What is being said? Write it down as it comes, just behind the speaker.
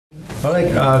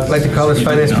I'd like to call this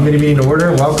Finance Committee meeting to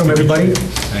order. Welcome, everybody.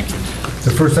 Thank you.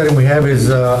 The first item we have is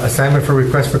assignment for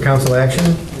request for council action.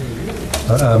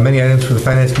 Many items for the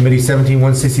Finance Committee: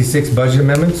 17166 budget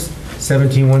amendments,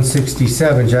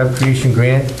 17167 job creation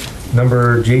grant,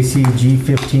 number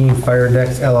JCG15 Fire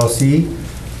Decks LLC,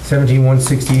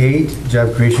 17168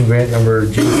 job creation grant, number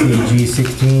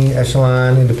JCG16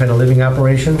 Echelon Independent Living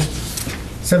Operations,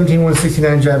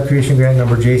 17169 job creation grant,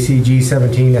 number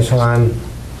JCG17 Echelon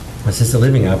Assisted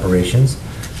Living Operations,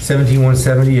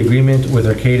 17170 agreement with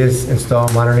Arcadis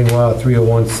install monitoring well at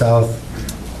 301 South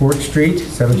Court Street,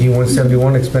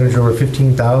 17171 expenditure over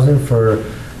 $15,000 for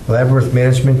Labyrinth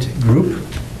Management Group,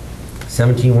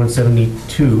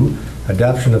 17172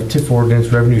 adoption of TIF ordinance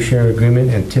revenue sharing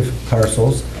agreement and TIF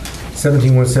parcels,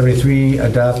 17173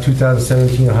 adopt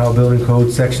 2017 Ohio Building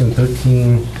Code section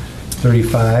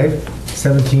 1335,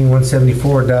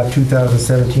 17174 adopt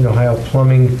 2017 Ohio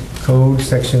Plumbing Code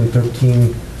section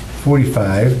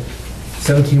 1345,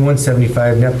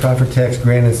 17175 net profit tax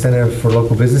grant incentive for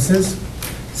local businesses,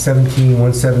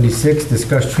 17176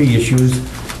 discuss tree issues,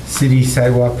 city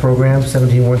sidewalk program,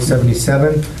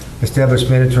 17177 establish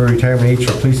mandatory retirement age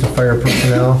for police and fire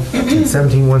personnel, and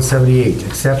 17178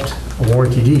 accept a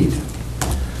warranty deed.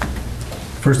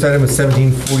 First item is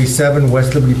 1747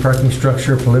 West Liberty parking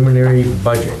structure preliminary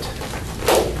budget.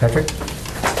 Patrick?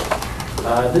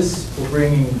 This we're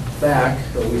bringing back,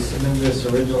 we submitted this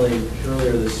originally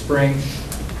earlier this spring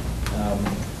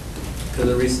to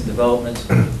the recent development.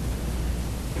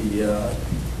 The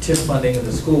TIF funding of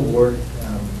the school board,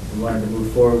 we wanted to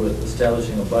move forward with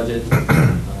establishing a budget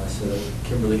so that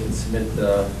Kimberly can submit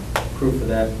the proof of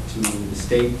that to the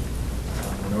state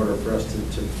in order for us to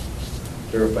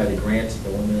verify the grant, the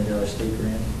 $1 million state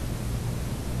grant.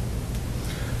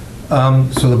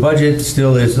 So the budget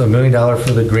still is $1 million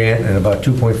for the grant and about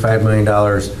 $2.5 million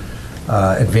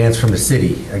advance from the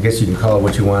city. I guess you can call it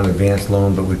what you want, an advance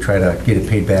loan, but we try to get it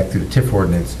paid back through the TIF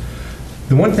ordinance.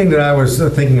 The one thing that I was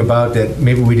thinking about that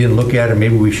maybe we didn't look at or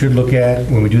maybe we should look at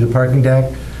when we do the parking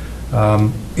deck,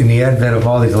 in the advent of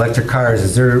all these electric cars,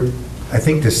 is there, I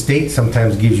think the state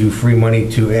sometimes gives you free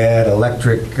money to add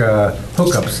electric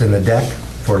hookups in the deck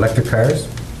for electric cars.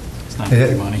 It's not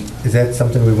free money. Is that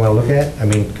something we want to look at? I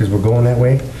mean, because we're going that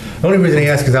way? The only reason I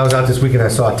asked is I was out this week and I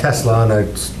saw a Tesla and I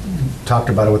talked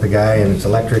about it with a guy and it's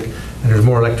electric and there's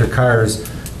more electric cars.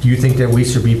 Do you think that we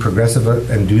should be progressive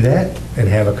and do that and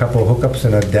have a couple of hookups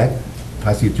in a deck,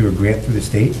 possibly through a grant through the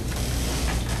state?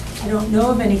 I don't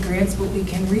know of any grants, but we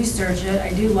can research it.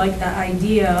 I do like the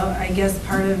idea. I guess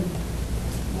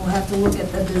we'll have to look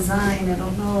at the design. I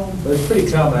don't know. But it's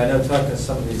pretty common. I know talking to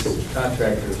some of these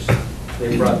contractors,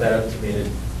 they brought that up to me that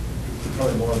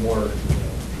probably more and more,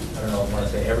 I don't know, I want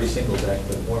to say every single deck,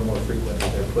 but more and more frequently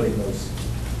they're putting those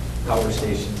power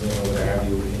stations in or whatever have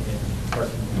you in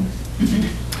parking lots.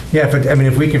 Yeah, but I mean,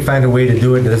 if we can find a way to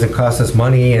do it that doesn't cost us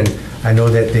money, and I know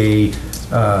that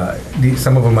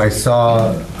some of them I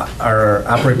saw are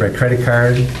operated by credit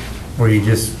card, where you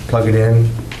just plug it in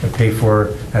and pay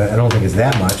for, I don't think it's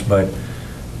that much, but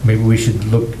maybe we should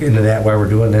look into that while we're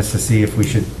doing this to see if we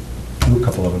should do a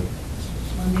couple of them.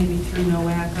 Or maybe through NOAC,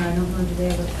 or I don't know, do they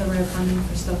have a federal funding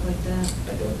for stuff like that?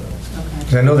 I don't know. Because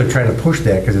Okay. I know they're trying to push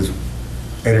that because it's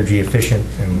energy efficient,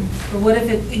 and But what if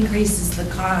it increases the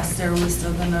cost? Are we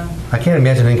still gonna? I can't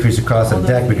imagine an increase the cost of the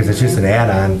deck because it's just an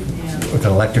add-on Yeah. with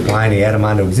an electric line, you add them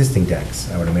onto existing decks,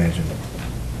 I would imagine.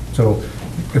 So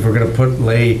if we're gonna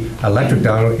lay electric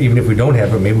down, even if we don't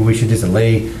have it, maybe we should just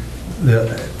lay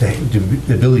the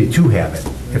ability to have it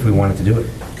if we wanted to do it.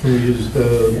 Can we use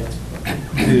the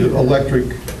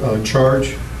electric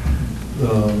charge,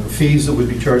 fees that would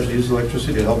be charged to use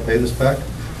electricity to help pay this back?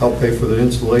 Help pay for the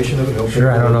installation of it? Help pay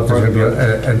Sure, I for don't know if there's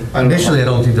gonna be, initially I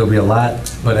don't think there'll be a lot,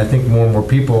 but I think more and more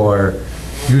people are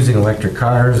using electric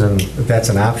cars, and if that's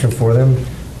an option for them,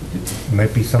 it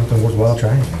might be something worthwhile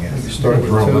trying, I guess. Start with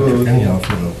two. Anyhow,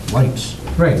 for the lights.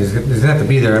 Right, doesn't have to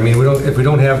be there. I mean, if we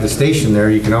don't have the station there,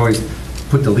 you can always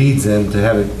put the leads in to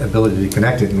have the ability to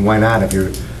connect it, and why not? If you're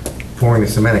pouring the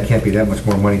cement, it can't be that much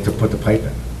more money to put the pipe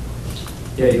in.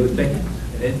 Yeah, you would think,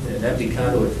 and that'd be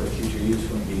conduit for future use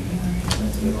wouldn't be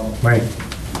expensive at all. Right.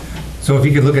 So if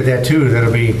you could look at that too,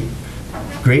 that'll be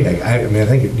great. I mean, I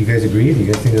think, do you guys agree? Do you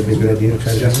guys think that'd be a good idea to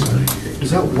try to do that? Is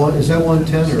that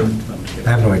 110 or? I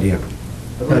have no idea.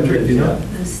 Patrick, do you know?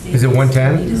 Is it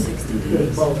 110? 30 to 60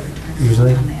 days.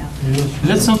 Usually? Is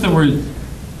that something where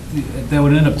that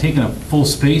would end up taking a full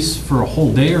space for a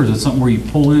whole day, or is it something where you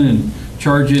pull in and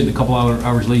charge it, and a couple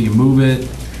hours later you move it?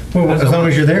 Well, as long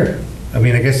as you're there. I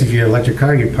mean, I guess if you're an electric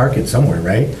car, you park it somewhere,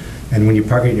 right? And when you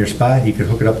park it in your spot, you could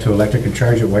hook it up to electric and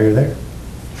charge it while you're there.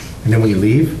 And then when you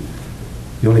leave,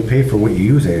 You only pay for what you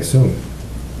use, I assume,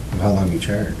 of how long you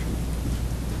charge.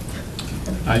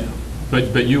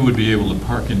 But you would be able to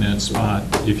park in that spot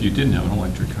if you didn't have an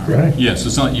electric car. Right. Yes,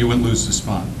 it's not, you wouldn't lose the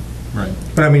spot, right.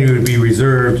 But I mean, it would be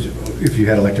reserved, if you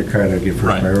had an electric car, that'd get first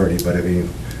Right. priority, but I mean,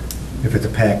 if it's a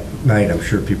packed night, I'm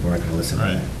sure people aren't gonna listen to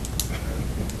Right.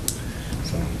 that.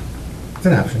 So, it's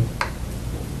an option.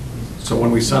 So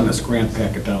when we send this grant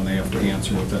packet down, they have to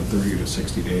answer within 30 to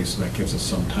 60 days, so that gives us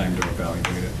some time to evaluate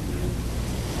it.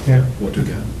 Yeah, We'll do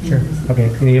that. sure. Okay,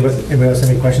 anybody else have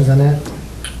any questions on that?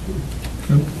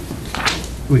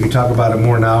 We can talk about it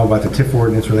more now, about the TIF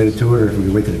ordinance related to it, or if we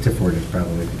could wait to the TIF ordinance,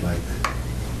 probably, if you'd like.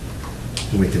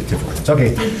 We'll wait to the TIF ordinance.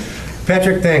 Okay.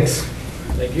 Patrick, thanks.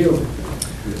 Thank you.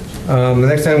 The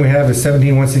next item we have is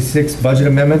 17166 budget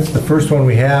amendments. The first one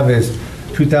we have is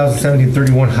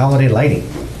 2017-31 holiday lighting.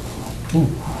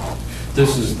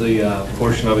 This is the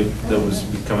portion of it that was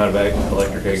come out of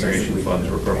electric aggregation funds,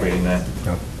 we're appropriating that.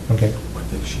 Oh, okay.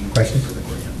 Questions?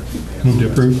 Move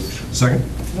to approve. Second?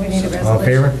 We need a resolution. All in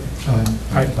favor?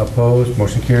 Aye. Opposed?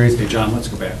 Motion carries. Hey, John, let's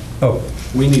go back. Oh,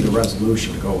 We need a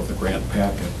resolution to go with the grant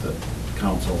packet that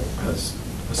council has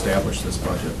established this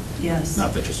budget, Yes.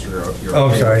 not that just you're. oh, I'm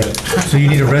okay sorry. with it. So you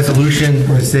need a resolution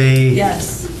to say?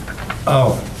 Yes.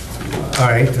 Oh, all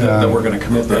right. That we're going to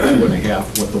commit that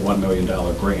 2.5 with the $1 million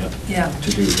grant Yeah.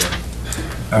 to do the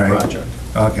All right. project.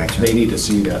 Oh, gotcha. They need to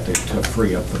see that to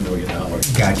free up the $1 million.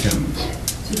 Gotcha.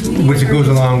 So do we need Which it goes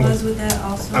emergency along- clause with that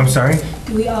also? I'm sorry?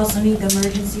 Do we also need the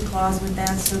emergency clause with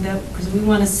that, so that, because we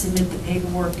want to submit the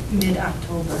paperwork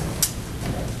mid-October?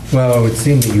 Well, it would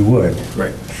seem that you would.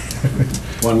 Right.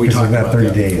 When we Because talk it's not about 30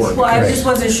 that days. before. Well, I Correct. just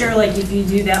wasn't sure, like, if you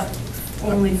do that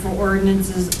only for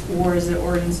ordinances, or is it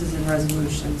ordinances and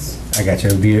resolutions? I got you.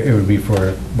 It would be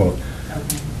for both.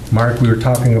 Okay. Mark, we were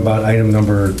talking about item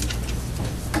number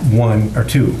 1, or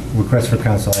 2, request for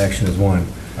council action is 1.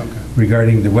 Okay.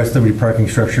 Regarding the West Liberty parking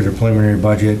structure, the preliminary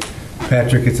budget.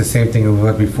 Patrick, it's the same thing we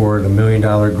had before, the $1 million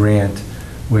grant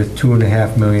with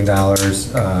 $2.5 million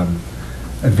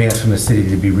advance from the city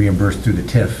to be reimbursed through the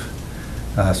TIF.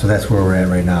 So that's where we're at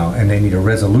right now. And they need a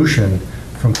resolution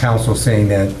from council saying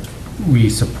that we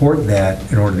support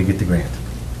that in order to get the grant.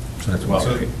 So that's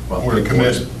what We're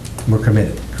committed. we're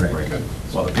committed, correct? Okay.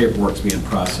 While the paperwork's being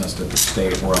processed at the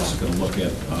state, we're also going to look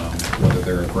at whether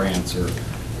there are grants or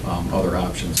other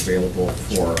options available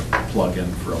for plug-in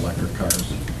for electric cars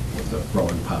with the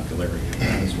growing popularity of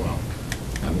that as well.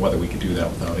 And whether we could do that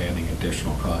without adding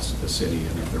additional costs to the city,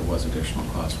 and if there was additional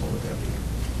costs, what would that be?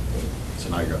 So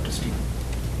now you're up to speed.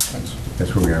 Thanks.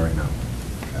 That's where we are right now.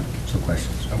 Okay. So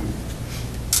questions? So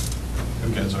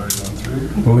you guys already gone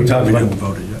through? Well, we talked about,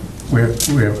 voted yet.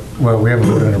 well, we haven't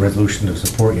voted on a resolution of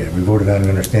support yet. We voted on an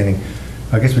understanding,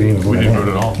 I guess we didn't even vote on We didn't that.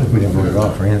 vote at all. We didn't vote at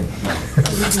all for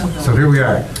anything. So here we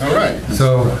are. All right.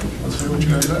 So Let's see what you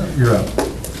guys have. you're up.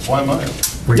 Why am I up?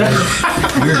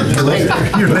 You're late.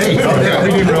 You're late.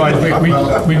 We didn't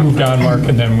realize, we moved on, Mark,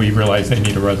 and then we realized they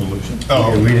need a resolution.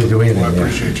 Oh, We didn't do anything, Well, I yeah.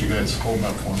 appreciate you guys holding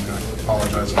up for me. I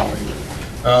apologize I'm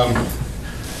late.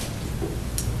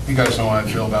 You guys know how I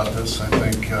feel about this. I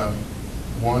think,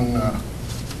 one,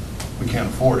 we can't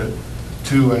afford it.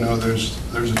 Two, I know there's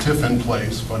a TIF in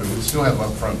place, but it would still have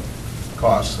upfront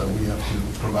costs that we have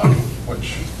to provide,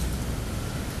 which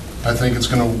I think it's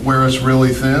going to wear us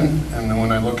really thin. And then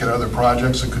when I look at other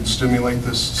projects that could stimulate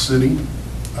this city,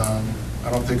 I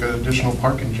don't think an additional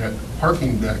parking deck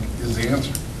is the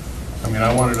answer. I mean,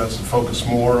 I wanted us to focus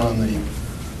more on the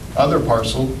other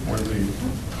parcel where the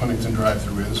Huntington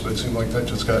drive-through is, but it seemed like that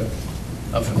just got,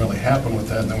 nothing really happened with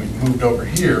that. And then we moved over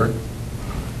here,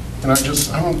 and I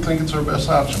don't think it's our best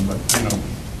option, but, you know.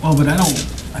 Well, but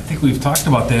I think we've talked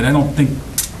about that. I don't think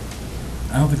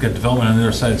that development on the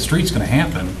other side of the street's gonna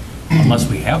happen unless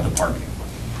we have the parking.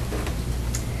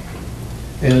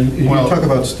 And you Well- talk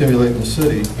about stimulating the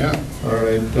city. Yeah. All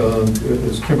right,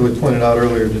 as Kimberly pointed out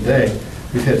earlier today,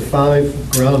 we've had 5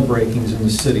 groundbreakings in the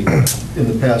city in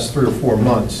the past 3 or 4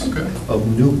 months Okay. of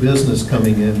new business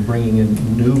coming in, bringing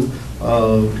in new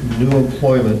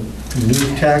employment, new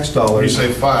tax When you dollars.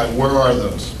 say 5, where are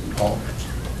those, Paul?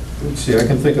 Let's see, I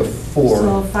can think of 4.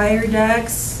 So Fire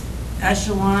Decks,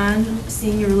 Echelon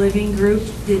Senior Living Group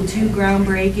did 2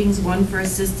 groundbreakings, one for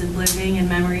assisted living and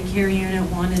memory care unit,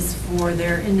 one is for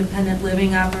their independent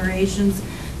living operations.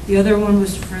 The other one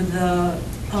was for the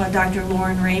Dr.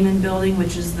 Lauren Raymond building,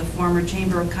 which is the former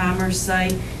Chamber of Commerce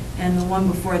site, and the one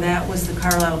before that was the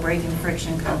Carlisle Brake and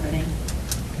Friction Company,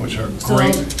 Which are So,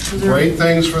 great, those are- great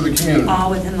things for the community.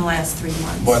 all within the last 3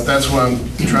 months. But that's what I'm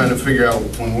trying to figure out.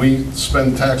 When we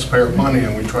spend taxpayer money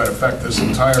and we try to affect this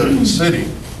entire city,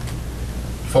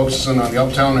 focusing on the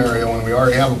uptown area when we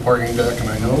already have a parking deck, and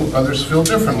I know others feel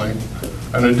differently,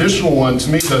 An additional one, to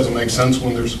me, doesn't make sense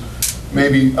when there's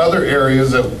maybe other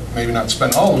areas that maybe not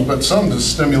spend all of them, but some to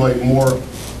stimulate more,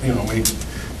 maybe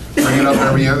bring it up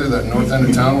every other, that north end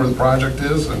of town where the project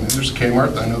is. I mean, there's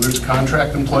Kmart, I know there's a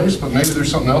contract in place, but maybe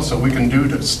there's something else that we can do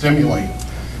to stimulate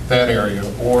that area.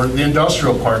 Or the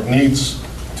industrial park needs,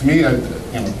 to me,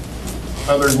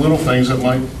 other little things that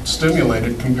might stimulate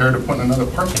it compared to putting another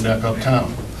parking deck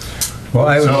uptown. Well,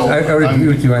 I So, would agree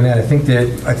with you on that. I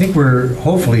think we're,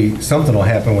 hopefully, something will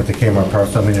happen with the Kmart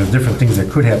parcel. I mean, there's different things that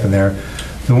could happen there.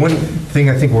 The one thing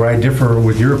I think where I differ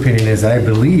with your opinion is I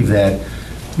believe that,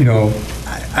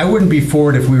 I wouldn't be for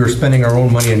it if we were spending our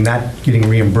own money and not getting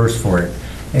reimbursed for it,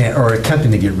 or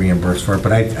attempting to get reimbursed for it.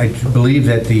 But I believe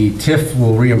that the TIF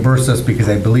will reimburse us because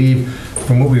I believe,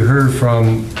 from what we heard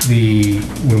from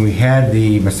when we had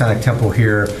the Masonic Temple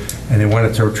here, and they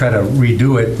wanted to try to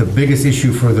redo it, the biggest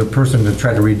issue for the person to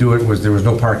try to redo it was there was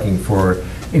no parking for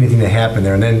anything that happened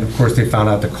there. And then, of course, they found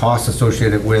out the costs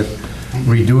associated with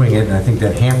redoing it, and I think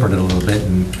that hampered it a little bit,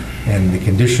 and the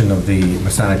condition of the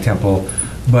Masonic Temple.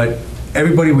 But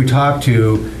everybody we talked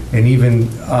to, and even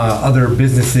other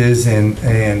businesses and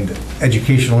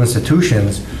educational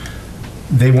institutions,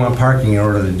 they want parking in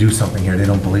order to do something here. They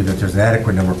don't believe that there's an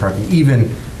adequate number of parking,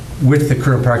 even with the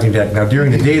current parking deck. Now,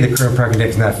 during the day, the current parking deck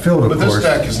is not filled, of But course. this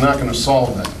deck is not going to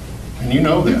solve that, and you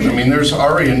know that. I mean, there's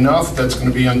already enough that's going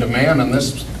to be on demand on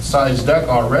this size deck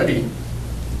already.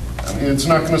 I mean, it's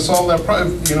not going to solve that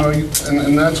problem,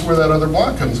 and that's where that other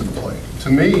block comes into play.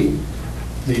 To me,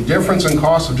 the difference in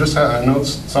cost of just having, I know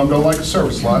some don't like a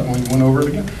service lot, and we went over it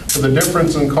again, but the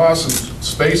difference in cost of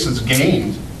space is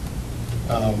gained.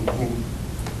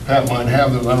 Pat might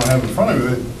have that I don't have in front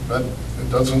of it, but it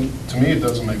doesn't, to me, it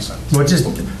doesn't make sense. Well,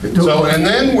 So, and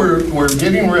then we're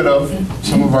getting rid of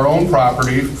some of our own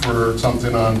property for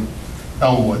something on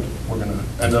Elmwood. We're going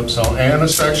to end up selling, and a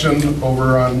section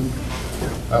over on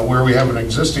where we have an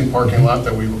existing parking lot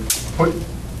that we put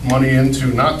money into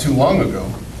not too long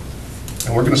ago.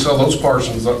 And we're going to sell those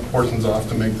portions off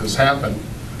to make this happen,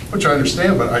 which I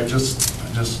understand, but I just.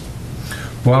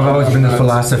 Well, I've always been the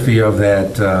philosophy of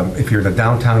that, if you're in a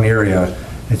downtown area,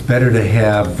 it's better to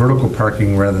have vertical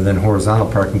parking rather than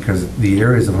horizontal parking, because the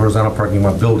areas of horizontal parking, you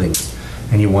want buildings,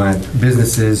 and you want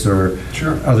businesses or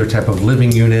Sure. other type of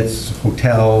living units,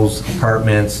 hotels,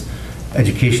 apartments,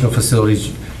 educational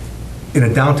facilities. In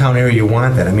a downtown area, you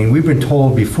want that. I mean, we've been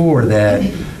told before that,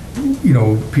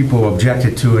 people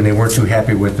objected to and they weren't too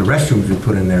happy with the restrooms we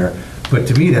put in there, but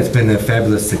to me, that's been a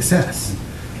fabulous success.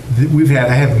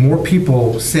 I have more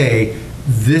people say,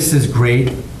 this is great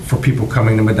for people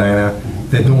coming to Medina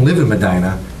that don't live in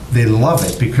Medina. They love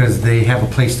it because they have a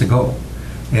place to go.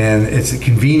 And it's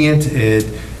convenient,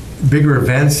 bigger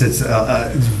events, it's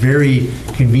very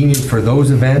convenient for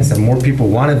those events, and more people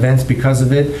want events because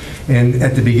of it. And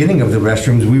at the beginning of the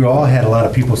restrooms, we all had a lot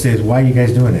of people say, why are you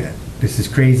guys doing that? This is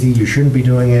crazy, you shouldn't be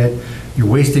doing it, you're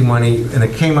wasting money, and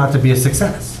it came out to be a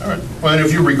success. All right. Well, and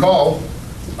if you recall,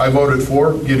 I voted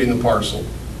for getting the parcel.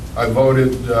 I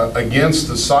voted against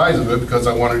the size of it because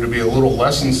I wanted it to be a little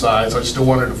less in size. I still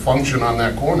wanted to function on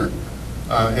that corner.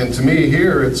 And to me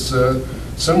here, it's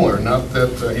similar. Not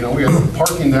that, we have a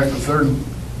parking deck,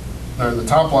 the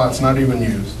top lot's not even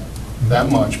used that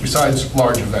much, besides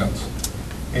large events.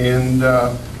 And,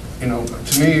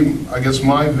 to me, I guess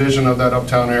my vision of that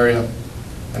uptown area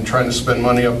and trying to spend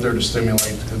money up there to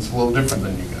stimulate, it's a little different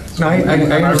than you guys. No, I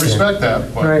understand. I respect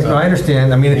that, but. Right, no, I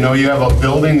understand. I mean, You have a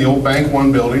building, the old Bank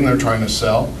One building they're trying to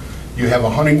sell. You have a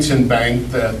Huntington Bank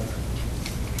that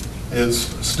is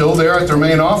still there at their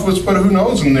main office, but who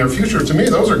knows in their future. To me,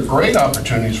 those are great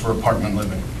opportunities for apartment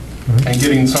living and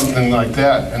getting something like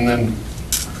that. And then,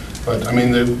 but I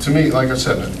mean, to me, like I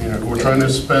said, we're trying to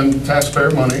spend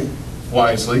taxpayer money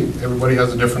wisely. Everybody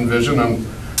has a different vision on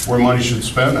where money should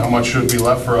spend, how much should be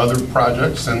left for other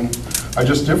projects, and I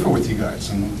just differ with you guys,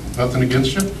 and nothing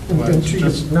against you. But And it's to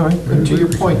just- your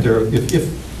point there, if,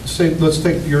 say, let's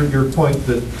take your point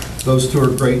that those two are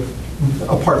great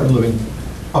apartment living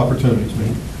opportunities,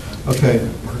 okay,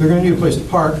 they're going to need a place to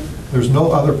park, there's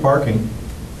no other parking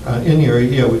in the area.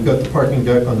 Yeah, we've got the parking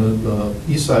deck on the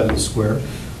east side of the square.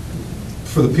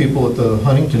 For the people at the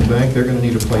Huntington Bank, they're going to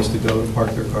need a place to go to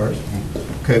park their cars.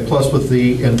 Okay, plus with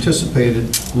the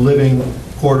anticipated living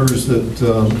quarters that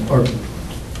are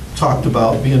talked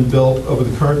about being built over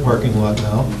the current parking lot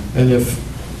now, and if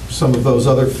some of those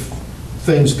other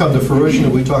things come to fruition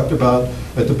that we talked about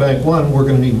at the Bank One, we're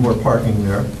going to need more parking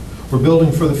there. We're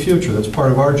building for the future. That's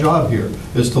part of our job here,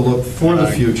 is to look for the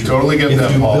future. Totally get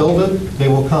that, If you Paul. build it, they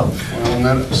will come. Well, and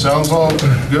that sounds all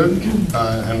good,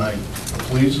 and I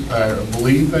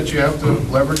believe that you have to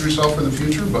leverage yourself for the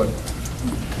future, but,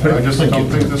 I just don't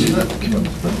think this is it.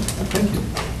 Thank you.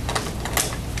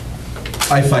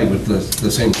 I fight with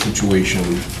the same situation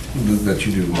that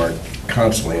you do, Mark,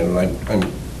 constantly, and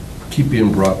I'm keep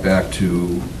being brought back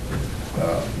to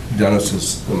Dennis,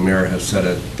 as the mayor has said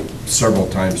it several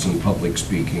times in public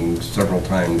speaking, several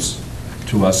times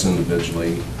to us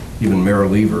individually. Even Mayor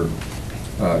Lever,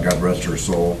 God rest her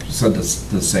soul, said the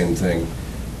same thing.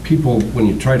 People, when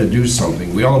you try to do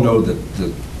something, we all know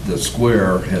that the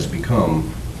square has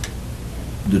become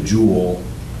the jewel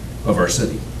of our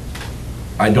city.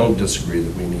 I don't disagree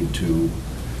that we need to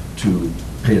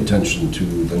pay attention to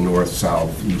the north,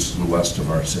 south, east, and west of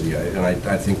our city.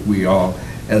 I think we all,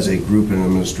 as a group and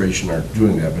administration, are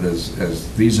doing that. But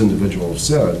as these individuals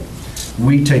said,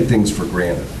 we take things for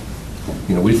granted.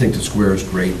 You know, we think the square is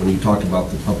great. When you talk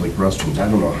about the public restrooms, I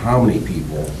don't know how many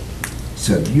people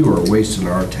said, you are wasting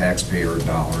our taxpayer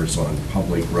dollars on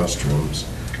public restrooms.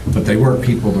 But they weren't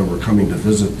people that were coming to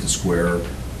visit the square,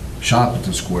 shop at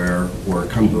the square, or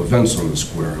come to events on the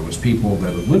square. It was people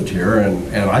that had lived here,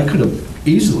 and I could have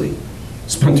easily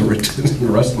spent the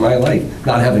rest of my life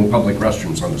not having public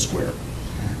restrooms on the square.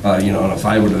 You know, and if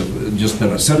I would have just been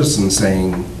a citizen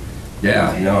saying,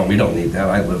 yeah, no, we don't need that.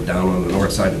 I live down on the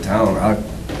north side of town. I'm not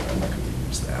going to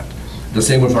use that. The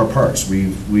same with our parks.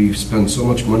 We spend so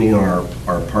much money on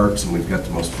our parks, and we've got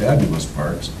the most fabulous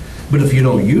parks. But if you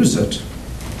don't use it,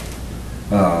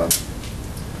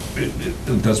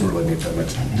 it doesn't really make that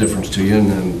much difference to you, and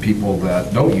then people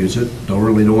that don't use it don't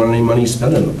want any money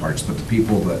spent in the parks, but the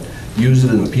people that use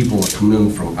it and the people that come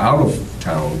in from out of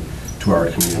town to our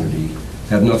community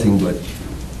have nothing but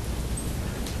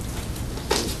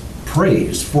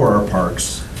praise for our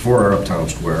parks, for our Uptown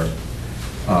Square,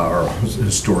 our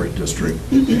historic district.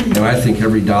 And I think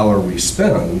every dollar we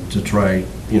spend to try,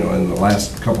 you know, in the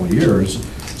last couple of years,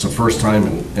 it's the first time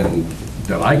in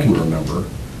that I can remember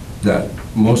that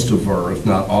most of our, if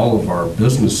not all of our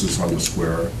businesses on the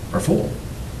square are full.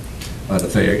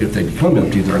 If they become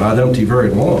empty, they're not empty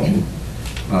very long.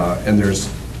 And there's,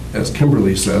 as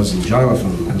Kimberly says, and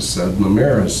Jonathan has said, and the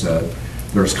mayor has said,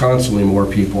 there's constantly more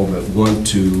people that want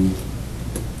to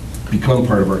become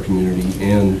part of our community,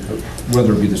 and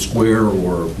whether it be the square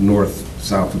or north,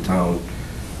 south of town,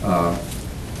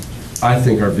 I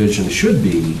think our vision should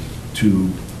be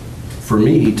for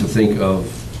me to think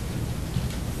of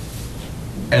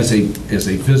as a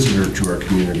visitor to our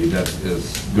community, that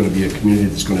is going to be a community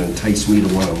that's going to entice me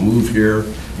to want to move here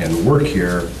and work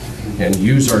here and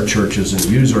use our churches and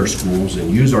use our schools and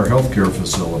use our healthcare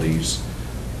facilities.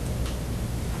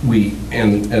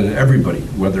 And everybody,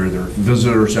 whether they're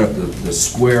visitors, the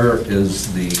square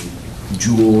is the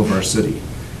jewel of our city.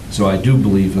 So I do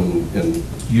believe in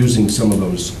using some of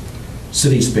those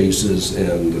city spaces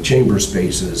and the chamber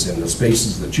spaces and the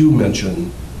spaces that you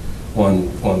mentioned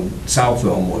on South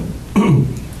Elmwood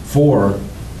for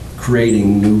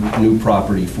creating new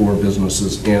property for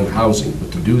businesses and housing.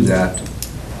 But to do that,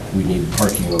 we need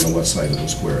parking on the west side of the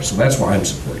square. So that's why I'm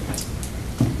supporting it.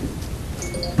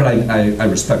 But I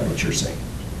respect what you're saying.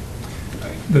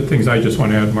 The things I just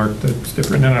want to add, Mark, that's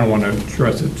different, and I don't want to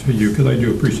address it to you because I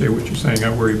do appreciate what you're saying.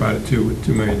 I worry about it too with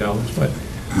 $2 million. But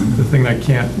the thing I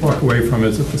can't walk away from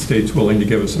is that the state's willing to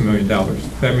give us $1 million.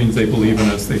 That means they believe in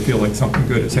us. They feel like something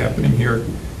good is happening here,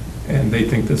 and they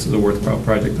think this is a worthwhile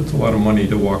project. That's a lot of money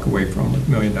to walk away from with $1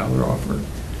 million offer.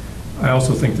 I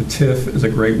also think the TIF is a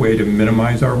great way to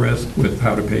minimize our risk with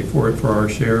how to pay for it for our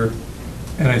share.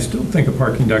 And I still think a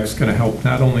parking deck is going to help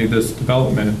not only this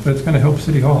development, but it's going to help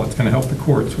City Hall. It's going to help the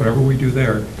courts. Whatever we do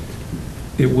there,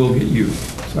 it will get used.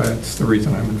 So that's the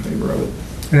reason I'm in favor of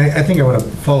it. And I think I want to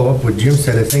follow up what Jim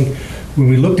said. I think when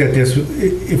we looked at this,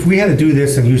 if we had to do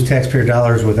this and use taxpayer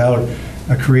dollars without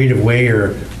a creative way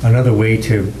or another way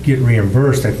to get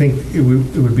reimbursed, I think it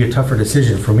would be a tougher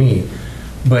decision for me.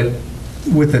 But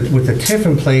with the TIF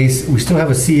in place, we still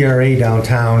have a CRA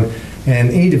downtown,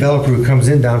 and any developer who comes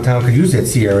in downtown could use that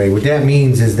CRA. What that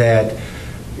means is that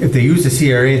if they use the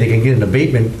CRA, they can get an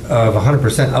abatement of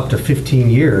 100% up to 15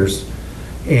 years.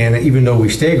 And even though we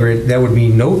stagger it, that would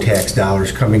mean no tax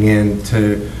dollars coming in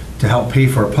to help pay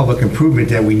for a public improvement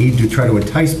that we need to try to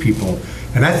entice people.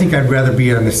 And I think I'd rather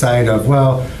be on the side of,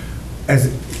 well,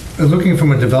 as looking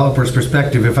from a developer's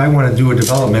perspective, if I want to do a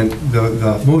development,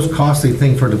 the most costly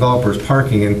thing for a developer is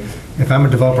parking. And if I'm a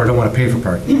developer, I don't want to pay for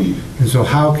parking. And so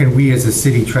how can we as a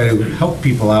city try to help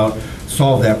people out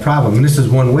solve that problem? And this is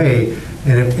one way.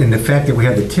 And the fact that we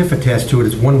have the TIF attached to it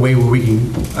is one way where we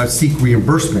can seek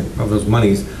reimbursement of those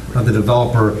monies, of the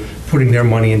developer putting their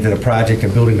money into the project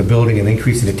and building the building and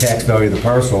increasing the tax value of the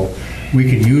parcel. We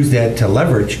could use that to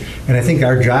leverage. And I think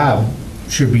our job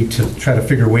should be to try to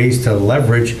figure ways to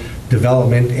leverage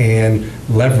development and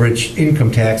leverage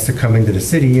income tax to come into the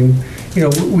city. And, you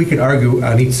know, we could argue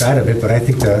on each side of it, but I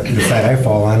think the side I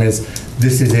fall on is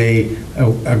this is a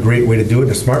great way to do it,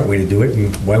 and a smart way to do it,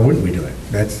 and why wouldn't we do it?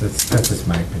 That's just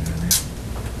my opinion on that.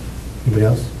 Anybody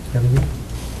else have anything?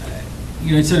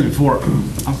 You know, I said it before,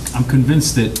 I'm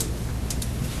convinced that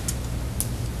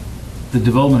the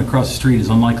development across the street is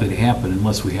unlikely to happen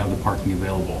unless we have the parking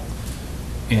available.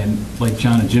 And like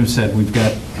John and Jim said, we've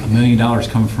got $1 million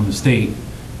coming from the state.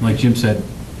 And like Jim said,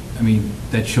 I mean,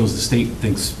 that shows the state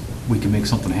thinks we can make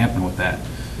something happen with that.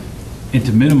 And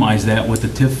to minimize that with the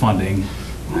TIF funding,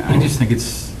 I just think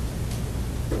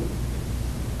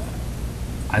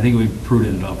I think it would be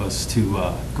prudent of us to go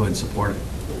ahead and support it.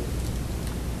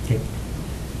 Okay.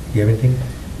 Do you have anything?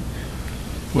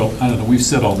 Well, I don't know, we've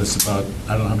said all this about,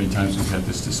 I don't know how many times we've had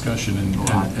this discussion, and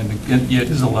yeah, it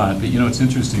is a lot, but you know, it's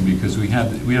interesting because we had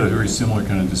a very similar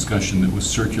kind of discussion that was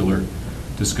circular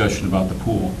discussion about the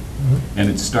pool. And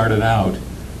it started out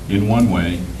in one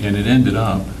way, and it ended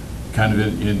up kind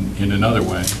of in another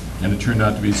way, and it turned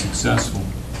out to be successful.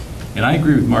 And I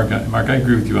agree with Mark. Mark, I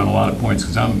agree with you on a lot of points,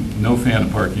 because I'm no fan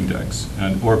of parking decks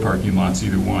or parking lots,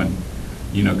 either one.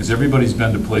 You know, because everybody's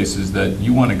been to places that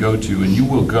you want to go to, and you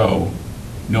will go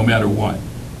no matter what.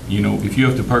 You know, if you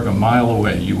have to park a mile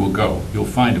away, you will go. You'll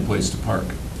find a place to park.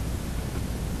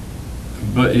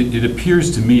 But it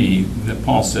appears to me that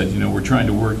Paul said, you know, we're trying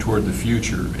to work toward the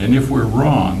future. And if we're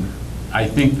wrong, I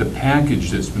think the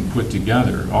package that's been put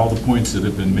together, all the points that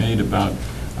have been made about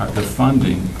the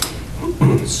funding,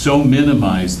 so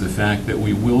minimize the fact that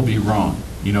we will be wrong.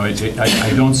 You know,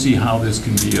 I don't see how this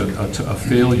can be a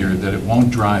failure, that it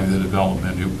won't drive the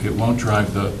development, it won't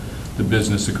drive the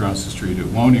business across the street, it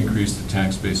won't increase the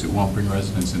tax base, it won't bring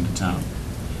residents into town.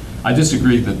 I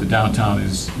disagree that the downtown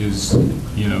is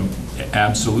you know,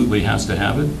 absolutely has to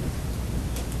have it.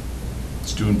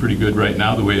 It's doing pretty good right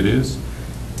now the way it is.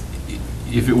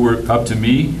 If it were up to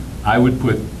me, I would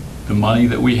put the money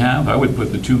that we have, I would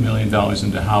put the $2 million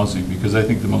into housing, because I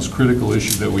think the most critical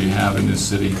issue that we have in this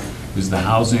city is the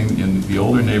housing in the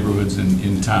older neighborhoods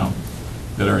in town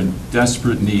that are in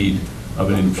desperate need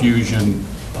of an infusion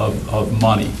of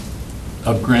money,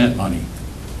 of grant money,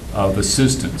 of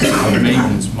assistance, of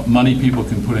maintenance, money people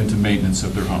can put into maintenance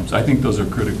of their homes. I think those are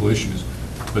critical issues.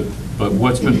 But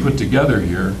what's been put together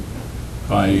here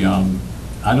by,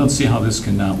 I don't see how this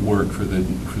can not work for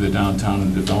the downtown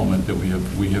and development that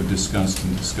we have discussed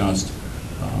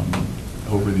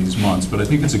over these months. But I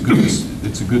think it's a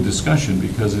good discussion,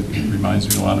 because it reminds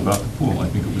me a lot about the pool. I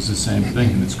think it was the same thing,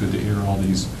 and it's good to hear all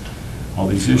these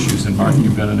issues. And Mark,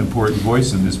 you've been an important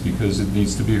voice in this, because it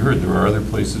needs to be heard. There are other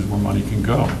places where money can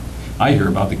go. I hear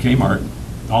about the Kmart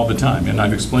all the time, and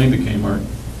I've explained the Kmart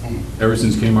ever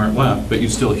since Kmart left, but you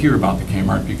still hear about the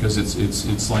Kmart because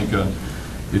it's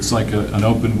like an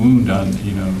open wound on,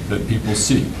 you know, that people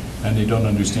see, and they don't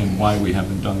understand why we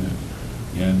haven't done that.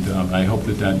 And I hope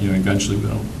that you know, eventually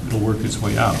it'll work its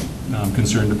way out. Now, I'm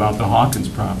concerned about the Hawkins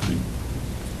property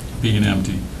being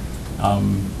empty.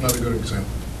 Not a good example.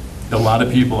 A lot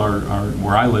of people are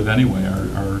where I live anyway,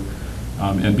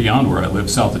 and beyond where I live,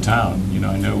 south of town. You know,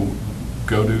 I know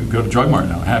go to Drug Mart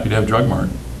now. Happy to have Drug Mart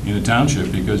in a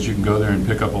township, because you can go there and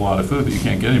pick up a lot of food that you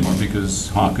can't get anymore because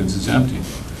Hawkins is empty.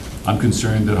 I'm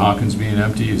concerned that Hawkins being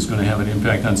empty is going to have an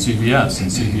impact on CVS,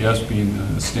 and CVS being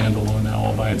a standalone now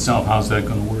all by itself. How's that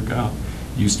going to work out?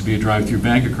 It used to be a drive-through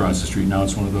bank across the street. Now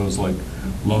it's one of those like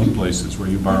loan places where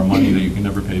you borrow money that you can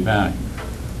never pay back.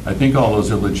 I think all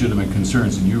those are legitimate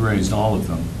concerns, and you raised all of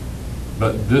them.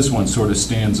 But this one sort of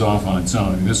stands off on its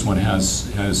own. This one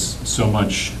has so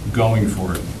much going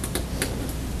for it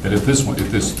that if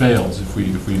this fails, if we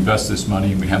invest this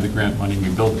money, and we have the grant money, and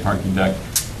we build the parking deck,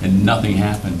 and nothing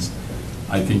happens,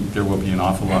 I think there will be an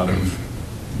awful lot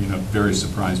of, you know, very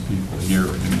surprised people here.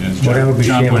 And as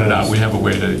John pointed out, we have a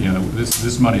way to, you know,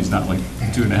 this money's not like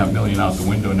 $2.5 million out the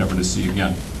window, never to see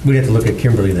again. We'd have to look at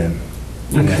Kimberly then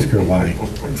and ask her why.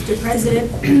 Mr.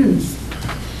 President,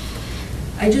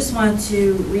 I just want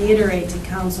to reiterate to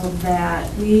council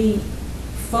that we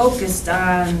focused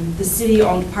on the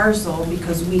city-owned parcel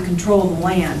because we control the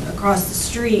land. Across the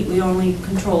street, we only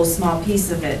control a small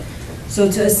piece of it. So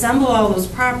to assemble all those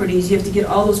properties, you have to get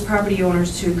all those property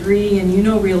owners to agree, and you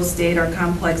know real estate are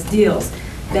complex deals.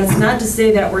 That's not to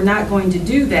say that we're not going to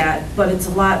do that, but it's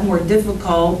a lot more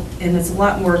difficult and it's a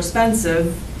lot more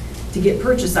expensive to get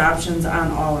purchase options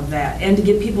on all of that, and to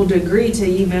get people to agree to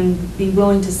even be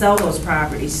willing to sell those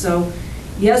properties. So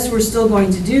yes, we're still going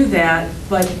to do that,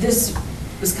 but this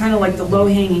was kind of like the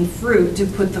low-hanging fruit to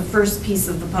put the first piece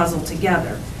of the puzzle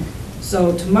together.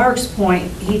 So to Mark's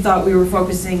point, he thought we were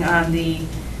focusing on the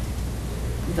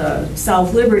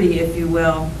South Liberty, if you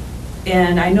will,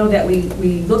 And I know that we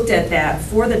looked at that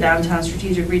for the downtown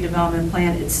strategic redevelopment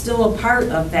plan. It's still a part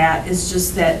of that. It's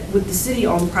just that with the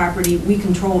city-owned property, we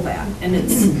control that. And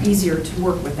it's easier to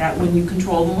work with that when you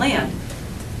control the land.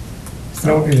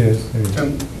 No, it is.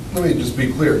 And let me just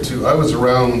be clear, too. I was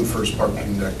around when the first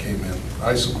parking deck came in.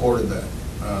 I supported that.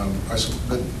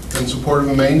 Been supportive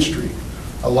of Main Street.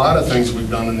 A lot of things we've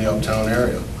done in the uptown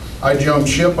area. I jumped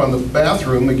ship on the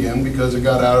bathroom again because it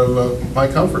got out of my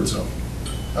comfort zone.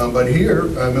 But here,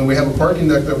 I mean, we have a parking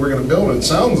deck that we're going to build, and it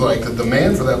sounds like the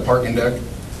demand for that parking deck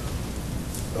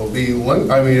will be,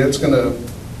 I mean, it's going to,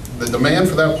 the demand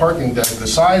for that parking deck, the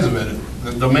size of it,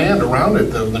 the demand around it,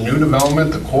 the new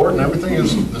development, the court and everything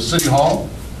is the city hall.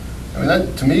 I mean,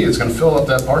 that, to me, is going to fill up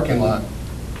that parking lot.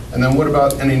 And then what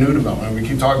about any new development? We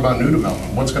keep talking about new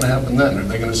development. What's going to happen then? Are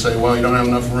they going to say, well, you don't have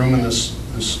enough room in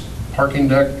this parking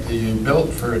deck that you built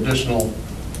for additional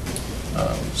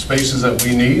spaces that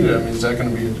we need? I mean, is that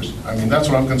going to be just, I mean, that's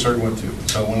what I'm concerned with too.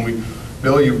 So when we,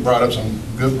 Bill, you brought up some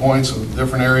good points of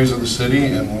different areas of the city,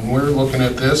 and when we're looking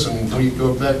at this and we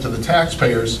go back to the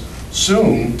taxpayers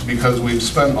soon, because we've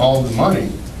spent all the money,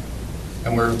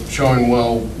 and we're showing,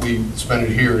 well, we spent it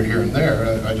here and here and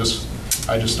there, I just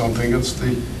don't think it's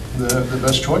the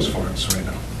best choice for us right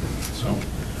now, so.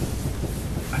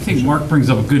 I think Mark brings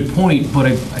up a good point, but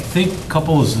I think a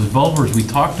couple of the developers we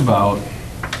talked about,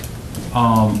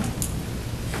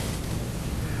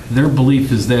 their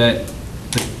belief is that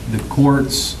the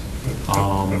courts,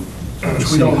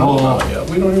 Which we don't know about yet.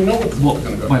 We don't even know what's well,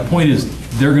 going to go. my point is,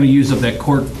 they're going to use up that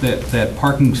that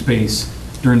parking space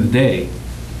during the day,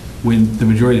 when the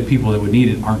majority of the people that would need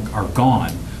it are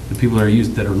gone. The people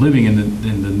that are living in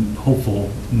the hopeful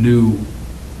new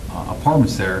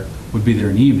apartments there would be there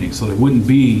in the evening, so there wouldn't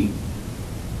be.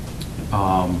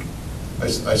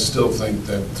 I still think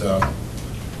that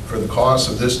for the cost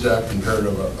of this deck compared to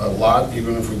a lot,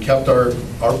 even if we kept our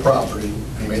property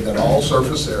and made that all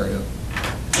surface area,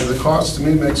 and the cost to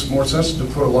me makes more sense to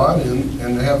put a lot in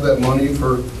and have that money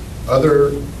for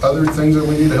other things that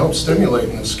we need to help stimulate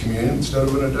in this community instead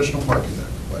of an additional parking deck.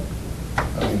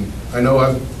 But I mean, I know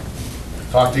I've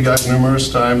talked to you guys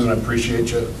numerous times, and I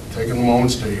appreciate you taking the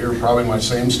moments to hear probably my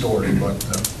same story, but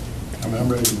I'm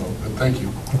ready to vote. But thank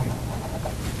you.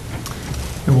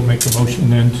 And we'll make a motion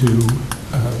then to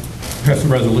pass a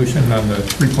resolution on the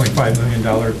 $3.5 million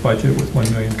budget with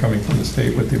 $1 million coming from the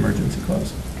state with the emergency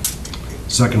clause.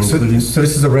 Second, So including, this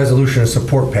is a resolution of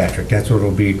support, Patrick. That's what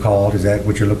it'll be called. Is that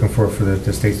what you're looking for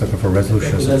the state's looking for, a resolution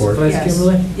of Was that support? suffice, Yes.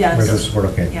 Kimberly? Yes. Resolution of support,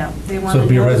 okay. Yeah, they So want to it'll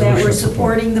be a know that resolution we're of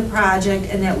support. supporting the project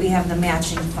and that we have the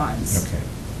matching funds. Okay.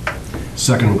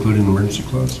 second, including the emergency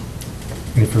clause.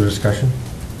 Any further discussion?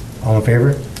 All in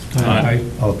favor? Aye.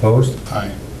 All opposed?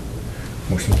 Aye.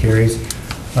 Motion carries.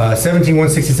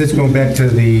 17-166, going back to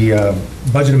the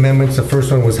budget amendments. The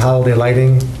first one was holiday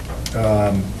lighting.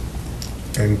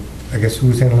 And I guess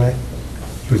who's handling that?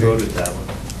 We voted that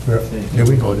one. Did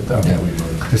we? Voted that one.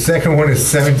 Okay. The second one is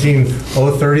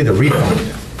 17-030, the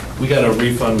refund. We got a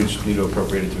refund, we just need to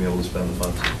appropriate it to be able to spend the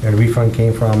funds. And the refund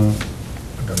came from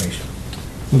a donation.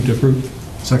 Move to approve.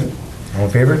 Second. All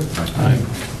in favor? Aye.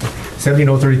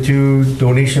 17-032,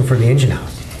 donation for the engine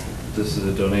house. This is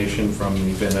a donation from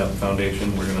the Van Epp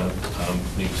Foundation, we're gonna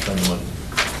need to spend the money.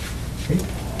 Okay.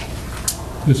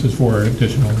 This is for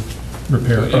additional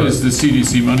repair. Is the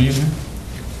CDC money in there?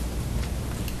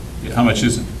 Yeah, how much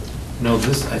is it? No,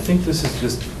 I think this is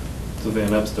just the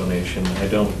Van Epp's donation, I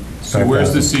don't, So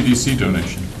where's the CDC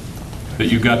donation that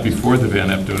you got before the Van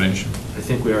Epp donation? I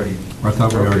think we already I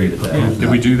thought we already appropriated that. approved Did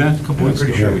we do that? I'm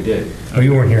pretty sure we did. Oh,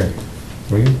 you weren't here,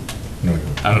 were you? No. you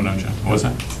weren't. I don't know, John. Was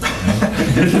I?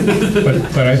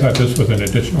 But I thought this was an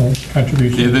additional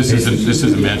contribution. Yeah, this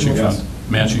is a matching fund,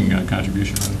 matching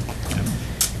contribution. Yeah.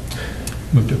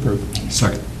 Move to approve.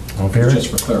 Second. All in favor? Just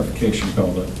for clarification,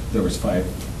 Bill, there was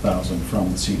 5,000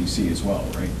 from the CDC as well,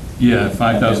 right? Yeah,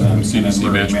 5,000 from And then CDC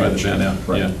we're matched by the matching, Van Epp.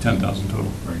 right. Yeah, 10,000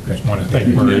 total. Just want to thank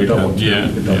Marie. Yeah,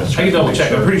 yeah. I can double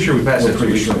check, I'm pretty sure we passed We're it 2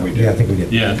 pretty weeks sure ago. we did. Yeah, I think we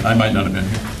did. Yeah, I might not have been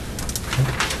here.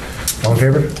 All in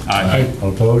favor? Aye.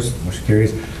 All opposed? Motion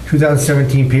carries.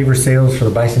 2017 paver sales for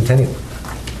the bicentennial.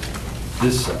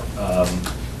 This,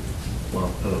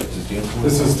 well, does the answer?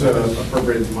 This is to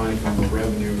appropriate the money from the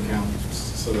revenue account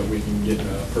so that we can get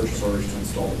purchase orders to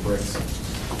install the bricks.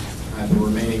 The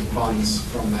remaining funds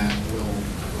from that will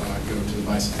go to the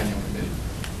bicentennial committee.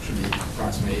 Should be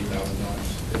approximately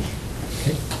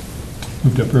 $8,000.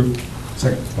 Move to approve.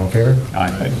 Second. All in favor?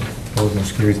 Aye. Opposed?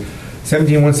 Motion carries.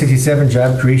 17-167,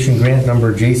 job creation grant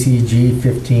number JCG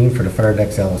 15 for the Fire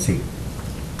Decks LLC.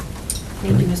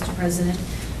 Thank you, Mr. President.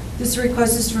 This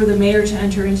request is for the mayor to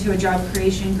enter into a job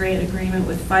creation grant agreement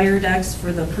with Fire Decks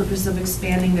for the purpose of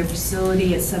expanding their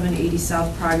facility at 780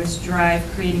 South Progress Drive,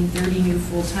 creating 30 new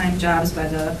full-time jobs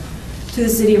to the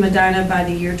city of Medina by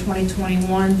the year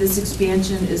 2021. This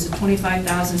expansion is a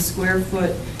 25,000 square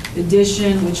foot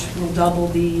addition, which will double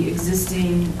the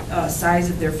existing size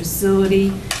of their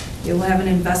facility. They will have an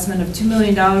investment of $2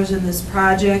 million in this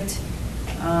project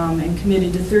and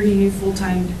committed to 30 new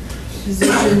full-time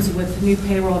positions with new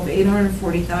payroll of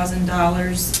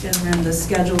 $840,000. And then the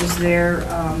schedules there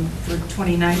for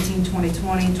 2019,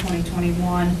 2020,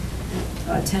 2021,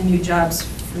 10 new jobs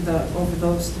for over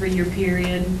those 3-year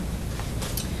period.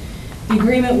 The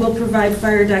agreement will provide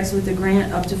Fire Decks with a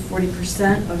grant up to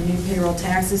 40% of new payroll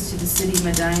taxes to the city of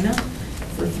Medina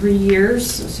for 3 years,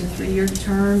 so it's a 3-year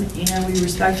term, and we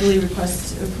respectfully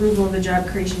request approval of the job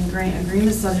creation grant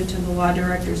agreement subject to the law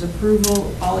director's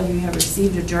approval. All of you have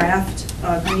received a draft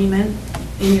agreement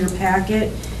in your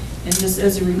packet, and just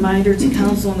as a reminder to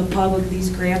council and the public, these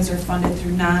grants are funded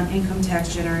through non-income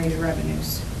tax generated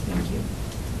revenues. Thank you.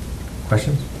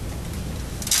 Questions?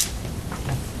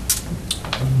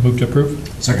 Move to approve?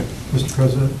 Second. Mr.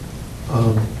 President,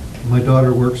 my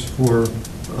daughter works for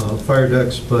Fire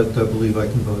Decks, but I believe I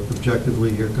can vote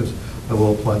objectively here because I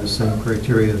will apply the same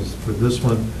criteria as for this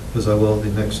one as I will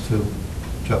the next 2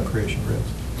 job creation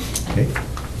grants. Okay.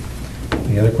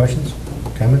 Any other questions,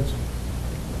 comments?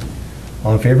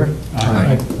 All in favor?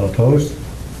 Aye. All opposed?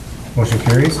 Motion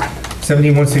carries.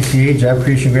 17168, job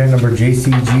creation grant number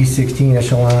JCG 16,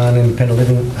 Echelon Independent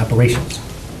Living Operations.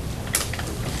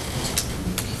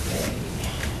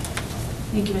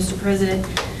 Thank you, Mr. President.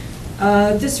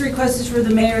 This request is for the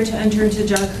mayor to enter into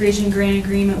job creation grant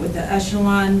agreement with the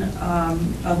Echelon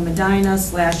of Medina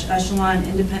 / Echelon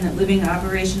Independent Living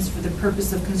Operations for the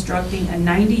purpose of constructing a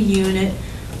 90-unit,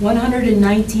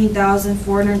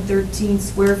 119,413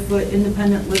 square foot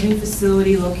independent living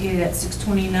facility located at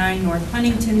 629 North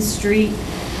Huntington Street.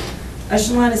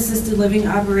 Echelon Assisted Living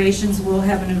Operations will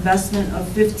have an investment of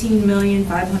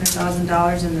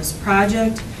 $15,500,000 in this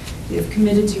project. They have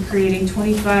committed to creating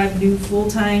 25 new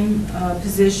full-time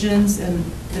positions, and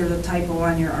there's a typo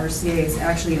on your RCA. It's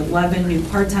actually 11 new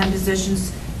part-time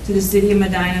positions to the city of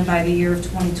Medina by the year of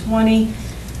 2020,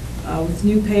 with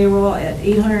new payroll at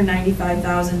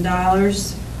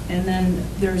 $895,000. And then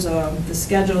there's the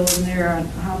schedule in there on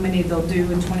how many they'll do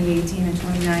in 2018 and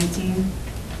 2019.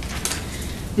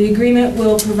 The agreement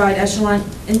will provide Echelon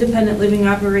Independent Living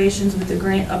Operations with a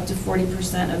grant up to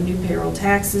 40% of new payroll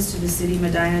taxes to the city of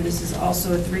Medina. This is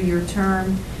also a 3-year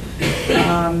term.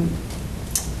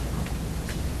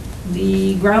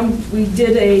 We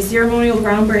did a ceremonial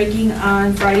groundbreaking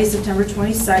on Friday, September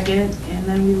 22nd, and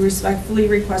then we respectfully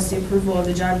request the approval of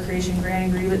the job creation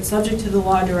grant agreement subject to the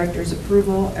law director's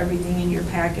approval. Everything in your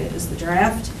packet is the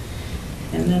draft.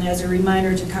 And then as a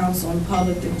reminder to council and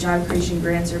public, the job creation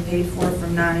grants are paid for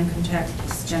from non-income tax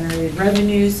generated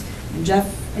revenues. And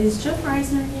is Jeff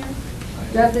Reisner here?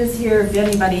 Jeff is here if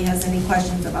anybody has any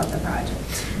questions about the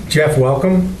project. Jeff,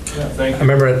 welcome. Yeah, thank I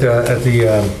remember at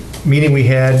the meeting we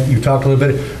had, you talked a little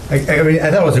bit. I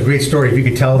thought it was a great story. If you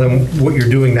could tell them what you're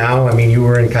doing now. I mean, you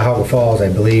were in Cuyahoga Falls, I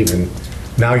believe, and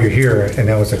now you're here, and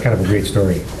that was a kind of a great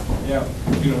story. Yeah,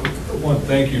 one,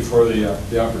 thank you for the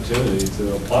opportunity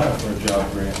to apply for a job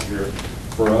grant here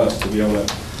for us to be able to,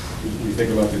 we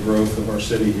think about the growth of our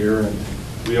city here and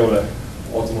be able to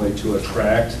ultimately to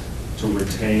attract, to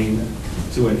retain,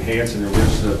 to enhance and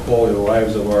enrich the quality of the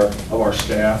lives of our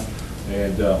staff.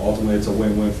 And ultimately it's a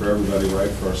win-win for everybody,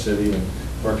 right? For our city and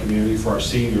for our community, for our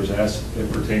seniors as it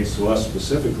pertains to us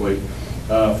specifically,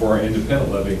 for our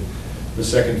independent living. The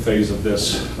second phase of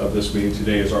this meeting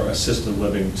today is our Assisted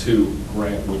Living 2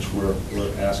 grant, which we're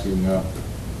asking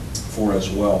for as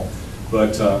well.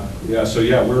 But we're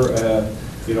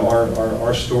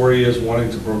our story is wanting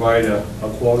to provide a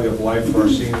quality of life for our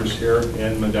seniors here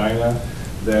in Medina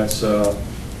that's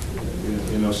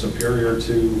superior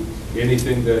to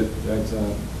anything that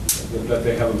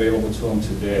they have available to them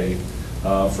today,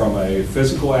 from a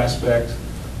physical aspect,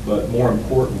 but more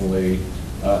importantly,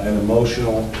 an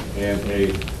emotional and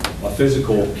a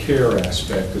physical care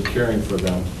aspect of caring for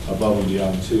them above and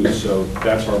beyond too. So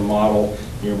that's our model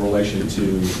in relation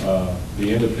to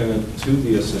the independent to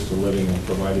the assisted living and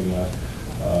providing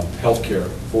health care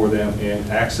for them and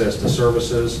access to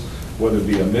services, whether it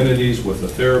be amenities with a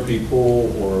therapy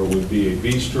pool, or it would be a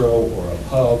bistro or a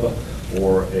pub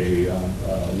or a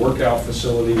workout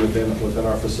facility within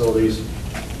our facilities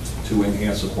to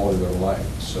enhance the quality of their life.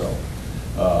 So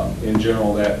in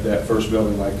general, that first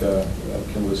building, like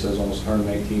Kimberly says, almost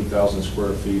 119,000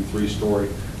 square feet, three-story.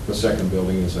 The second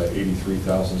building is at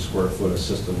 83,000 square foot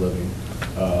assisted living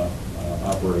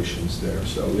operations there.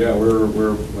 So, yeah,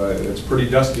 it's pretty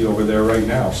dusty over there right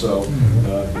now, so,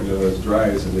 as dry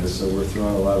as it is, so we're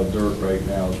throwing a lot of dirt right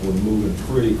now as we're moving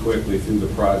pretty quickly through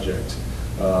the project,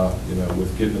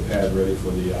 with getting the pad ready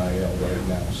for the IL right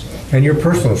now, so. And your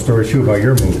personal story too about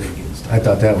your move. I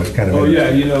thought that was kind of. Oh,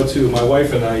 yeah, too, my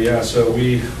wife and I, so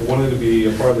we wanted to be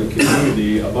a part of the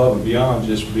community above and beyond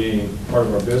just being part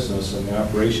of our business and the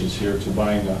operations here to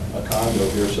buying a condo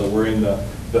here. So we're in the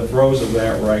throes of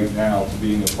that right now, to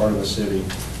being a part of the city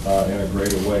in a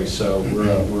greater way. So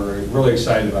we're really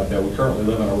excited about that. We currently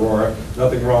live in Aurora.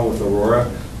 Nothing wrong with Aurora,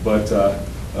 but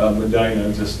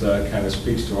Medina just kind of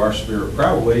speaks to our spirit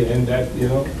proudly, and that,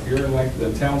 here in like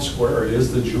the town square, it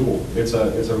is the jewel. It's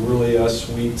a really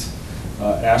sweet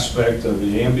aspect of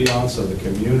the ambiance of the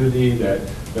community that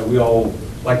we all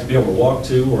like to be able to walk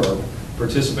to or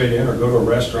participate in, or go to a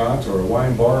restaurant or a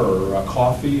wine bar or a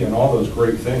coffee and all those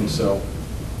great things. So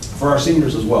for our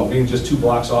seniors as well, being just 2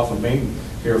 blocks off of Main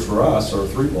here for us, or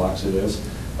 3 blocks it is,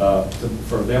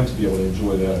 for them to be able to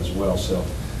enjoy that as well. So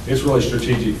it's really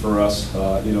strategic for us,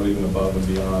 even above and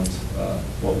beyond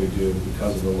what we do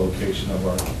because of the location of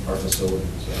our facility.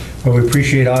 So. Well, we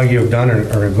appreciate all you have done or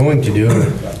are going to do, and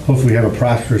hopefully have a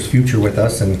prosperous future with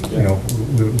us, and,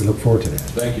 we look forward to that.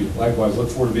 Thank you. Likewise, look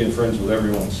forward to being friends with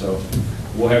everyone. So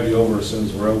we'll have you over as soon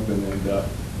as we're open, and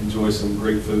enjoy some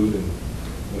great food and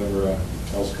whatever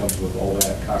else comes with all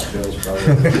that, cocktails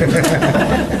probably.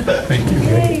 Thank you.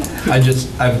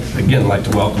 I'd again like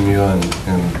to welcome you, and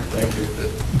Thank you.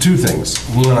 2 things.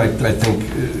 One, I think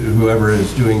whoever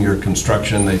is doing your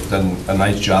construction, they've done a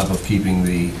nice job of keeping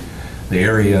the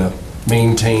area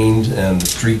maintained and the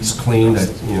streets cleaned.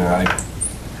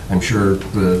 I'm sure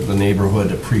the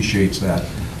neighborhood appreciates that.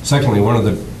 Secondly, one of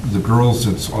the girls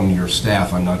that's on your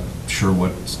staff, I'm not sure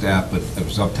what staff, but it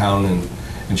was uptown, and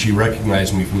she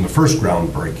recognized me from the first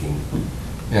groundbreaking.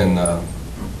 And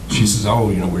she says,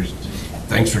 oh,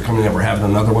 thanks for coming in. We're having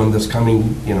another one this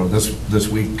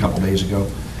week, a couple days ago.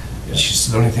 She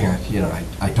said, the only thing,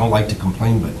 I don't like to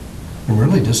complain, but I'm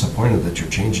really disappointed that you're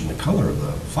changing the color of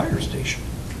the fire station.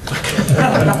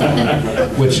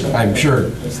 Which I'm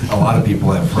sure a lot of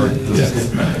people have heard.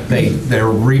 They're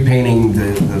repainting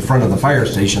the front of the fire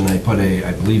station. They put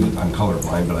I believe I'm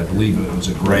colorblind, but I believe it was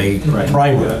a gray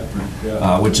primer,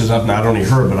 which has not only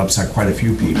her, but upset quite a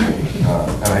few people.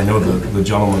 And I know the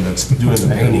gentleman that's doing the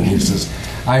painting, he says,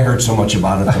 I heard so much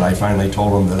about it that I finally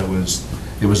told him that it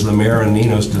was the mayor and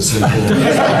Nino's decision.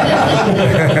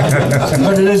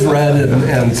 But it is red,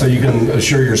 and so you can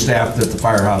assure your staff that the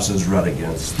firehouse is red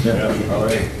again. Yeah, all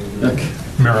right.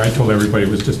 Mayor, I told everybody it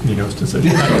was just Nino's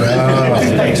decision.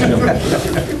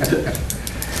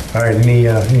 All right, any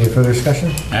further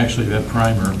discussion? Actually, that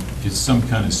primer is some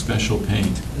kind of special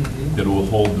paint that will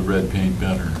hold the red paint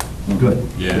better. Good.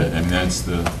 Yeah, and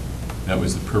that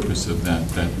was the purpose of that.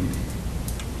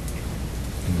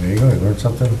 There you go, you learned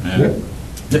something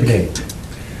every day.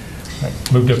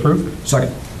 Move to approve?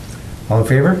 Second. All in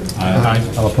favor? Aye.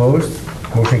 All opposed?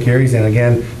 Motion carries. And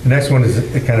again, the next one is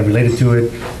kind of related to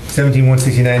it.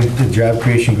 17169, the job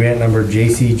creation grant number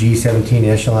JCG17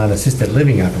 Echelon Assisted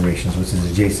Living Operations, which is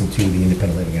adjacent to the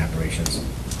independent living operations.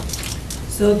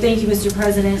 So thank you, Mr.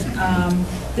 President.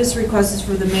 This request is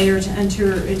for the mayor to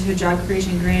enter into a job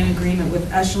creation grant agreement with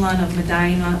Echelon of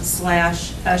Medina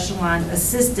 / Echelon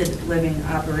Assisted Living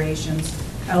Operations,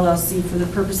 LLC, for the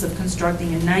purpose of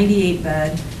constructing a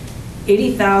 98-bed,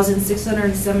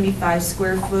 80,675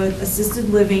 square foot assisted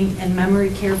living and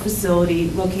memory care facility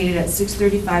located at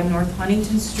 635 North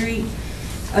Huntington Street.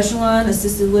 Echelon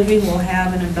Assisted Living will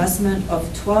have an investment of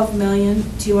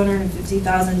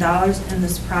 $12,250,000 in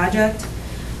this project.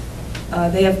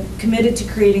 They have committed to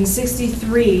creating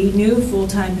 63 new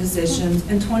full-time positions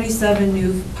and 27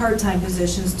 new part-time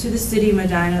positions to the city of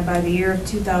Medina by the year of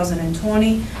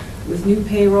 2020, with new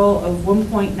payroll of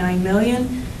 $1.9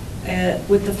 million.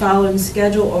 With the following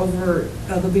schedule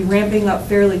they'll be ramping up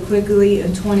fairly quickly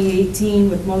in 2018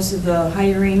 with most of the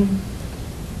hiring,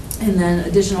 and then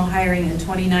additional hiring in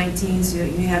 2019, so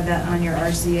you have that on your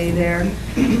RCA there.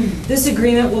 This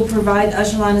agreement will provide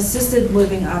Echelon Assisted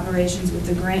Living Operations with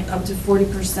a grant up to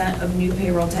 40% of new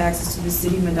payroll taxes to the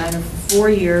city of Medina for 4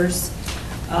 years.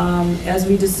 As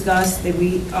we discussed,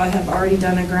 we have already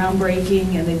done a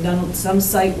groundbreaking, and they've done some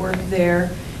site work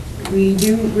there. We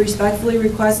do respectfully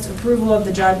request approval of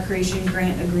the job creation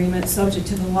grant agreement, subject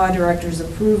to the law director's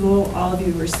approval. All of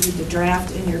you received a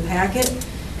draft in your packet.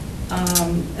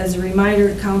 As a reminder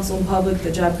to council and public,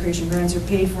 the job creation grants are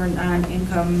paid for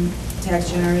non-income tax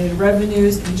generated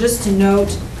revenues. And just to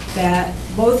note, that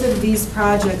both of these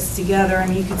projects together, I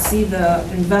mean, you can see the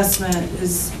investment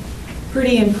is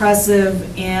pretty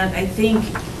impressive, and I think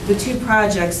the two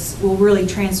projects will really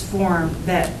transform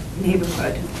that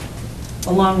neighborhood,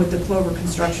 along with the Clover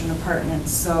Construction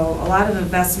Apartments. So a lot of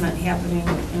investment happening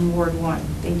in Ward 1.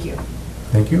 Thank you.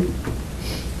 Thank you.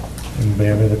 Anybody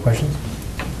have any other questions?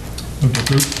 Move to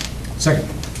approve. Second.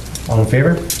 All in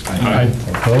favor? Aye.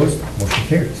 Opposed? Motion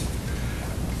carries.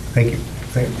 Thank you.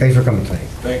 Thanks for coming tonight.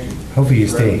 Thank you. Hopefully you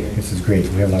stay. This is great.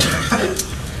 We have a lot of fun.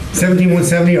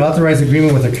 17170, authorized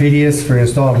agreement with Arcadius for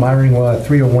install of monitoring well at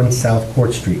 301 South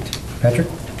Court Street. Patrick?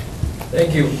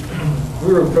 Thank you.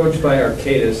 We were approached by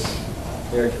Arcadis.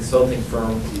 They're a consulting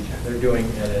firm. They're doing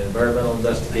an environmental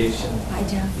investigation Hi,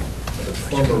 Jeff. of the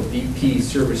former BP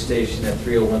service station at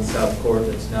 301 South Court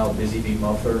that's now Busy Bee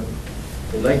Muffler.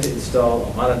 They'd like to install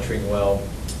a monitoring well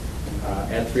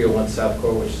at 301 South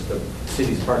Court, which is the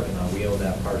city's parking lot. We own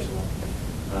that parcel.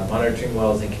 Monitoring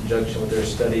wells in conjunction with their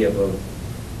study of a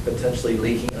potentially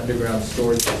leaking underground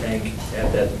storage tank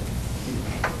at that,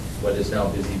 what is now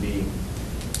Busy Bee.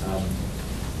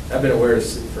 I've been aware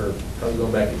for, probably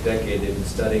going back a decade, they've been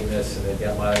studying this, and they've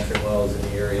got monitoring wells in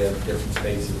the area, different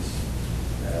spaces.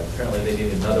 Apparently they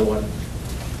need another one.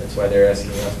 That's why they're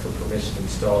asking us for permission to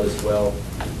install this well.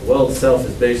 The well itself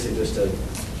is basically just a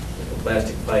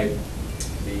plastic pipe,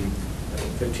 be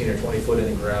 15 or 20 foot in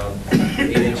the ground,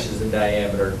 8 inches in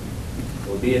diameter.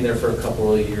 We'll be in there for a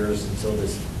couple of years until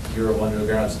this Bureau of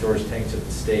Underground Storage tanks at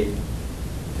the state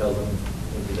tells them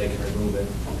maybe they can remove it.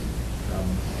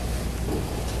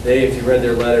 They, if you read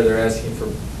their letter, they're asking for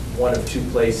one of two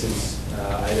places,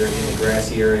 either in the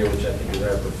grassy area, which I think is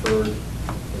our preferred,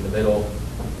 in the middle,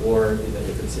 or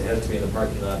if it has to be in the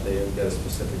parking lot, they've got a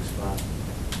specific spot.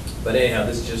 But anyhow,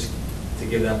 this is just to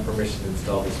give them permission to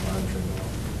install this monitoring well.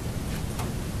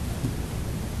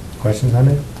 Questions on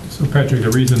it? So Patrick,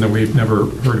 the reason that we've never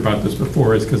heard about this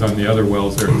before is because on the other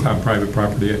wells, they're on private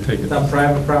property, I take it. It's on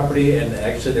private property, and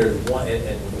actually there's one, and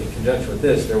in conjunction with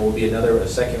this, there will be a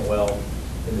second well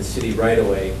in the city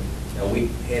right-of-way. Now, we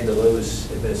handle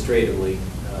those administratively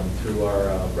through our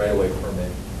right-of-way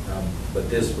permit, but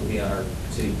this would be on our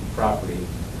city property.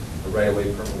 A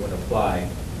right-of-way permit wouldn't apply.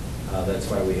 That's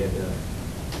why we had to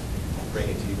bring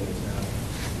it to you guys now.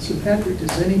 So Patrick,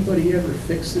 does anybody ever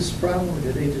fix this problem, or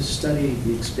do they just study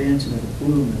the expansion of the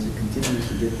plume as it continues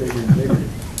to get bigger and bigger?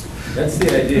 That's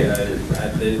the idea.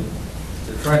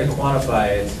 They're trying to quantify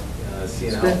it,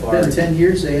 seeing how far. It's been 10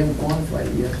 years, they haven't quantified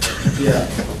it yet.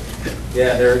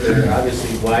 Yeah, they're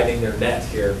obviously widening their net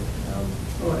here.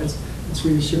 Oh, it's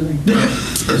reassuring.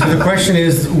 So the question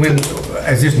is, when,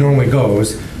 as this normally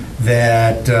goes,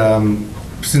 that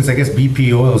since I guess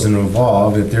BP oil is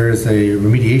involved, that there is a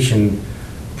remediation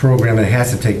program that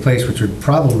has to take place, which would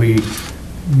probably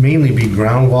mainly be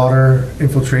groundwater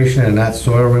infiltration and not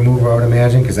soil removal, I would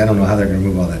imagine, because I don't know how they're going to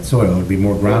remove all that soil. It would be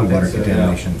more groundwater so,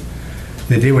 contamination.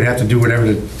 That they would have to do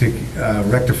whatever to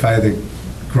rectify the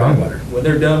groundwater. When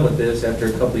they're done with this, after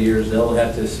a couple of years, they'll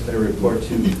have to submit a report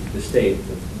to the state,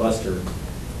 the Buster,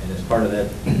 and as part of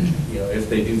that, if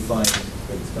they do find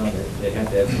that it's done, they have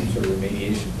to have some sort of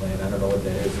remediation plan. I don't know what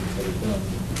that is until it's done.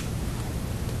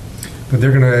 But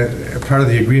they're going to, part of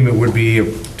the agreement would be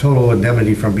a total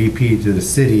indemnity from BP to the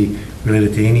city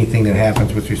related to anything that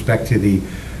happens with respect to the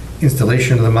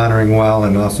installation of the monitoring well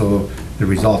and also the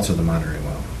results of the monitoring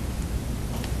well.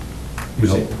 We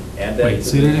hope. Add that. Wait,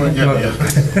 say that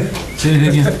again? Say that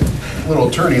again? Little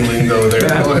attorney lingo there,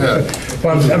 go ahead.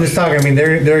 Well, I'm just talking, I mean,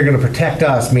 they're going to protect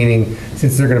us, meaning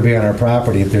since they're going to be on our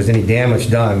property, if there's any damage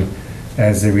done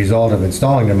as a result of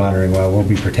installing the monitoring well, we'll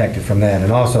be protected from that.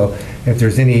 And also, if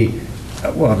there's any,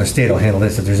 well, the state will handle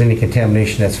this, if there's any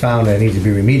contamination that's found that needs to be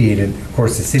remediated, of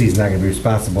course, the city's not going to be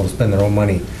responsible to spend their own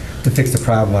money to fix the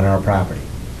problem on our property.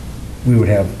 We would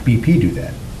have BP do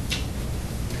that.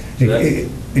 So that's-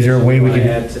 Is there a way we Want to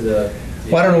can? add to the?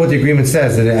 Well, I don't know what the agreement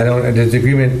says. Does the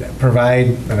agreement provide,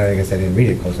 and I guess I didn't read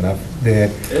it close enough,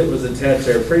 that, It was attached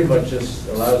there, pretty much just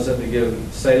allows them to give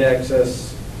site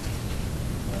access.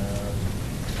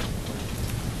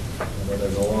 And then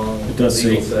there's a long It does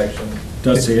legal say- section.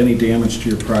 Does say any damage to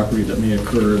your property that may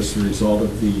occur as a result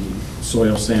of the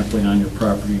soil sampling on your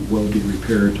property will be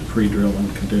repaired to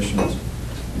pre-drilling conditions,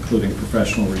 including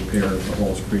professional repair of the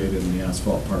holes created in the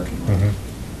asphalt parking lot,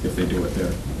 if they do it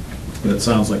there. But it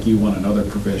sounds like you want another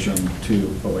provision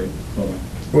to, oh wait, hold on.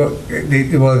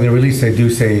 well, in the release, they do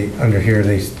say under here,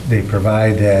 they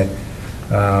provide that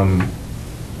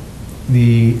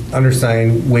the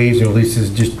undersigned waives and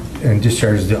releases and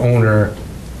discharges the owner,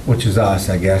 which is us,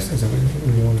 I guess. Is it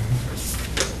the owner?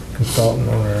 Consultant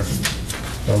owner,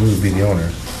 well, we would be the owner.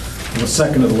 The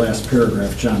second to the last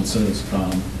paragraph, John says,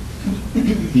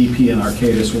 BP and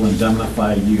Arcadis will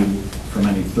indemnify you from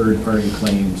any third-party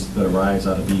claims that arise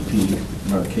out of BP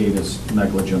and Arcadis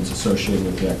negligence associated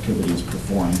with the activities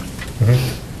performed.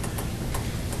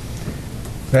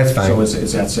 That's fine. So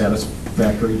is that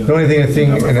satisfactory? to- The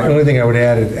only thing I would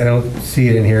add, I don't see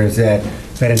it in here, is that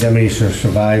indemnity should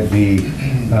survive the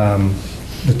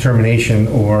termination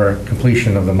or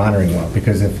completion of the monitoring well,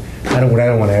 because what I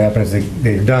don't want to happen is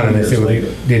they're done and they say, well,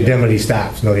 the indemnity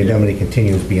stops. No, the indemnity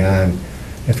continues beyond.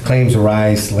 If claims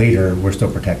arise later, we're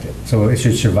still protected. So it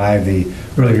should survive the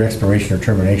earlier expiration or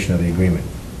termination of the agreement.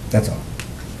 That's all.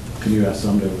 Can you ask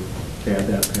them to add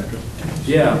that, Patrick?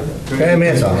 Yeah. Okay, I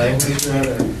mean, that's all.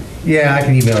 Yeah, I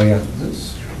can email you.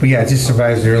 But yeah, it just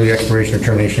survives the early expiration or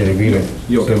termination of the agreement.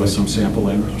 You'll give us some sample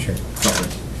language? Sure. Okay.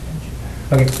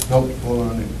 Okay. Nope, hold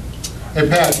on. Hey,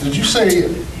 Pat, did you say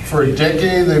for a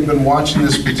decade they've been watching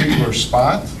this particular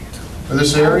spot, or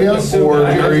this area? Or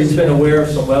I've just been aware of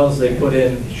some wells they put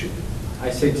in, I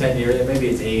say 10 years, maybe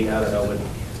it's 8, I don't know,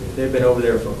 but they've been over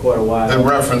there for quite a while. in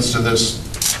reference to this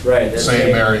Right. that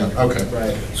same area? Okay.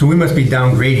 Right. So we must be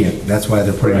down gradient. That's why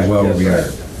they're putting a well where we are.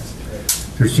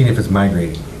 Correct, They're seeing if it's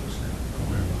migrating.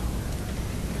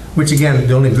 Which again,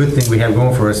 the only good thing we have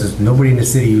going for us is nobody in the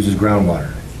city uses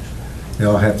groundwater. They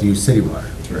all have to use city water.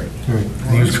 That's right.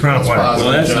 They use groundwater.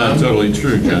 Well, that's not totally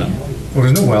true, John. Well,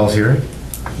 there's no wells here.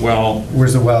 Well,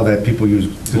 Where's the well that people use?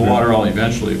 the water will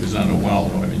eventually, if it's not a well,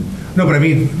 though, I mean, No, but I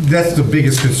mean, that's the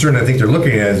biggest concern I think they're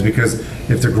looking at, is because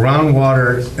if the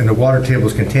groundwater and the water table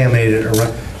is contaminated, or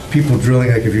people drilling,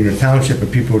 like if you're in a township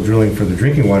and people are drilling for the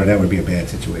drinking water, that would be a bad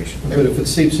situation. But if it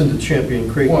seeps into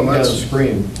Champion Creek Well,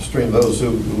 downstream, those who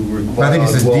I think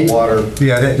it's rely a on deep- well water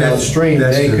Yeah, that's downstream,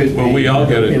 that's they the- could be well, we all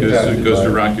get it, because it impacted goes by to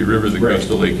it. Rocky River, that goes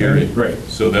to Lake Erie. Right.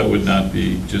 So that would not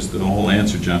be just, the whole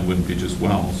answer, John, wouldn't be just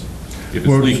wells. If it's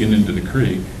Well- leaking into the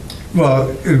creek. Well,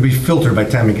 it would be filtered by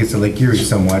the time it gets to Lake Erie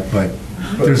somewhat, but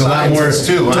there's a lot more. Scientists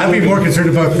too, huh? I'd be more concerned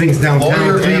about things downtown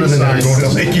Lawyer and a Cleveland than going to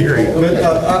scientist. Lake Erie. But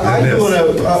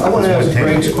I want to ask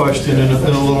Greg's question in a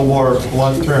little more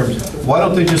blunt terms. Why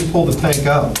don't they just pull the tank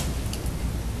out,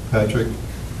 Patrick?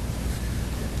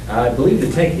 I believe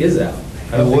the tank is out.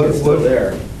 I don't And think what- it's still what-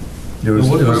 there. It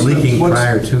was leaking What's-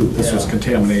 prior to. This was Yeah.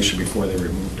 contamination before they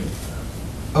removed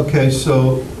it. Okay,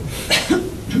 so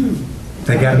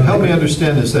They got, help me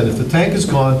understand this then. If the tank is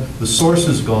gone, the source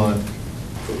is gone,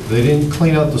 they didn't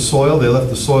clean out the soil, they left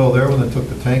the soil there when they took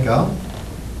the tank out?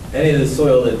 Any of the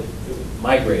soil that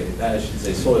migrated, I should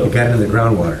say soil. it got into the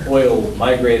groundwater. Oil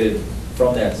migrated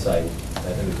from that site, I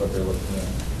think is what they're looking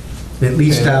at. It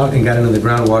leached out and got into the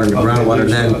groundwater, and the Okay, groundwater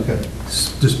then okay.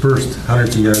 dispersed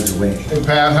hundreds of yards away. Hey,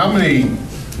 Pat, how many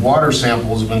water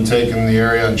samples have been taken in the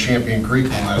area on Champion Creek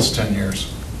in the last 10 years?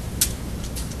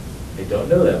 I don't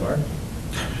know that, Mark.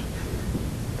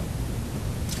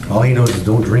 All he knows is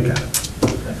don't drink out of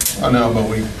it. I know, but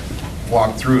we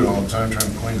walk through it all the time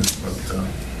trying to clean it, but,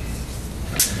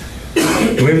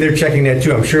 Maybe they're checking that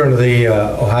too. I'm sure under the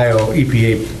Ohio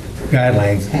EPA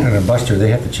guidelines on a buster, they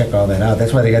have to check all that out.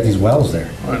 That's why they got these wells there,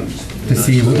 to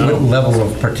see what level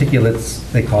of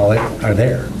particulates, they call it, are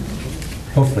there.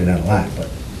 Hopefully not a lot, but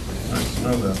nice to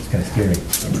know that. it's kind of scary.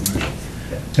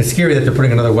 It's scary that they're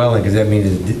putting another well in, because that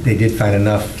means they did find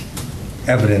enough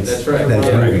evidence That's right. that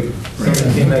it's moving.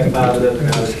 Something came back positive,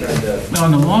 and I was trying to. Now,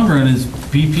 in the long run, is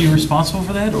BP responsible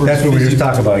for that? Or That's is what we just Busy-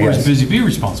 talked about, Or yes. is Busy Bee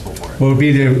responsible for it? Well, it would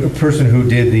be the person who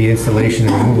did the installation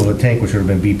and removal of the tank, which would have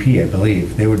been BP, I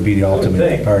believe. They would be the ultimate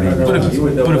think. party. I don't know. But You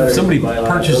would know if better somebody by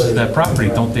purchases liability. that property,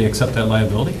 don't they accept that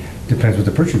liability? Depends what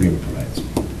the purchase agreement provides. We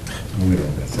don't know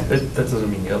what that says. That doesn't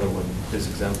mean the other one is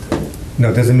exempt.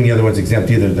 No, it doesn't mean the other one's exempt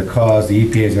either. The cause, the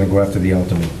EPA is going to go after the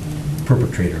ultimate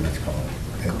perpetrator, let's call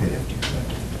it. That did it.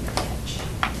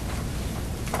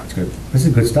 It's good. This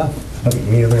is good stuff. Okay,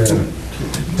 any other?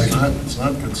 It's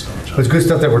not good stuff, John. It's good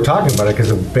stuff that we're talking about it, because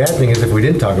the bad thing is if we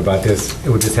didn't talk about this, it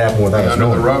would just happen without us Under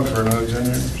the knowing. rug for another 10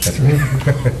 years. That's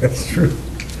right. That's true.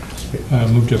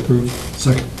 Move to approve.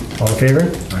 Second. All in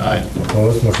favor? Aye.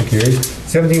 Opposed, motion carries.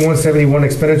 17171,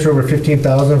 expenditure over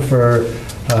 15,000 for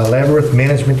Labyrinth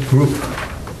Management Group.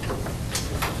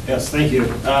 Yes, thank you.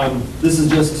 This is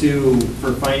just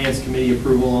for Finance Committee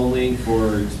approval only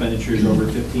for expenditures over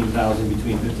 15,000,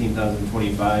 between 15,000 and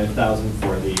 25,000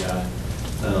 for the,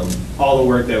 all the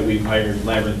work that we've hired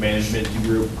Labyrinth Management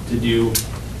Group to do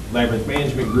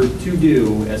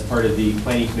as part of the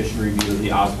Planning Commission review of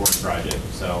the Osborne project.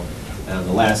 So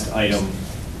the last item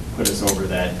put us over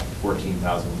that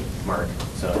 14,000 mark,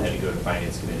 so I had to go to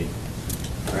Finance Committee.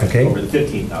 Right, Okay. Over the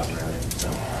 15,000 rather, so.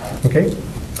 Okay?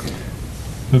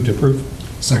 Move to approve.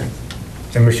 Second.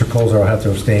 And Mr. Colzar will have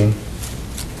to abstain.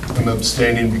 I'm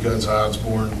abstaining because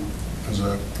Osborne is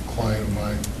a client of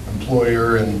mine.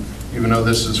 employer, and even though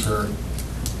this is for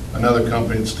another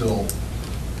company, it's still,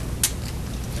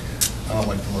 I don't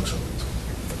like the looks of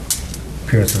it.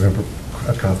 Appearance of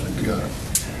a conflict. You got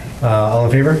it. All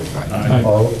in favor? Aye.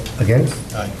 All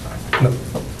against? Aye. No.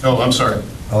 Oh, I'm sorry.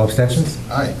 All abstentions?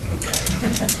 Aye.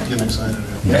 Getting excited.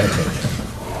 Yeah.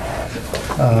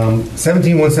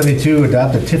 17172,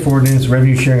 adopt a TIF ordinance,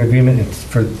 revenue sharing agreement and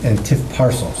TIF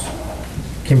parcels.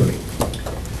 Kimberly.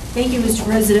 Thank you, Mr.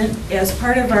 President. As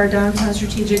part of our downtown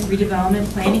strategic redevelopment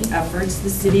planning efforts, the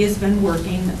city has been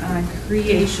working on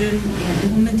creation and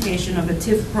implementation of a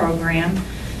TIF program.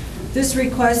 This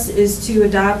request is to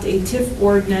adopt a TIF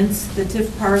ordinance, the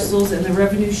TIF parcels, and the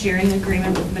revenue sharing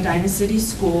agreement with Medina City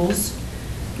Schools.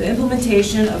 The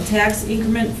implementation of tax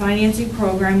increment financing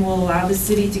program will allow the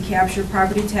city to capture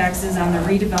property taxes on the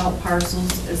redeveloped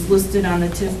parcels as listed on the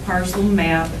TIF parcel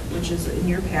map, which is in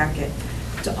your packet,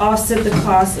 to offset the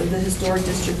cost of the historic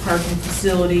district parking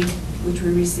facility, which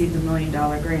we received $1 million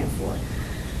grant for.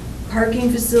 Parking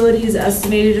facility is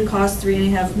estimated to cost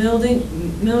 $3.5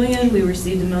 million. We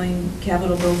received $1 million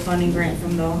capital bill funding grant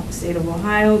from the state of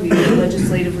Ohio via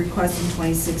legislative request in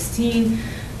 2016.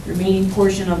 The remaining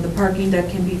portion of the parking deck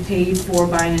can be paid for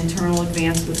by an internal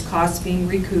advance, with costs being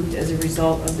recouped as a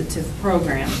result of the TIF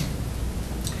program.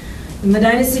 The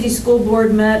Medina City School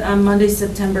Board met on Monday,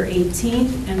 September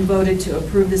 18th, and voted to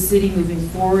approve the city moving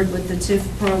forward with the TIF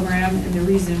program. And the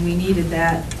reason we needed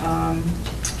that,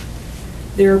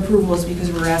 their approval is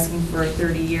because we're asking for a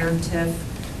 30-year TIF,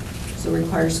 so it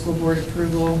requires school board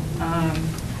approval.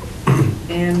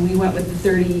 And we went with the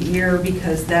 30-year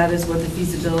because that is what the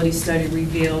feasibility study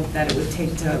revealed that it would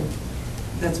take to,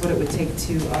 that's what it would take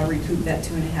to recoup that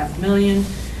 $2.5 million.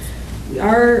 We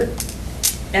are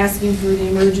asking for the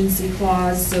emergency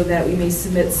clause so that we may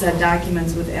submit said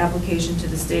documents with application to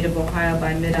the state of Ohio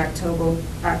by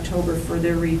mid-October for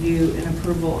their review and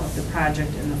approval of the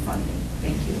project and the funding.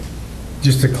 Thank you.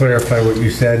 Just to clarify what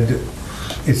you said,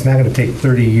 it's not going to take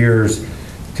 30 years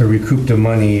to recoup the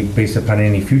money based upon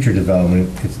any future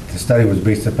development. The study was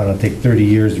based upon it'll take 30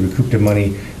 years to recoup the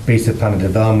money based upon a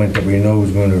development that we know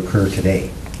is going to occur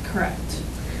today, Correct.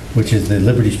 which is the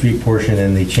Liberty Street portion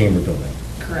and the Chamber Building.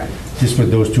 Correct. Just with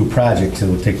those two projects, it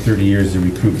will take 30 years to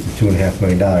recoup the $2.5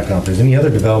 million account. If there's any other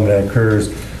development that occurs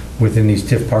within these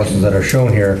TIF parcels that are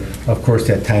shown here, of course,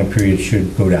 that time period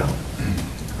should go down.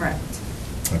 Correct.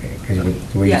 Okay, because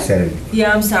the way you said it.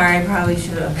 Yeah, I'm sorry, I probably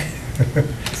should have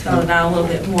spelled it out a little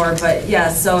bit more, but yeah,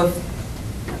 so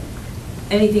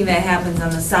if anything that happens on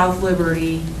the South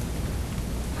Liberty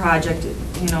project,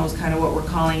 you know, is kind of what we're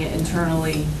calling it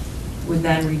internally, would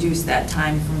then reduce that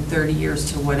time from 30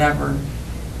 years to whatever.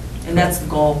 And that's the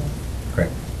goal.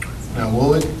 Correct. Now,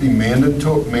 will it be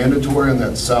mandatory in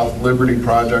that South Liberty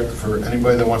project for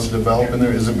anybody that wants to develop in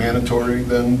there? Is it mandatory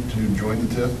then to join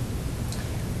the TIF?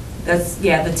 That's,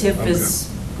 yeah, the TIF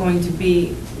is going to be,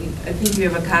 I think you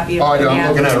have a copy of Oh, it. I'm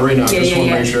looking at it right now. Yeah, Just want to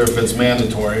yeah, make yeah. sure if it's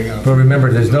mandatory. But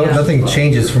remember, there's nothing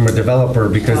changes from a developer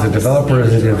because the developer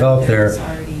is developed there.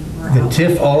 The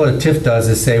TIF, all the TIF does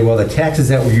is say, well, the taxes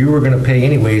that you were going to pay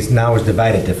anyways now is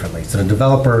divided differently. So the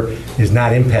developer is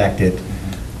not impacted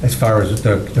as far as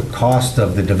the cost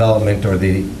of the development or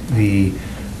the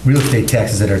real estate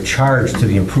taxes that are charged to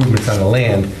the improvements on the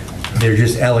land. They're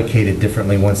just allocated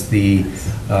differently once the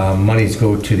monies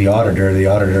go to the auditor. The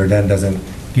auditor then doesn't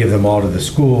give them all to the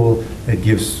school. It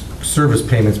gives service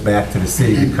payments back to the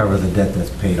city to cover the debt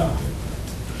that's paid off.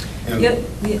 Yep,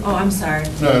 oh, I'm sorry.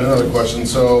 No, another question.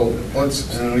 So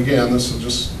and again, this is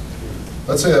just,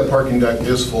 let's say that parking deck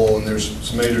is full and there's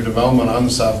some major development on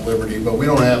the South Liberty, but we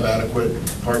don't have adequate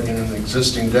parking in the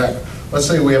existing deck. Let's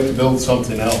say we have to build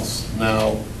something else.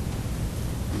 Now,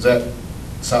 is that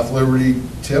South Liberty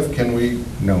TIF? Can we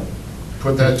No.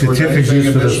 put that The towards TIF is anything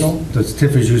used for additional? the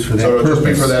TIF is used for that So it'll just be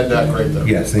purpose. for that deck right there?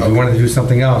 Yes, if Okay. you wanted to do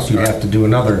something else, you'd have to do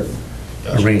another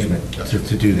Gotcha. arrangement Gotcha.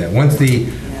 to do that. Once the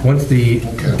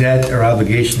Okay. debt or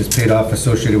obligation is paid off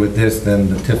associated with this, then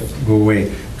the TIF go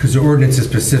away, because the ordinance is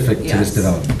specific to this Yes.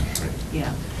 development. Yeah.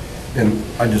 And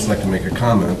I'd just like to make a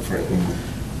comment,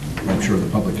 and I'm sure the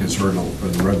public has heard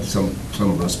and read some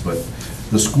of this, but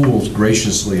the schools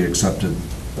graciously accepted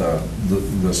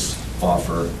this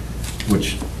offer,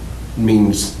 which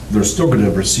means they're still going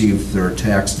to receive their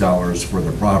tax dollars for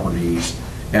the properties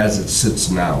as it sits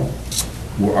now.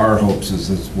 Well, our hopes is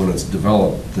that when it's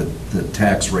developed, that the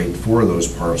tax rate for those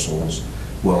parcels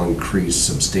will increase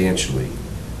substantially.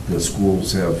 The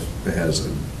schools has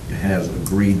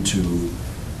agreed to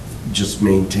just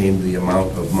maintain the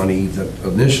amount of money that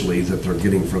initially that they're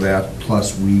getting for that,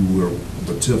 plus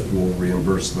the TIF will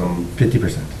reimburse them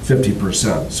 50%.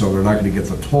 50%. So they're not going to get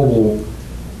the total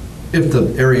if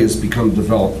the areas become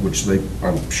developed, which they,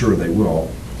 I'm sure they will,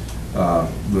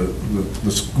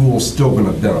 the school's still going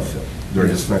to benefit. They're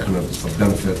just not going to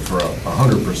benefit for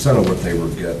 100% of what they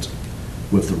would get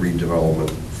with the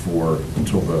redevelopment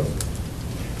until the.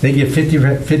 They get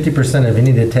 50% of any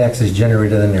of the taxes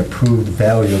generated on the approved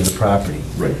value of the property.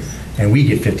 Right. And we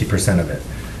get 50% of it.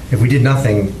 If we did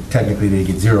nothing, technically they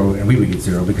get zero, and we would get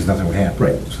zero because nothing would happen.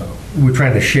 Right. So we're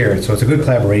trying to share it, so it's a good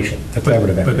collaboration, a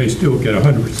collaborative effort. But they still get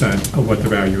 100% of what the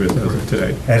value is as of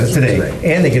today. As of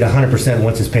today, and they get 100%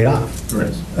 once it's paid off Right.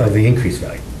 of the increased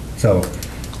value. So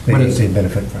they But need it's- to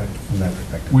benefit from that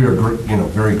perspective. We are,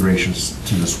 very gracious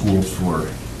to the school for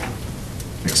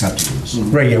accepting this.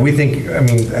 Right, yeah, we think, I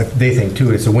mean, they think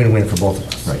too, it's a win-win for both of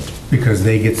us. Right. Because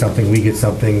they get something, we get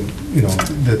something,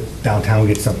 the downtown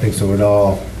gets something,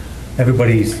 so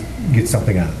everybody gets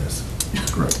something out of this.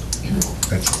 Correct.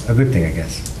 That's a good thing, I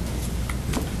guess.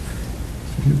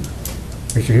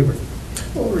 Mr. Huber?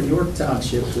 Over in York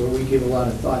Township, where we give a lot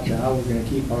of thought to how we're going to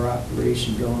keep our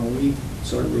operation going, we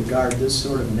sort of regard this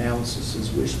sort of analysis as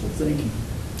wishful thinking.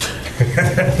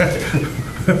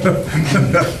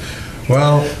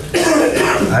 Well,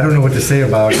 I don't know what to say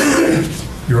about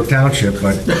York Township,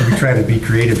 but we try to be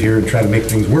creative here and try to make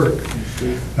things work.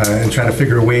 And try to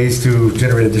figure ways to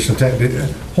generate additional tax.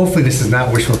 Hopefully this is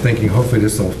not wishful thinking. Hopefully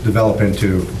this will develop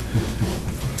into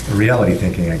reality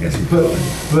thinking, I guess you could.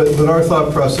 But our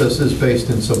thought process is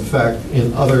based in some fact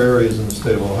in other areas in the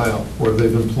state of Ohio where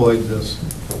they've employed this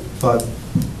thought,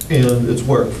 and it's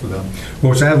worked for them.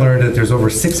 Well, which I learned that there's over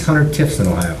 600 TIFs in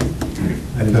Ohio.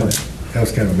 I didn't know that. That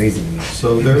was kind of amazing to me.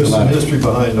 So there's some history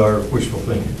behind our wishful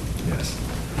thinking. Yes.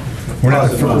 We're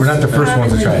not the first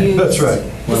ones to try it. That's right.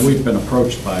 When we've been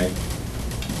approached by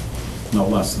no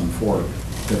less than 4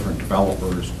 different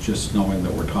developers, just knowing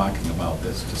that we're talking about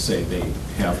this, to say they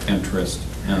have interest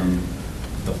in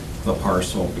the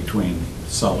parcel between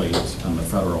Sully's and the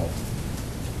federal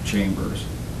chambers.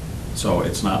 So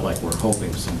it's not like we're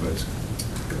hoping somebody's,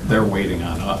 they're waiting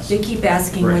on us. They keep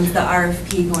asking, Right. when's the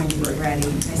RFP going to be ready?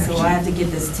 I said, well, I have to get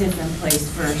this TIF in place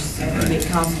first, so I have to get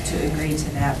council to agree to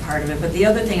that part of it. But the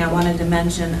other thing I wanted to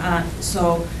mention,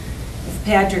 so if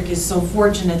Patrick is so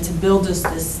fortunate to build us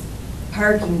this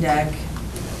parking deck,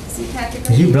 see Patrick?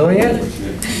 Is he building it?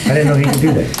 I didn't know he could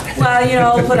do that.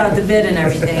 Well, I'll put out the bid and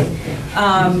everything.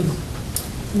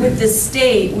 With the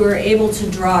state, we're able to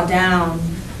draw down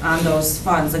on those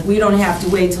funds. Like, we don't have to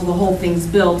wait till the whole thing's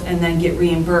built and then get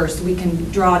reimbursed. We can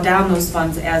draw down those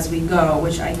funds as we go,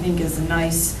 which I think is a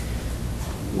nice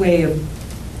way of,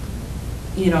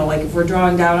 like if we're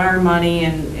drawing down our money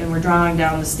and we're drawing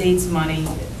down the state's money,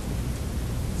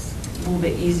 it's a little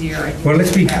bit easier, I think. Well,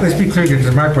 let's be clear,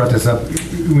 because Mark brought this up.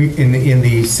 In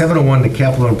the 701, the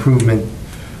capital improvement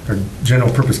or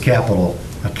general purpose capital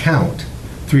account,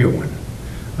 301.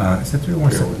 Is that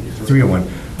 301?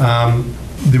 301.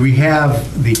 Do we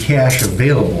have the cash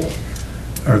available,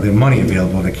 or the money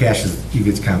available? The cash it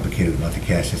gets complicated about the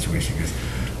cash situation because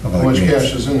of How other much grants.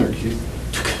 cash is in there,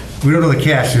 Keith? We don't know the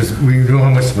cash, we know how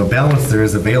much of a balance there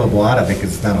is available out of it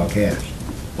because it's not all cash.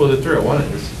 Well, the 301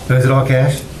 is. So is it all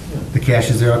cash? The cash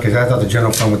is there? Okay, I thought the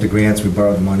general fund with the grants, we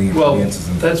borrowed the money and Well,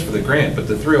 advances. that's for the grant, but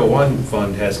the 301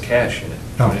 fund has cash in it.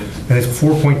 Oh, and it's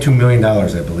 $4.2 million, I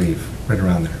believe, right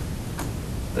around there.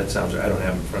 That sounds right. I don't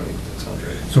have it in front of me. That sounds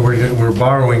right. So we're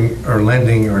borrowing or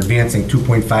lending or advancing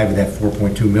 2.5 of that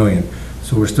 4.2 million.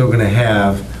 So we're still going to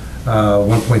have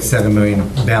 1.7 million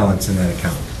balance in that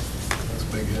account. That's a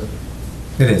big hit.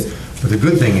 It is. But the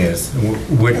good thing is,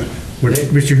 what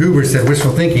Mr. Huber said,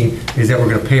 wishful thinking, is that we're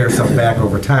going to pay ourselves back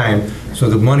over time. So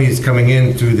the money is coming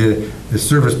in through the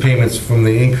service payments from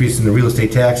the increase in the real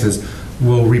estate taxes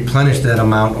will replenish that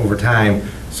amount over time.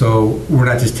 So we're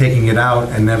not just taking it out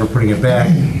and never putting it back.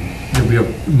 There'll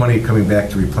be money coming back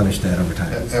to replenish that over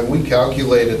time. Have we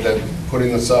calculated that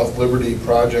putting the South Liberty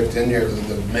project in here,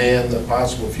 the demand, the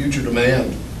possible future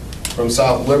demand from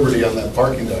South Liberty on that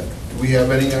parking deck? Do we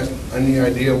have any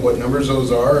idea what numbers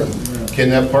those are? And can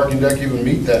that parking deck even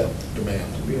meet that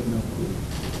demand? We have no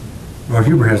clue. Well,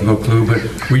 Huber has no clue,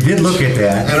 but we did look at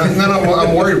that. And then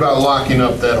I'm worried about locking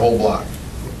up that whole block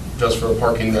just for a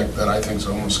parking deck that I think is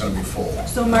almost going to be full.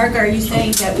 So Mark, are you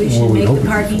saying that we should Well, we make hope the we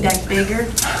parking deck bigger?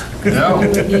 No. We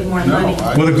would need more money.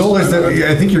 Well, the goal is that,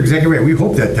 I think you're exactly right. We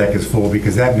hope that deck is full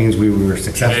because that means we were Hey,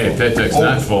 successful. if that deck's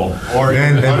not full. Or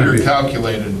Then we-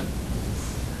 undercalculated.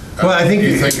 Well, I think-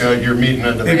 You think you're meeting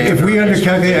a demand? If we or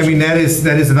undercalculate, I mean, that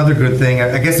is another good thing.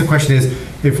 I guess the question is,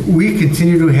 if we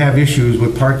continue to have issues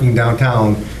with parking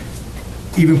downtown,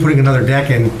 even putting another deck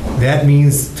in, that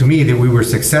means to me that we were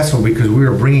successful because we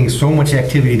were bringing so much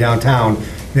activity downtown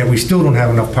that we still don't have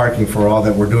enough parking for all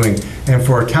that we're doing. And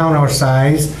for a town our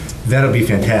size, that'll be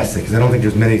fantastic, because I don't think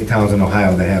there's many towns in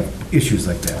Ohio that have issues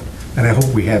like that. And I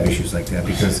hope we have issues like that,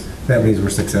 because that means we're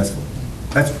successful.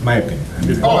 That's my opinion. I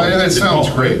mean, Oh, that sounds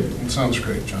great. It sounds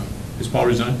great, John. Is Paul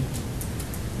resigned?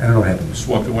 I don't know what happened.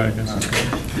 Swapped away against his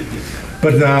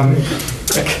But,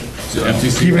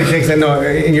 Stephen thinks that, no,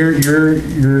 and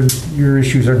your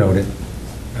issues are noted.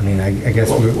 I mean, I guess,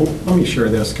 Well, let me share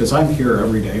this, because I'm here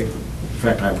every day. In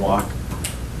fact, I walk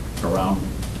around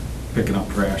picking up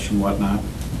trash and whatnot.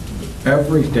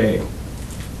 Every day,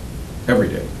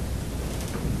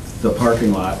 the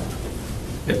parking lot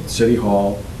at City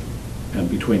Hall and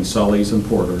between Sully's and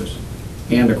Porter's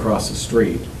and across the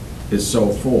street is so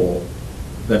full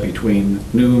that between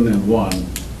noon and 1,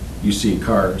 you see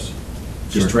cars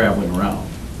just traveling around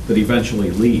that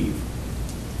eventually leave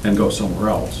and go somewhere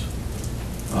else.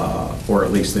 Or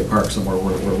at least they park somewhere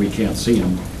where we can't see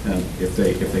them, and if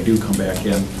they do come back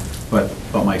in. But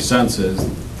my sense is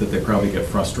that they probably get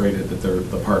frustrated that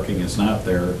the parking is not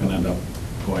there and end up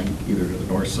going either to the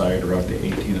north side or out to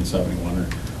 18 and 71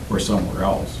 or somewhere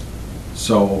else.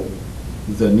 So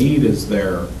the need is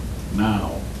there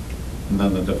now, and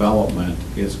then the development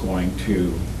is going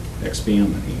to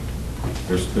expand the need.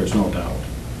 There's no doubt.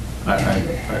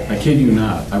 I kid you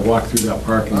not, I walk through that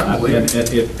parking lot, and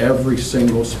every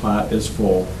single spot is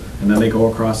full, and then they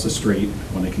go across the street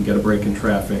when they can get a break in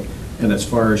traffic, and as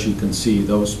far as you can see,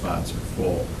 those spots are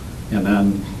full. And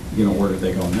then, where do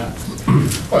they go next?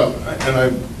 Well, and I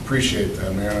appreciate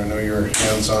that, Mayor. I know you're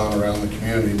hands-on around the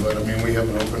community, but I mean, we have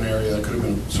an open area that could have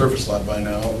been a surface lot by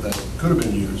now that could have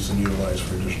been used and utilized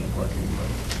for additional parking.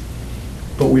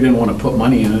 But we didn't want to put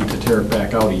money in it to tear it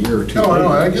back out a year or two No, later.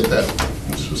 I get that.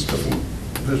 It's just different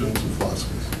visions and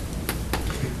philosophies.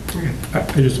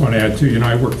 I just want to add too,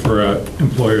 I worked for an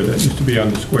employer that used to be on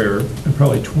the square, and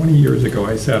probably 20 years ago,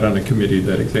 I sat on a committee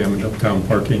that examined uptown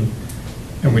parking,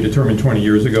 and we determined 20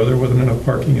 years ago there wasn't enough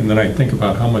parking, and then I think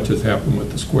about how much has happened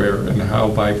with the square and how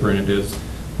vibrant it is,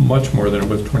 much more than it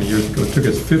was 20 years ago. It took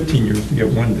us 15 years to get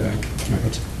one deck.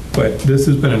 But this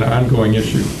has been an ongoing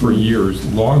issue for years,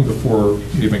 long before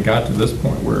we even got to this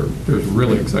point where there's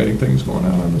really exciting things going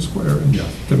on the square and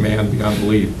demand beyond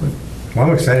belief. But well,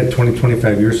 I'm excited 20,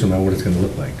 25 years from now what it's going to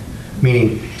look like.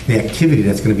 Meaning the activity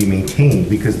that's going to be maintained,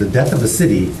 because the death of the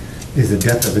city is the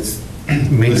death of its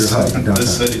major hub downtown.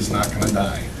 This city's not going to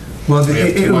die. Well, We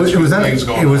have too much things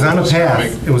going it was on a on.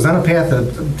 path. It was on a path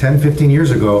of 10, 15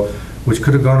 years ago, which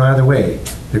could have gone either way.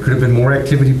 There could have been more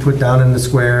activity put down in the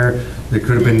square. There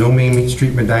could have been no Main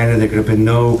Street Medina. There could have been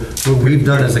no, what we've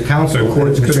done as a council. the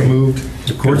courts could have moved.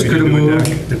 The courts could have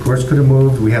moved. The courts could have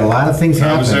moved. We had a lot of things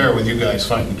happen. I was there with you guys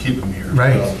fighting to keep them here.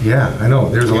 Right, yeah, I know.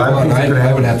 There's a lot of things that could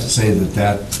have I would happened. have to say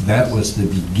that was the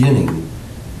beginning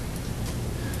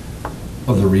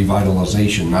of the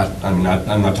revitalization. I'm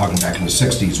not talking back in the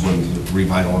 60s when the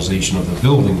revitalization of the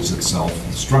buildings itself,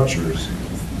 the structures,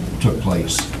 took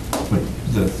place. But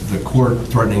the court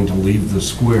threatening to leave the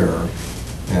square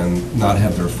and not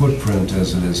have their footprint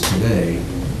as it is today,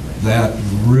 that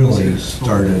really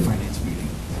started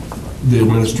the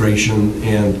administration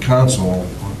and council.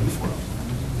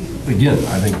 Again,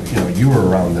 I think, you were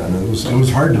around then. It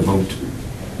was hard to vote,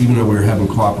 even though we were having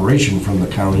cooperation from the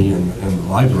county and the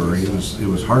library. It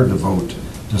was hard to vote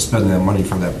to spend that money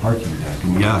for that parking deck.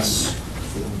 And yes,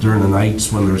 during the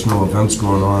nights when there's no events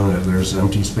going on, there's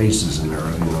empty spaces in there.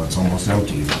 It's almost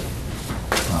empty.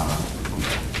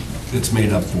 It's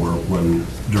made up for when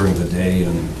during the day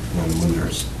and when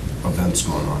there's events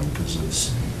going on,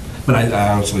 but I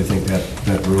honestly think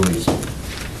that really is,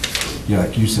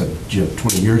 like you said, Jim,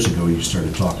 20 years ago you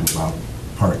started talking about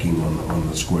parking on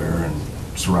the square and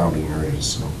surrounding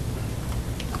areas, so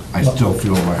I still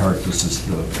feel in my heart this is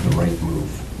the right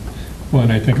move. Well,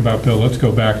 and I think about, Bill, let's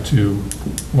go back to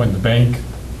when the bank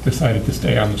decided to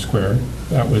stay on the square.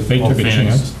 They took a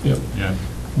chance. Yep. Yeah.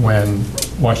 When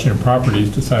Washington Properties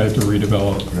decided to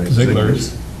redevelop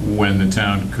Ziegler's. When the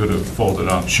town could have folded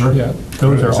off. Sure. Yeah,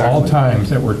 those are all Exactly. times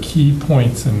that were key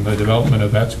points in the development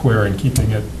of that square and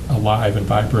keeping it alive and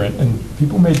vibrant. And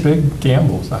people made big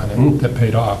gambles on it that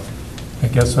paid off. I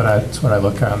guess that's what I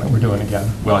look on that we're doing again.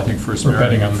 Well, I think First We're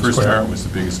betting on Merit, the First square. Merit was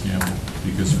the biggest gamble,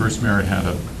 because First Merit had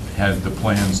the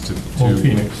plans to. Old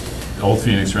Phoenix. Old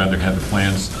Phoenix, rather, had the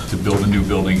plans to build a new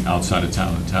building outside of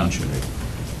town, the township.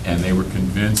 And they were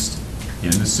convinced in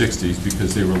the 60s,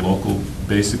 because they were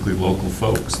basically local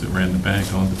folks that ran the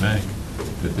bank, owned the bank,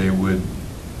 that they would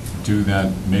do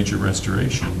that major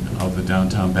restoration of the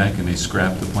downtown bank, and they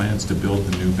scrapped the plans to build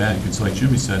the new bank. It's like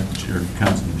Jimmy said, or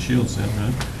Councilman Shields said,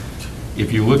 right?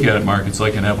 If you look at it, Mark, it's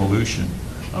like an evolution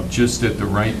of just at the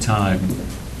right time.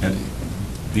 And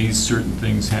these certain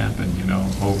things happen, you know,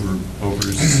 over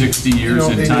 60 years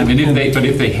know, in time. And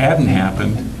if they hadn't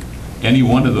happened, any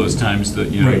one of those times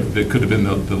that, you know, Right. that could have been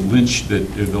the lynch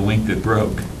that, or the link that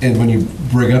broke. And when you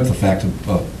bring up the fact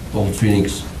of Old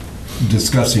Phoenix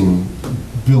discussing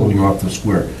building off the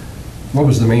square, what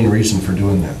was the main reason for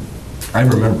doing that? I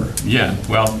remember. Yeah,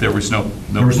 well, there was no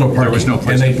There was no parking. There was no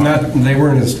place And to park. they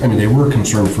weren't as, I mean, they were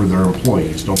concerned for their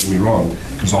employees, don't get me wrong,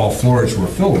 because all floors were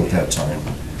filled at that time.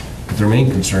 But their main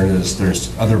concern is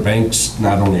there's other banks,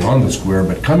 not only on the square,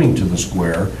 but coming to the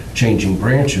square, changing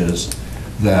branches,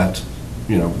 that,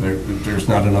 you know, there's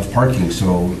not enough parking.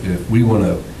 So if we want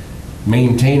to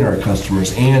maintain our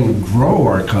customers and grow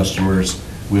our customers,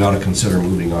 we ought to consider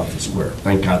moving off the square.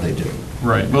 Thank God they did.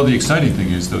 Right. Well, the exciting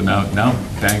thing is, though, now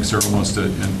banks are almost,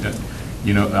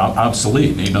 you know,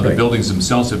 obsolete. You know, the Right. buildings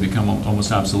themselves have become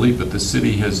almost obsolete, but the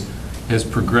city has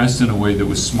progressed in a way that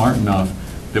was smart enough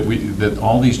that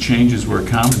all these changes were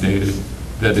accommodated,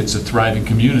 that it's a thriving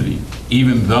community,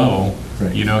 even though,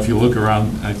 Right. you know, if you look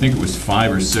around, I think it was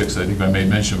 5 or 6, I think I made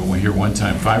mention of it here one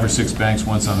time, 5 or 6 banks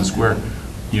once on the square,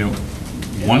 you know,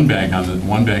 one bank on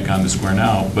the square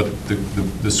now, but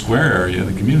the square area,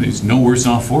 the community is no worse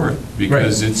off for it,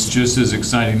 because it's just as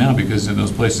exciting now, because in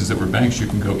those places that were banks, you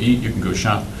can go eat, you can go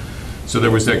shop. So there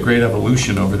was that great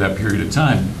evolution over that period of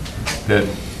time that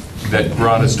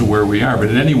brought us to where we are. But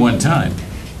at any one time,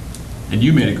 and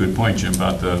you made a good point, Jim,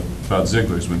 about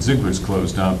Ziegler's. When Ziegler's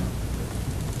closed up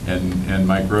and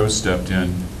Mike Rose stepped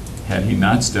in, had he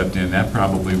not stepped in, that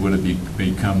probably would have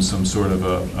become some sort of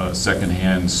a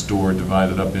secondhand store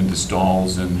divided up into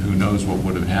stalls, and who knows what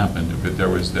would have happened. But there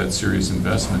was that serious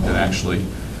investment that actually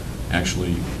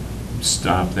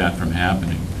stopped that from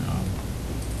happening.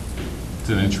 It's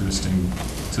an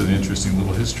interesting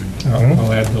little history.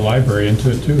 I'll add the library into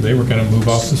it too. They were going to move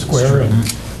off the square, and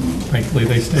thankfully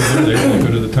they stayed there. They were going to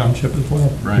go to the township as well.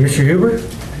 Right. Mr. Huber?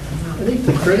 I think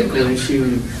the critical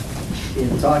issue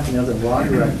in talking to other law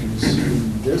directors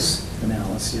in this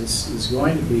analysis is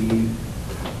going to be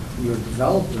your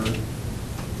developer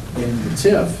and the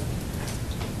TIF.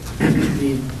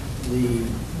 The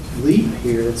leap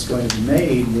here that's going to be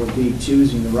made will be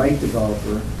choosing the right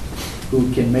developer who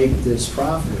can make this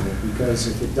profitable, because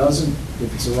if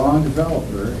it's a wrong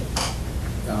developer,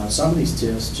 some of these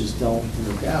TIFs just don't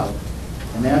work out.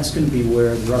 And that's going to be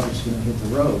where the rubber's going to hit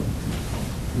the road.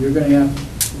 There's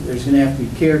going to have to be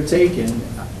care taken.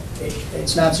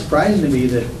 It's not surprising to me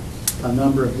that a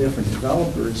number of different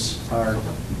developers are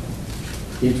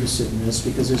interested in this,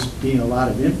 because there's being a lot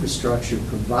of infrastructure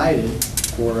provided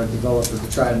for a developer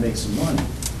to try to make some money.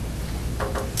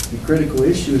 The critical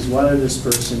issue is whether this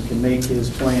person can make his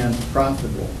plan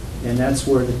profitable. And that's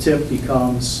where the TIF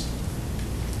becomes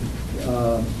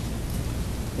an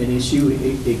issue.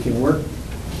 It can work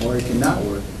or it cannot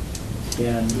work.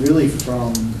 And really,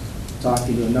 from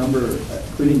talking to a number,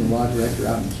 including the law director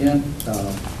out in Kent,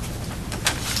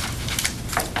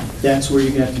 that's where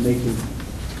you're going to have to make your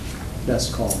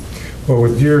best call. Well,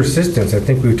 with your assistance, I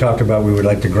think we talked about we would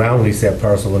like to ground lease that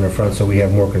parcel in the front so we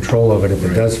have more control of it. If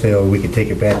it does fail, we can take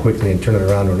it back quickly and turn it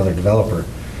around to another developer.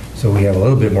 So we have a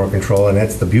little bit more control, and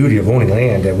that's the beauty of owning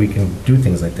land, that we can do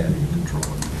things like that.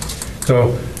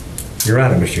 So, you're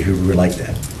on it, Mr. Huber, we like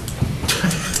that.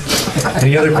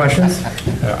 Any other questions?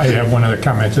 I have one other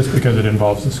comment, just because it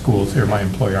involves the schools here, my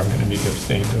employer, I'm going to need to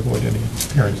abstain to avoid any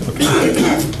parents.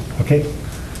 Okay.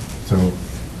 So,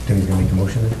 Tim's going to make the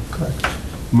motion then? Correct.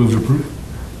 Move to approve.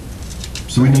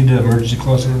 So we need to have emergency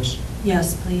clause in this?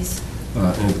 Yes, please.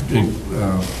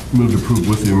 Move to approve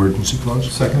with the emergency clause?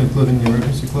 Second, including the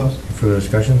emergency clause? Further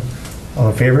discussion? All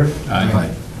in favor?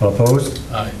 Aye. All opposed?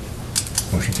 Aye.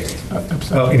 Motion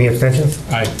carries. Oh, any abstentions?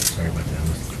 Aye. Sorry about that, I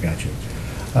almost forgot you.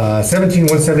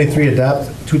 17173, adopt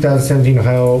 2017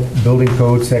 Ohio Building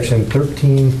Code, Section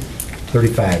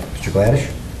 1335. Mr. Gladish?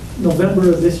 November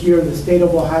of this year, the State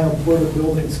of Ohio Board of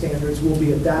Building Standards will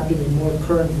be adopting a more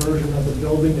current version of the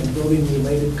building and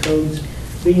building-related codes,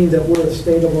 being that we're a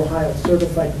State of Ohio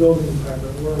certified building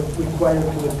department. We're required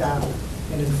to adopt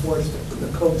and enforce the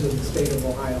codes of the State of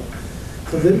Ohio.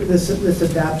 So this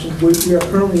adoption, we are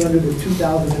currently under the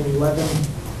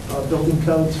 2011 building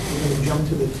codes. We're going to jump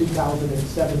to the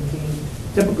 2017.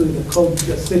 Typically, the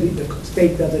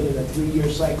state does it in a 3-year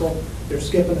cycle. They're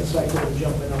skipping a cycle and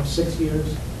jumping up 6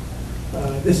 years.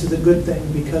 This is a good thing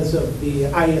because of the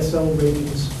ISO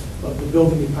ratings of the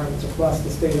building departments across the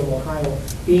state of Ohio.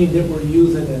 Being that we're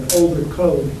using an older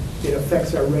code, it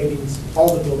affects our ratings,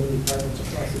 all the building departments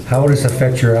across the state. How would this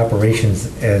affect your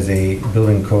operations as a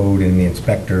building code and the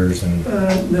inspectors and?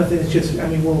 Nothing, it's just, I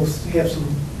mean, we'll have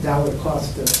some dollar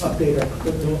cost to update our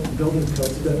building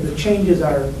codes. The changes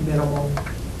are minimal.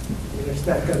 You there's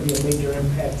not going to be a major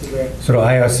impact to the, So the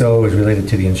ISO is related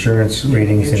to the insurance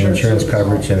ratings and insurance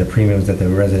coverage and the premiums that the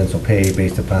residents will pay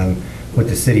based upon what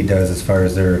the city does as far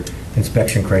as their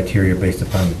inspection criteria based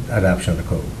upon adoption of the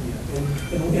code.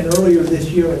 and earlier this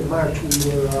year in March,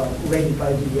 we were rated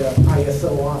by the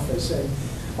ISO office, and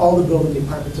all the building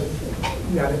departments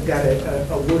have got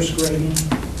a worse grading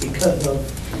because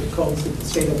of the codes that the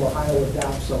state of Ohio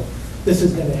adopts, so this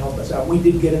is going to help us out. We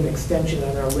did get an extension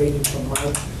on our rating from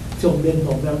March till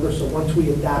mid-November, so once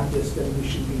we adopt this, then we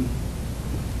should be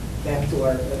back to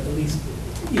our, at least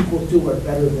equal to or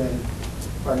better than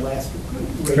our last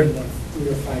rating of 3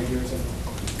 or 5 years ago.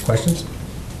 Questions?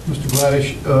 Mr.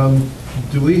 Gladish,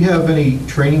 do we have any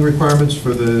training requirements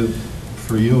for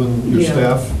you and your Yeah.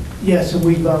 staff? Yes, and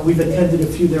we've attended a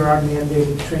few. There are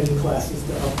mandated training classes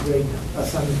to upgrade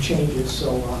us on the changes,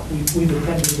 so we've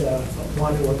attended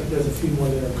one, or there's a few more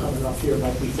that are coming up here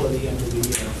about before the end of the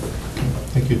year.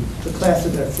 Thank you. The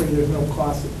classes are free, there's no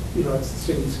cost, it's the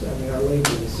city's, our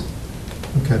labor is.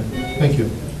 Okay, thank you.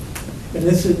 And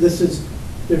this is,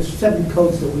 there's 7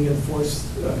 codes that we enforce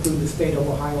through the state of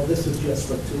Ohio. This is just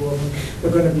for 2 of them.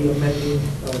 They're going to be amending,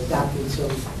 adopting some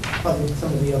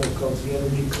of the other codes, the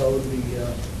energy code,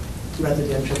 the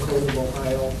residential code of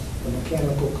Ohio, the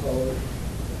mechanical code.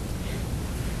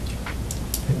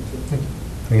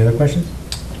 Any other questions?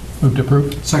 Move to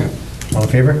approve. Second. All in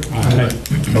favor? Aye.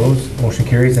 Opposed? Motion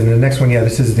carries. And the next one, yeah,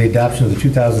 this is the adoption of the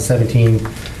 2017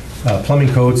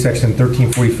 Plumbing Code, Section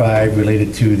 1345,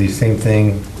 related to the same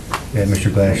thing that Mr.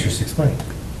 Gladish just explained.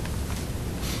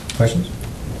 Questions?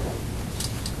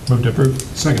 Move to approve.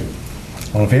 Second.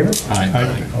 All in favor?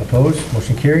 Aye. All opposed?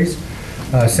 Motion carries.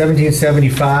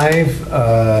 1775,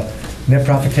 net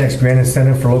profit tax grant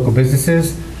incentive for local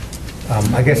businesses.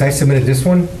 I guess I submitted this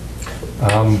one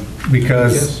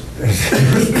because,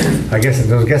 I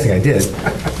was guessing I did.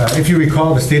 If you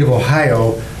recall, the state of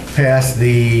Ohio passed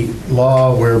the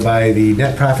law whereby the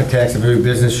net profit tax of every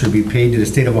business should be paid to the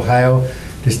state of Ohio.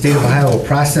 The state of Ohio will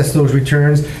process those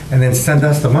returns and then send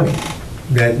us the money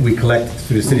that we collect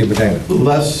through the city of Medina.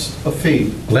 Less a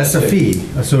fee. Less a fee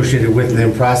associated with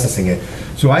them processing it.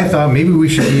 So I thought maybe we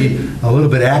should be a little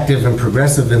bit active and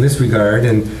progressive in this regard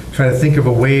and try to think of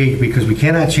a way, because we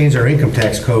cannot change our income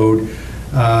tax code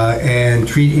and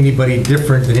treat anybody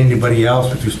different than anybody else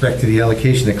with respect to the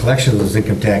allocation and collection of those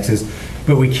income taxes.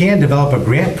 But we can develop a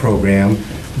grant program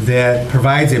that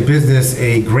provides a business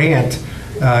a grant.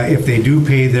 If they do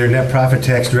pay their net profit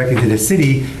tax directly to the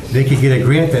city, they could get a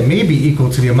grant that may be equal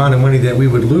to the amount of money that we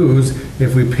would lose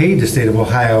if we paid the state of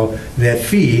Ohio that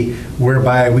fee,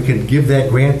 whereby we could give that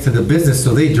grant to the business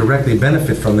so they directly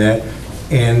benefit from that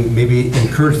and maybe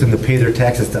encourage them to pay their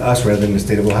taxes to us rather than the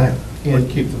state of Ohio. And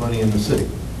keep the money in the city.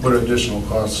 What additional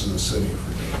costs to the city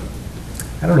for doing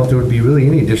that? I don't know if there would be really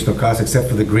any additional costs except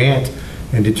for the grant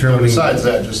and determining. Besides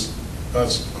that, just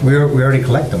us. We already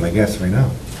collect them, I guess, right now.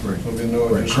 There'll be no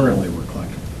Right, additional, currently, we're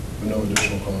collecting. no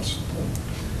additional costs.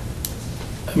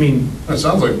 I mean, That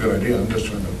sounds like a good idea, I'm just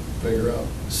trying to figure out.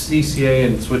 CCA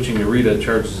and switching to Rita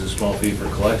charges a small fee for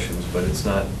collections, but it's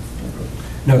not,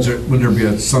 Now, would there be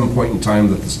at some point in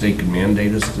time that the state could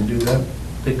mandate us to do that?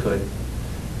 they could.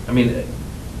 I mean,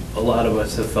 a lot of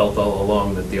us have felt all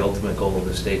along that the ultimate goal of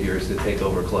the state here is to take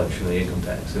over collection of the income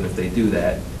tax. And if they do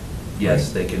that,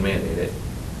 yes, they can mandate it.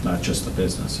 Not just the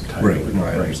business entirely. Right, no,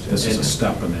 I understand. This is a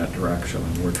step in that direction,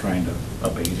 and we're trying to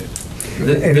abate it.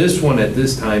 This one at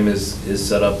this time is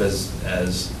set up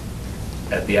as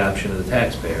at the option of the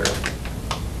taxpayer.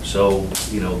 So,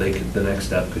 the next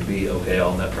step could be, okay,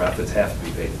 all net profits have to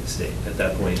be paid to the state. At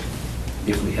that point,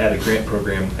 if we had a grant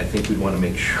program, I think we'd want to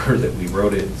make sure that we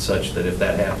wrote it such that if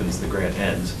that happens, the grant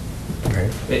ends.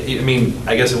 Right. I mean,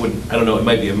 I guess it would, I don't know, it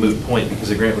might be a moot point, because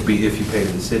the grant would be if you pay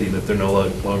to the city, and if they're no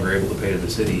longer able to pay to the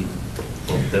city,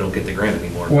 well, they don't get the grant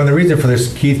anymore. Well, the reason for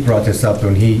this, Keith brought this up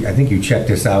when I think you checked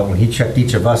this out, when he checked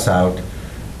each of us out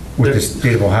with the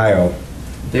state of Ohio.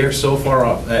 They're so far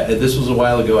off. This was a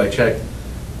while ago. I checked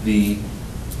the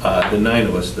 9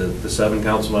 of us, the 7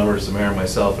 council members, the mayor and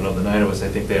myself, and of the 9 of us, I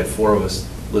think they had 4 of us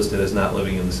listed as not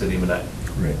living in the city of Medina.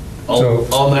 Right.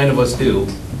 All 9 of us do,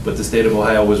 but the state of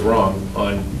Ohio was wrong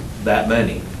on that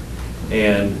many.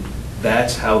 And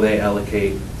that's how they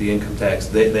allocate the income tax.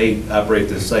 They operate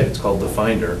this site, it's called The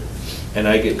Finder. And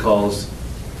I get calls,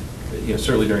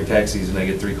 certainly during tax season, I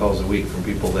get 3 calls a week from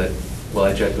people that, well,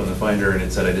 I checked on The Finder and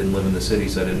it said I didn't live in the city,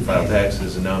 so I didn't file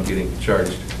taxes, and now I'm getting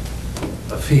charged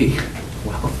a fee.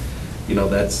 Well,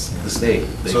 that's the state.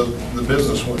 So the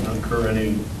business wouldn't incur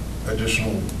any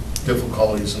additional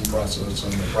difficulties in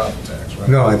processing the profit tax, right?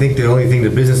 No, I think the only thing the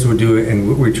business would do, and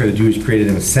what we're trying to do is create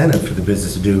an incentive for the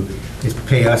business to do, is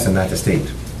pay us and not the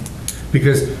state.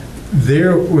 Because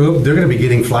they're going to be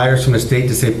getting flyers from the state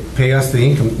to say, pay us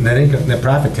the net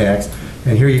profit tax,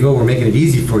 and here you go, we're making it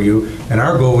easy for you. And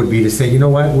our goal would be to say, you know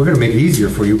what, we're going to make it easier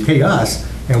for you, pay us,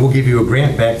 and we'll give you a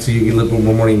grant back so you get a little bit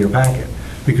more money in your pocket.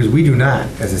 Because we do not,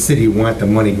 as a city, want the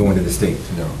money going to the state.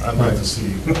 No. I'd like to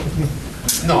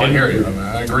see, no, I hear you, I mean,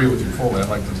 I agree with you fully, I'd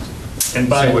like to And see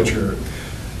by, what you're,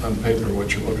 on paper,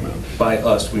 what you're looking at. by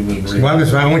us, we mean.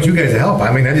 Well, I want you guys to help.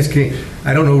 I mean,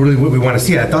 I don't know really what we want to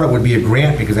see. I thought it would be a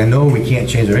grant because I know we can't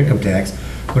change our income tax.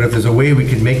 But if there's a way we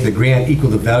could make the grant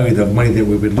equal the value of the money that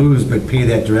we would lose, but pay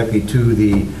that directly to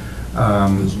the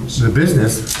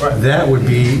business, that would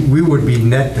be, we would be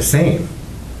net the same.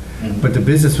 But the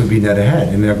business would be net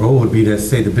ahead. And their goal would be to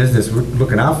say, the business, we're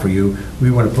looking out for you. We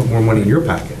want to put more money in your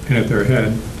pocket. And if they're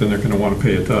ahead, then they're going to want to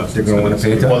pay it to us. They're going to want to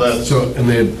pay it to Well, us. that's, So, and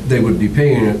they would be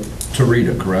paying it to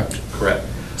Rita, correct? Correct.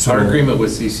 So- Our agreement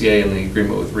with CCA and the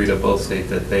agreement with Rita both state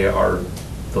that they are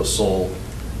the sole.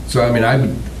 So, I mean, I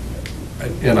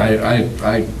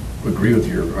agree with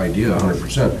your idea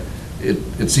 100%.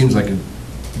 It seems like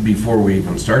before we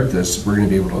even start this, we're going to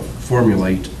be able to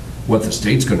formulate what the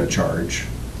state's going to charge.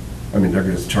 I mean, they're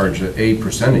going to charge a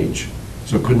percentage.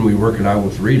 So couldn't we work it out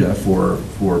with Rita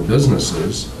for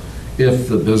businesses? If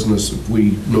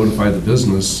we notify the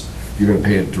business, you're going to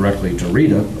pay it directly to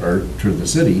Rita or to the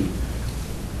city,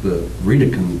 the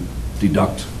Rita can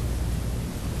deduct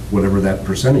whatever that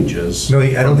percentage is. No,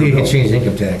 I don't think you can change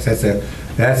income tax.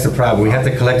 That's the problem. We have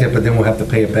to collect it, but then we'll have to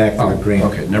pay it back to the grant.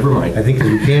 Okay, never mind. I think that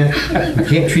we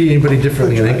can't treat anybody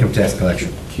differently in income tax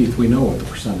collection. Keith, we know what the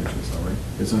percentage is though, right?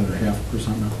 Isn't it a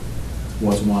 0.5% now?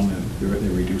 Was one, and they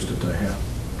reduced it to 0.5%.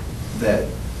 That,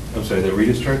 I'm sorry, that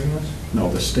Rita's charging us?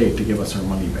 No, the state to give us our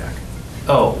money back.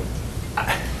 Oh,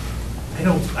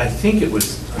 I think it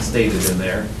was stated in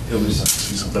there. It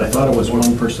was, but I thought it was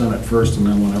 1% at first, and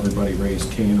then when everybody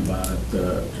raised Cain about it,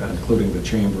 including the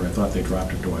chamber, I thought they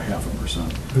dropped it to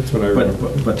 0.5%. That's what I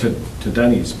remember. But to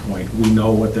Denny's point, we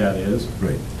know what that is.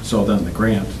 Right. So then the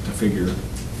grant to figure,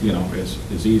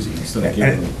 is easy instead of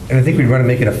giving them. And I think we'd want to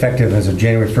make it effective as of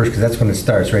January 1st, because that's when it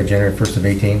starts, right? January 1st of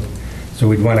 18. So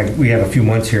we have a few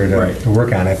months here to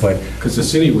work on it, but. Because the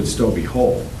city would still be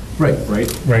whole. Right. Right?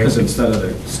 Right. Because instead of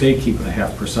the state keeping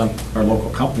 0.5%, our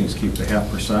local companies keep the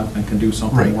 0.5% and can do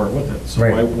something Right. more with it. So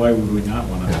Right. why would we not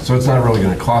want Yeah, to? so it's not really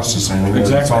going to cost us anything.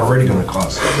 It's Exactly. already going to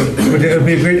cost us. But it would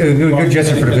be a good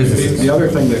gesture for the businesses. The other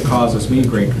thing that causes me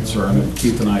great concern, and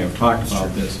Keith and I have talked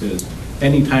about this, is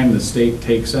anytime the state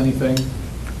takes anything,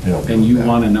 and you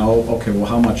want to know, okay, well,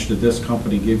 how much did this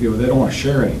company give you? They don't want to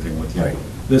share anything with you. Right.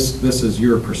 This is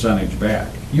your percentage back.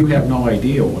 You have no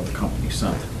idea what the company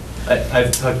sent.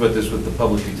 I've talked about this with the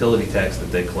public utility tax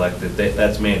that they collect,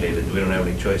 that's mandated, we don't have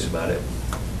any choice about it.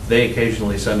 They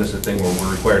occasionally send us a thing where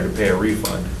we're required to pay a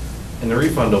refund, and the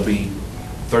refund will be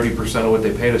 30% of what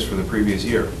they paid us for the previous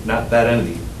year, not that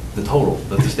entity, the total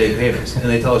that the state paid us. And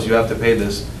they tell us you have to pay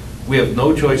this. We have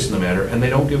no choice in the matter, and they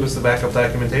don't give us the backup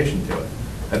documentation to it.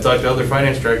 I've talked to other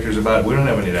finance directors about it, we don't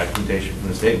have any documentation from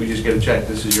the state, we just get a check,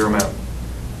 this is your amount.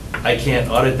 I can't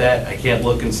audit that, I can't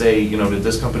look and say, did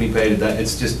this company pay, did that,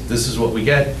 it's just, this is what we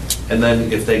get. And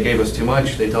then if they gave us too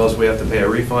much, they tell us we have to pay a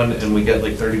refund, and we get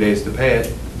like 30 days to pay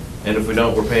it. And if we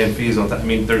don't, we're paying fees on that. I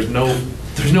mean, there's no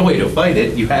way to fight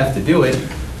it, you have to do it.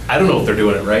 I don't know if they're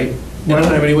doing it right, and I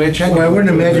don't have any way of checking. Well, I wouldn't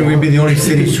imagine we'd be the only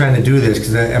cities trying to do this,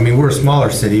 because, we're a smaller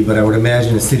city, but I would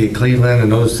imagine the city of Cleveland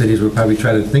and those cities would probably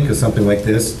try to think of something like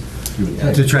this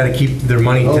to try to keep their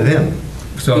money to them.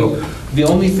 So, The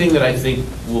only thing that I think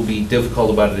will be difficult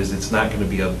about it is it's going to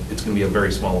be a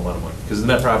very small amount of money. Because the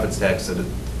net profits tax that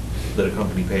a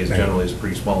company pays generally is a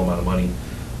pretty small amount of money.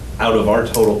 Out of our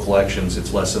total collections,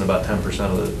 it's less than about 10%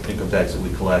 of the income tax that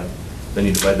we collect. Then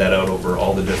you divide that out over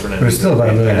all the different but it's entities. still about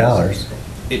 $1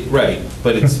 million. Right,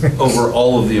 but it's over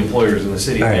all of the employers in the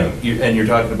city. I know. And you're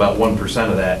talking about 1%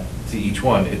 of that to each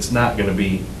one. It's not going to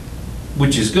be,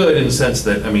 which is good in the sense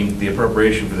that, the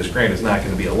appropriation for this grant is not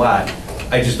going to be a lot.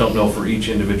 I just don't know for each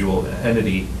individual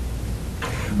entity.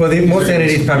 Well, most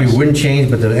entities probably wouldn't change,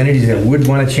 but the entities that would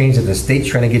want to change, that the state's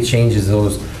trying to get changed, is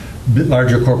those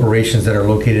larger corporations that are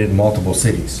located in multiple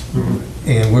cities.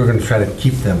 And we're going to try to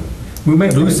keep them. We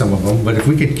might lose some of them, but if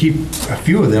we could keep a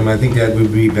few of them, I think that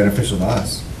would be beneficial to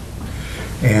us.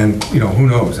 And, who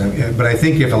knows? But I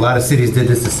think if a lot of cities did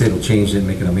this, the state will change it and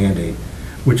make it a mandate,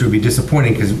 which would be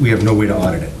disappointing because we have no way to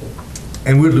audit it.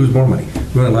 And we'd lose more money.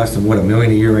 We only lost, $1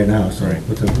 million a year right now, so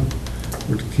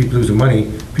we keep losing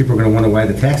money, people are going to wonder why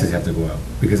the taxes have to go up,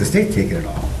 because the state's taking it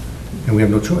all, and we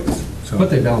have no choice. So. But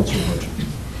they balance their budget.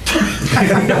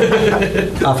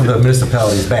 Off of the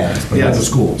municipalities' backs. But Yeah, the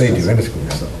schools. They do, and the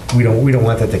schools. So we don't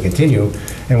want that to continue,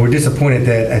 and we're disappointed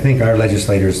that I think our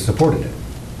legislators supported it.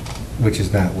 which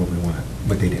is not what we want,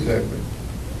 what they did. Exactly.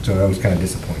 So that was kind of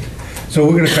disappointing. So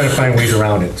we're going to try to find ways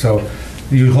around it. So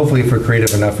hopefully if we're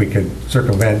creative enough, we could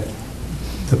circumvent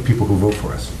the people who vote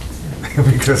for us.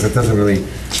 Because it doesn't really,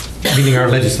 meaning our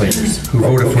legislators who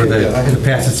voted for the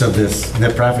passage of this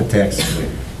net profit tax,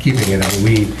 keeping it. I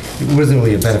mean, it wasn't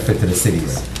really a benefit to the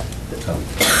cities. So.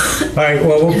 All right,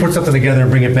 well, we'll put something together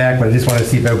and bring it back, but I just want to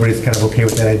see if everybody's kind of okay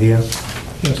with that idea.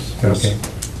 Yes. Okay.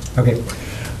 Okay.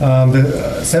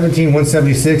 The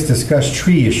 17176, discuss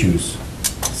tree issues,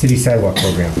 city sidewalk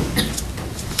program.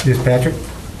 This Patrick?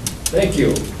 Thank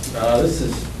you. This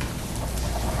is,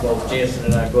 both Jansen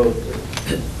and I both,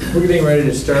 we're getting ready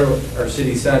to start our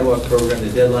city sidewalk program.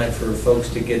 The deadline for folks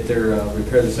to get their,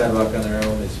 repair the sidewalk on their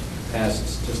own is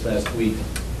passed just last week.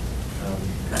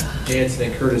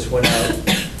 Jansen and Curtis went out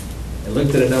and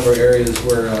looked at a number of areas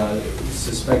where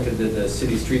suspected that the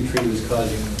city street tree was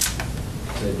causing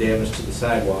the damage to the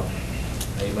sidewalk.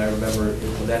 You might remember,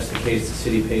 when that's the case, the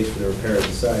city pays for the repair of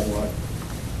the sidewalk.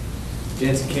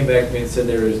 Jansen came back to me and said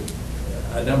there is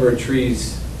a number of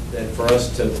trees that for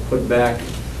us to put back,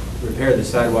 repair the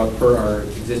sidewalk per our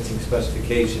existing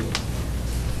specification,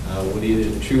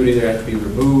 the tree would either have to be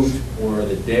removed, or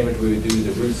the damage we would do to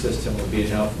the root system would be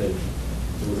enough that it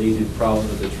would lead to problems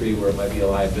with the tree where it might be a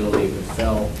liability if it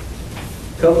fell.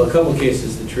 A couple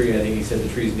cases, the tree, I think he said the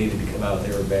trees needed to come out,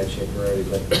 they were in bad shape already,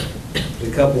 but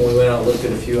the couple, we went out and looked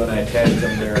at a few, and I attached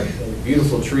them there,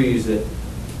 beautiful trees that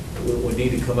would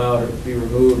need to come out or be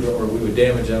removed, or we would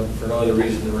damage them for no other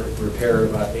reason than to repair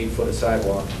about 8 foot of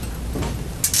sidewalk.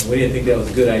 And we didn't think that was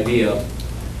a good idea,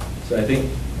 so I think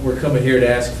we're coming here to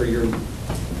ask for your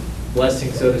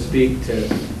blessing, so to speak, to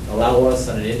allow us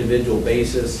on an individual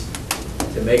basis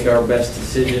to make our best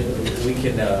decision. We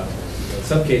can, in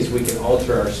some cases, we can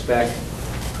alter our spec.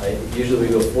 Usually we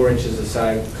go 4 inches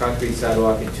of concrete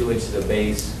sidewalk and 2 inches of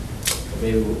base. Or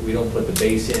maybe we don't put the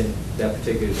base in that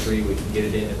particular tree, we can get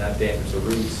it in and not damage the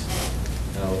roots.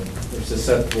 We're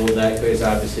susceptible to that because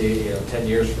obviously, 10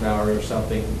 years from now or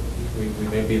something, we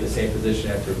may be in the same position,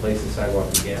 have to replace the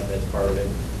sidewalk again, that's part of it.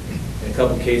 In a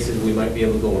couple cases, we might be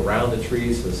able to go around the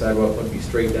trees, so the sidewalk wouldn't be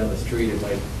straight down the street, it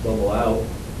might bubble out.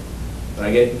 But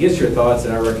I guess your thoughts,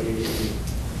 and I reckon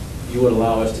you would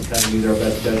allow us to kind of use our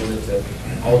best judgment to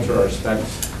alter our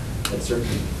specs at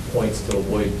certain points to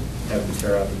avoid having to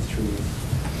tear out these trees.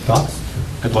 Thoughts?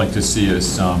 I'd like to see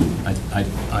us,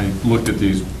 I looked at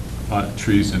these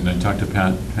trees and I talked to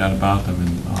Pat about them,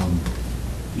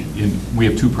 and we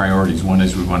have 2 priorities. One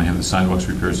is we want to have the sidewalks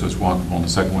repaired so it's walkable, and the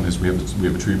second one is we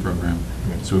have a tree program,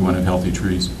 so we want to have healthy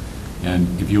trees. And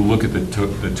if you look at the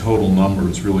total number,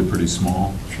 it's really pretty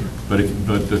small. Sure.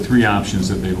 But the 3 options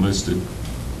that they listed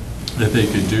that they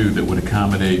could do that would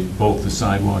accommodate both the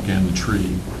sidewalk and the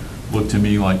tree look to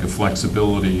me like a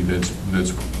flexibility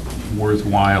that's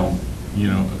worthwhile,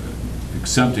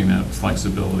 accepting that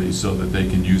flexibility so that they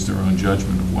can use their own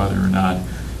judgment of whether or not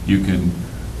you can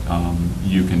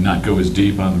not go as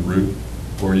deep on the route,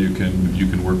 or you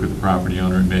can work with the property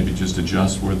owner and maybe just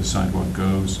adjust where the sidewalk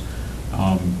goes,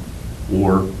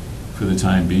 or for the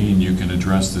time being you can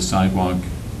address the sidewalk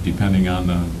depending on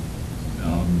the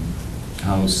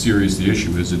how serious the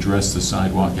issue is, address the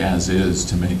sidewalk as is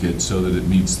to make it so that it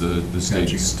meets the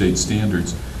state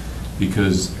standards,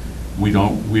 because we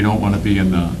don't want to be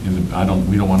in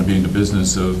the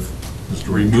business of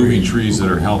removing trees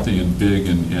that are healthy and big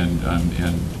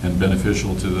and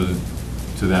beneficial to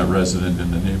that resident in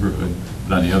the neighborhood.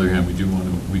 But on the other hand, we do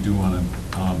want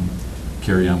to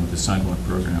carry on with the sidewalk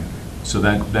program. So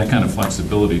that kind of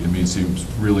flexibility to me seems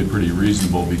really pretty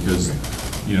reasonable, because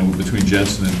between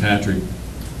Jensen and Patrick,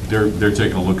 they're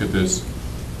taking a look at this.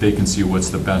 They can see what's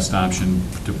the best option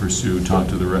to pursue, talk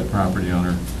to the property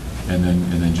owner, and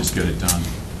then just get it done.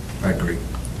 I agree.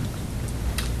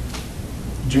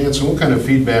 Jansen, what kind of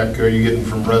feedback are you getting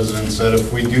from residents that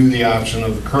if we do the option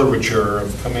of curvature,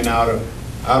 of coming out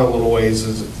a little ways,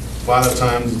 is a lot of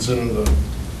times it's in the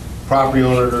property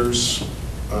owner's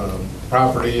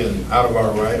property and out of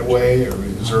our right of way, or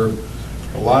is there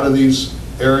a lot of these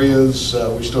areas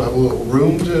we still have a little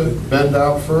room to bend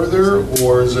out further,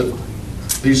 or is it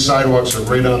these sidewalks are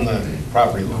right on the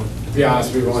property line? To be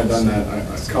honest, we've only done that a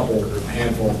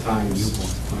handful of times.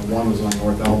 One was on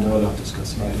North Elmwood about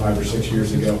 5 or 6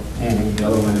 years ago. The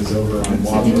other one is over on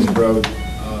Wadsworth Road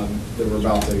that we're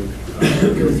about to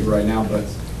go through right now. But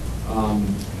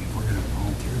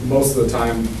most of the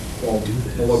time, well,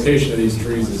 the location of these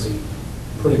trees is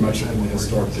pretty much in the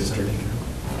historic district.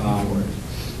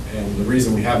 And the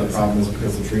reason we have the problem is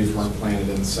because the trees weren't planted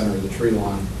in the center of the tree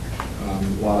lawn.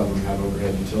 A lot of them have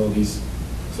overhead utilities.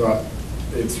 So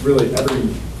it's really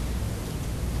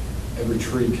every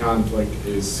tree conflict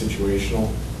is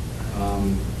situational.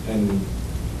 And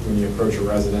when you approach a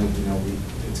resident,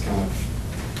 it's kind of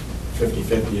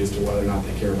 50-50 as to whether or not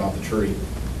they care about the tree.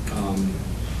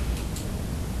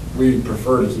 We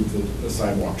prefer to keep the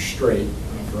sidewalk straight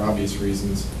for obvious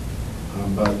reasons,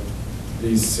 but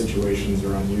these situations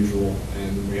are unusual,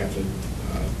 and we have to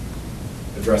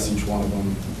address each one of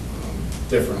them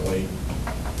differently.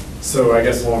 So I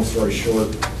guess long story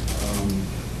short,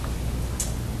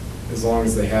 as long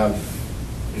as they have,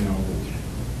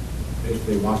 if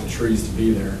they want the trees to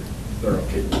be there, they're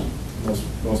okay.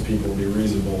 Most people will be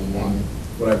reasonable and want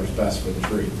whatever's best for the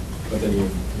tree. But then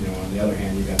on the other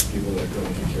hand, you got the people that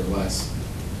really could care less.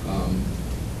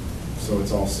 So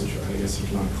it's all I guess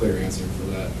there's not a clear answer for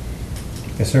that.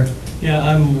 Yes, sir? Yeah,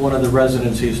 I'm one of the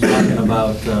residents he's talking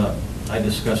about. I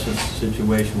discussed this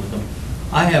situation with him.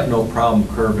 I have no problem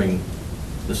curving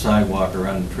the sidewalk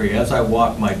around the tree. As I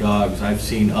walk my dogs, I've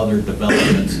seen other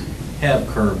developments have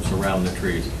curbs around the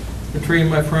trees. The tree in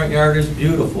my front yard is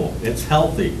beautiful. It's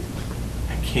healthy.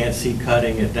 I can't see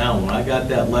cutting it down. When I got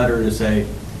that letter to say,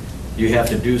 you have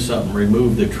to do something,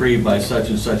 remove the tree by such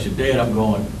and such a date, I'm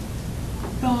going,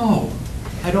 no,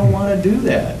 I don't want to do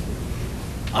that.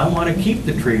 I want to keep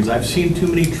the trees. I've seen too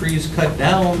many trees cut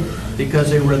down because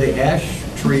they were the ash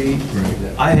tree.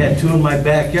 I had two in my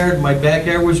backyard. My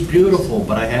backyard was beautiful,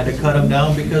 but I had to cut them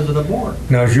down because of the board.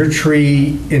 Now, is your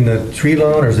tree in the tree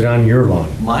lawn or is it on your lawn?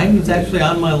 Mine is actually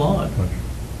on my lawn.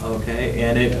 Okay,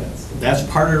 and that's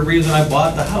part of the reason I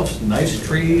bought the house. Nice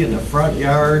tree in the front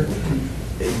yard.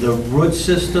 The root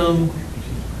system,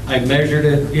 I measured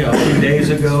it, a few days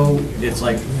ago. It's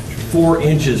like 4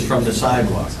 inches from the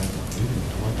sidewalk.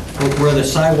 But where the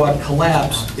sidewalk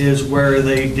collapsed is where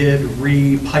they did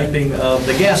re-piping of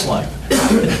the gas line.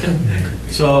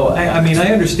 So, I mean,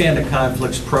 I understand the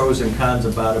conflicts, pros and cons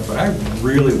about it, but I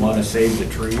really want to save the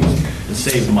trees and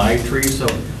save my trees. So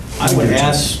I would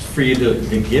ask for you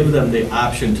to give them the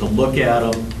option to look at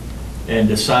them and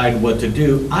decide what to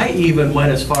do. I even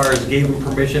went as far as gave them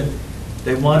permission.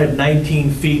 They wanted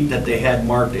 19 feet that they had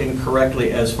marked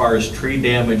incorrectly as far as tree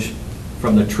damage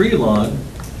from the tree lawn.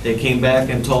 They came back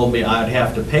and told me I'd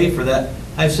have to pay for that.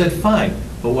 I said, fine.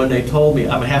 But when they told me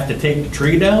I'm gonna have to take the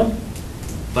tree down,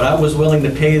 but I was willing to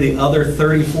pay the other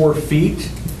 34 feet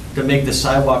to make the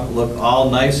sidewalk look all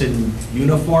nice and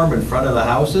uniform in front of the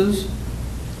houses,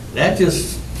 that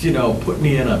just, put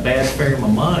me in a bad frame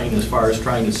of mind as far as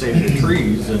trying to save the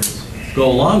trees and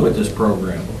go along with this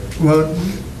program. Well,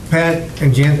 Pat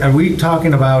and Jan, are we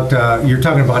talking about, you're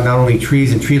talking about not only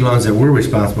trees and tree lawns that we're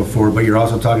responsible for, but you're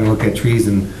also talking to look at trees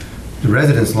in the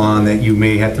residence lawn that you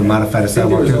may have to modify the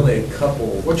sidewalk There's to? only a couple.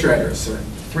 What's your address, sir?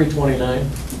 329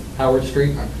 Howard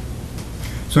Street.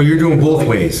 So you're doing both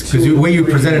ways, because the way you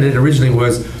presented it originally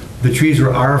was the trees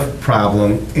were our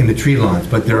problem in the tree lawns,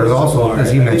 but there are also,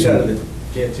 as he mentioned.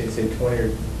 Can't you say 20 or?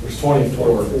 There's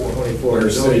 24. 24. They're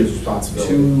city's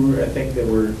responsibility. 2, I think, that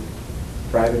were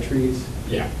private trees.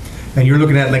 Yeah. And you're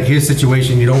looking at like his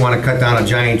situation, you don't want to cut down a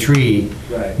giant tree.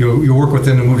 Right. You work with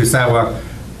them to move the sidewalk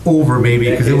over maybe,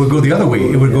 because it would go the other way.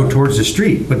 It would go towards the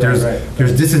street, but there's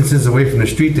distances away from the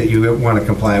street that you want to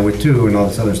comply with too, and all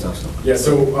this other stuff. So. Yeah,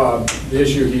 so the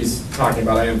issue he's talking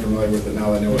about, I am familiar with it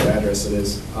now that I know what address it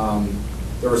is.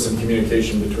 There was some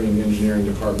communication between the engineering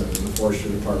department and the forestry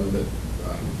department that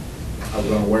I was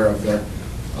unaware of there.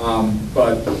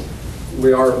 But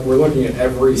we're looking at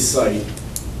every site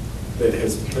that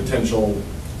has potential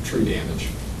tree damage.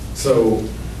 So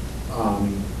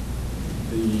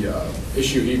the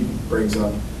issue he brings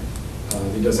up,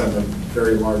 he does have a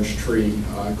very large tree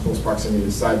in close proximity to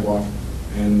the sidewalk,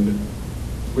 and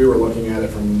we were looking at it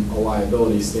from a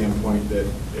liability standpoint that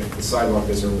if the sidewalk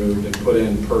is removed and put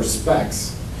in per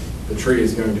specs, the tree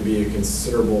is going to be a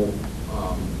considerable,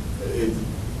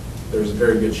 there's a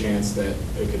very good chance that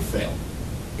it could fail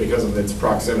because of its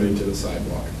proximity to the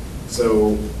sidewalk.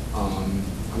 So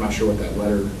I'm not sure what that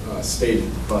letter stated,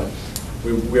 but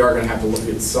we are going to have to look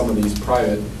at some of these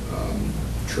private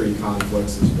tree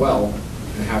conflicts as well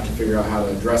and have to figure out how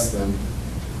to address them,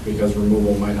 because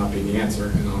removal might not be the answer,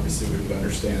 and obviously we could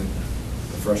understand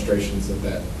the frustrations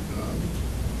that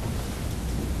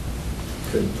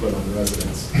could put on the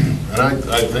residents. And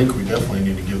I think we definitely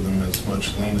need to give them as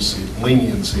much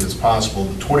leniency as possible.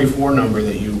 The 24 number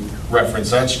that you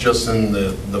referenced, that's just in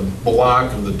the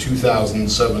block of the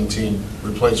 2017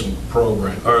 replacement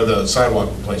program, or the sidewalk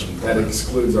replacement program. That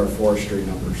excludes our forestry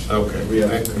numbers. Okay,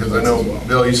 because I know,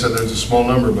 Bill, you said there's a small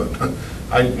number, but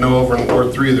I know over in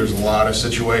Ward 3, there's a lot of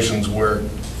situations where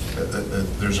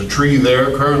there's a tree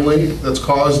there currently that's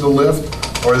caused a lift,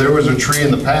 or there was a tree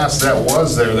in the past that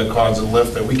was there that caused a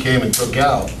lift that we came and took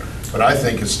out but I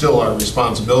think it's still our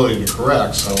responsibility to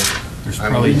correct, so. There's I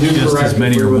mean, probably We do just correct as if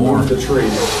many we or more. remove the tree.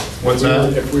 What's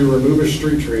that? If we remove a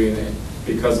street tree and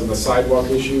because of the sidewalk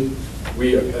issue,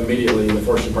 we immediately, the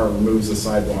forestry department removes the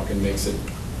sidewalk and makes it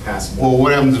passable. Well,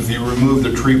 what happens if you remove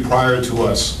the tree prior to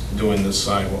us doing this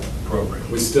sidewalk program?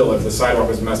 We still, if the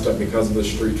sidewalk is messed up because of the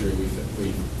street tree,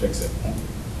 we fix it.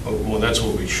 Oh, well, that's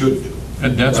what we should do.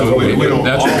 And that's We what we don't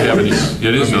have, always-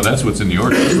 it is, no, that's what's in the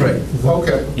ordinance. Right.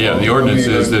 Okay. Yeah, the ordinance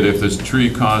is that if this tree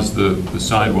caused the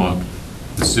sidewalk,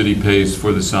 the city pays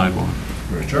for the sidewalk.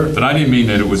 Sure. But I didn't mean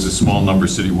that it was a small number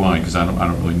citywide, because I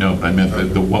don't really know, but I meant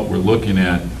that what we're looking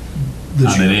at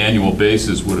on an annual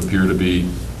basis would appear to be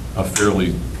a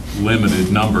fairly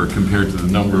limited number compared to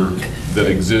the number that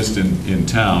exists in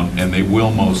town, and they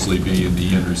will mostly be in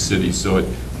the inner city. So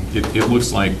it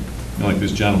looks like, like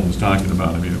this gentleman was talking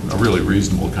about, I mean, a really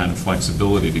reasonable kind of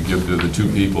flexibility to give to the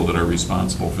two people that are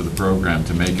responsible for the program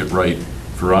to make it right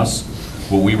for us,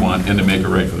 what we want, and to make it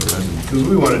right for the residents. Because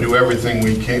we want to do everything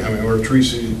we can. I mean, we're a Tree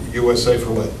USA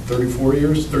for what, 34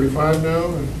 years, 35 now?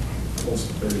 Close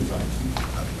to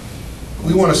 35.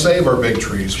 We want to save our big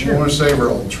trees. We want to save our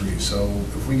old trees. So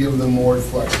if we give them more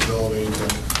flexibility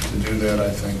to do that, I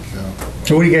think.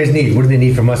 So what do you guys need? What do they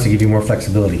need from us to give you more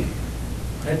flexibility?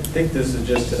 I think this is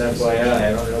just an FYI,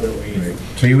 I don't know that we.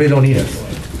 So you really don't need us?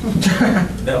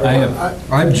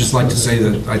 I'd just like to say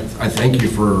that I thank you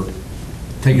for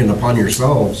taking it upon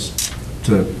yourselves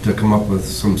to come up with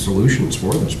some solutions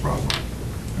for this problem.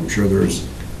 I'm sure there's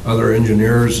other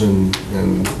engineers and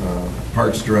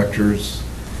parks directors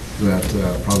that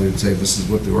probably would say, this is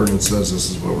what the ordinance says, this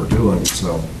is what we're doing,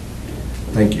 so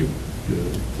thank you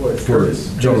for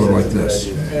gentlemen like this.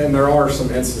 And there are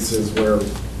some instances where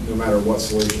no matter what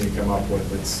solution you come up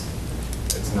with, it's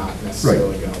not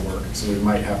necessarily going to work. So we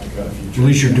might have to cut a few trees. At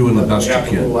least you're doing the But best you We have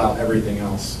to can. rule out everything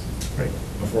else Right.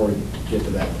 before we get to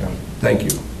that point. Thank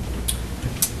you.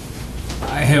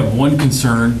 I have one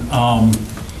concern.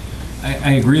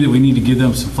 I agree that we need to give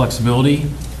them some flexibility,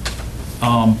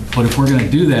 but if we're going to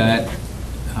do that,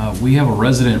 we have a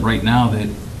resident right now that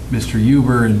Mr.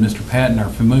 Huber and Mr. Patton are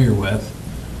familiar with,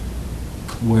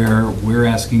 where we're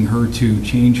asking her to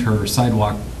change her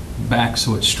sidewalk back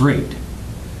so it's straight.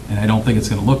 And I don't think it's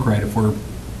going to look right if we're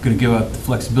going to give up the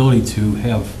flexibility to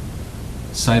have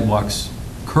sidewalks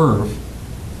curve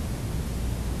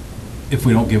if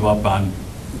we don't give up on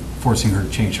forcing her to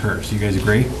change hers. Do you guys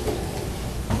agree?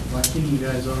 Well, I think you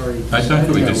guys already. I thought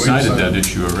that we decided that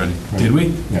issue already. Did we?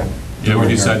 Yeah. Yeah, we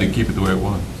decided to keep it the way it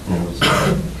was.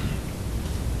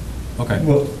 Okay.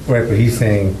 Well, right, but he's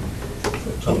saying,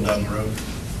 Something down the road.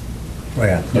 oh,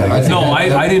 yeah. No,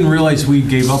 I didn't realize we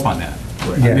gave up on that.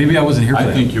 Yeah. Maybe I wasn't here for I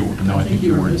that. think you weren't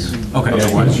here. Okay.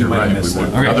 Otherwise, you're You might have right. missed We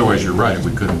that. would- Okay. Otherwise, you're right,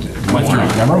 we couldn't. Went through.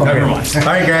 Never mind. All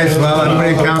right, guys, well,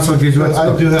 everybody in council gives you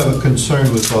I do what's... have a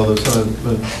concern with all this,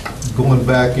 going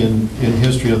back in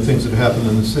history on things that happened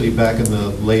in the city back in the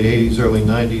late 80s, early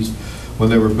 90s, when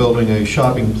they were building a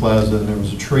shopping plaza and there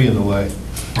was a tree in the way.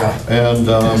 And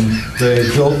they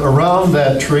built around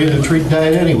that tree, and the tree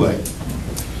died anyway.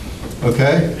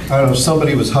 Okay? I don't know,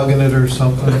 somebody was hugging it or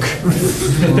something.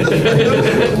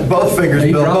 Both fingers,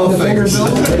 Bill, both fingers.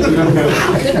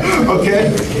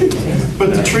 Okay?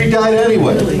 But the tree died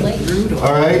anyway.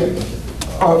 All right?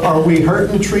 Are we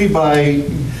hurting the tree by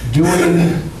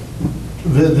doing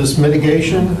this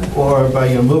mitigation, or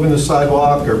by moving the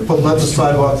sidewalk, or letting the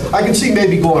sidewalk? I can see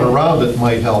maybe going around it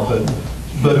might help it,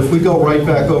 but if we go right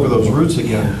back over those roots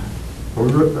again, are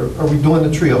we doing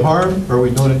the tree a harm, or are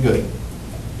we doing it good?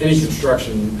 Any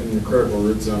construction in the critical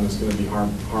root zone is going to be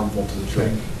harmful to the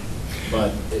tree.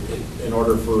 But in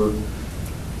order for,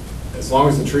 as long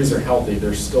as the trees are healthy,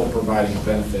 they're still providing a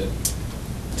benefit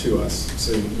to us.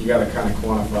 So you got to kind of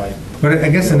quantify. But I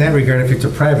guess in that regard, if it's a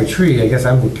private tree, I guess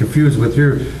I'm confused with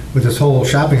this whole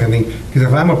shopping thing, because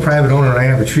if I'm a private owner and I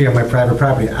have a tree on my private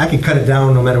property, I can cut it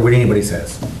down no matter what anybody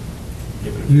says.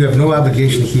 You have no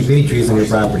obligation to keep any trees on your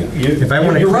property. If I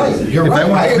want to, You're right. If I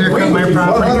want to clear cut my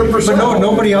property, 100%. but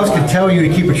nobody else can tell you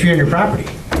to keep a tree on your property.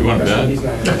 You want that?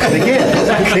 They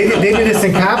can. They did this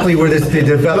in Copley where they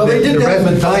developed. Well, they did that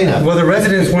in Medina. Well, the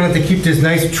residents wanted to keep this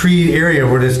nice tree area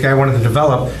where this guy wanted to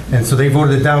develop, and so they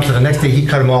voted it down, so the next day he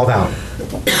cut them all down.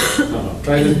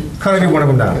 Cut every one of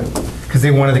them down, because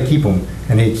they wanted to keep them,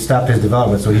 and he stopped his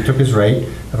development, so he took his right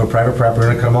of a private property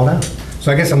and cut them all down.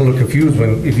 So I guess I'm a little confused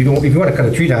when, if you want to cut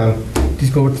a tree down,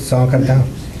 just go with the saw and cut it down.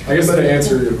 I guess to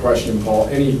answer your question, Paul,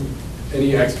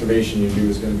 any excavation you do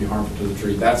is going to be harmful to the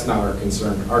tree. That's not our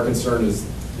concern. Our concern is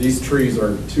these trees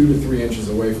are 2 to 3 inches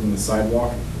away from the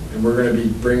sidewalk, and we're going to be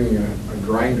bringing a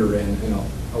grinder in and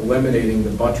eliminating the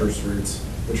buttress roots,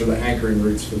 which are the anchoring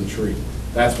roots for the tree.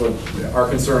 That's what, our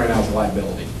concern right now is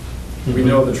liability. We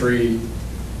know the tree,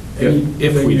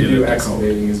 anything we do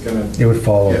excavating is gonna. It would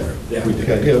fall over. Yeah,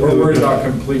 Okay. we're worried about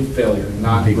complete failure,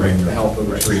 not the health of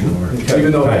the tree.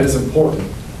 Even though that is important,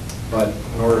 but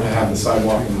in order to have the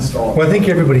sidewalk installed. Well, I think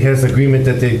everybody has agreement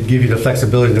that they give you the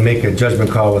flexibility to make a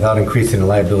judgment call without increasing the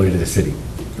liability to the city.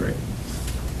 Great.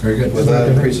 Very good. Without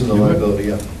increasing the liability,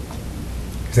 yeah.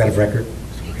 Is that a record?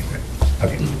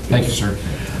 Okay. Thank you, sir.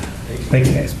 Thank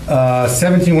you, guys.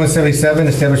 17177,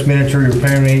 establish mandatory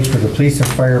retirement age for the police and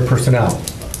fire personnel.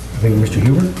 I think Mr.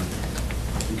 Huber?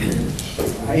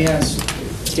 I asked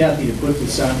Kathy to put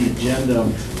this on the agenda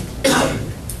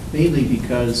mainly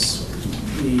because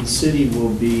the city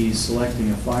will be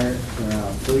selecting a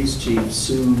police chief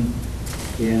soon,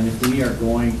 and if we are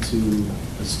going to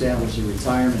establish a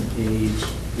retirement age,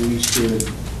 we should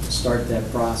start that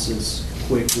process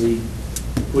quickly,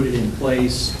 put it in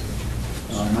place.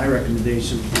 My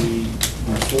recommendation would be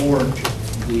before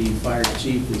the fire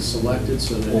chief is selected,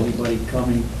 so that anybody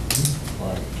coming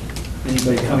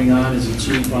on as a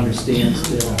chief understands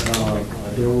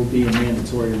that there will be a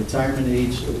mandatory retirement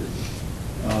age.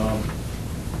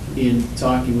 In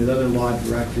talking with other law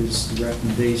directors, the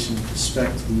recommendation with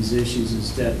respect to these issues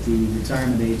is that the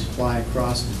retirement age apply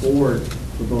across the board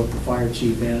for both the fire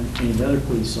chief and any other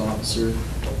police officer,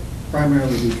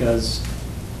 primarily because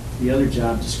the other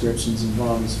job descriptions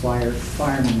involved as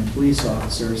firemen and police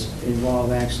officers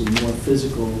involve actually more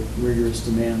physical, rigorous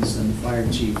demands than the fire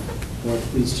chief or the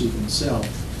police chief himself.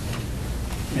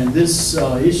 And this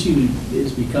issue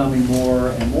is becoming more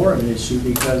and more of an issue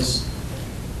because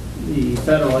the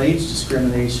federal age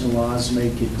discrimination laws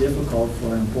make it difficult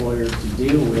for an employer to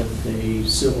deal with a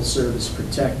civil service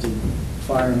protected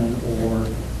fireman or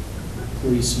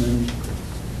policeman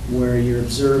where you're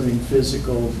observing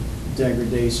physical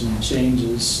degradation and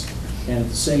changes, and at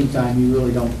the same time you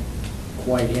really don't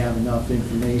quite have enough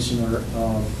information or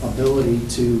ability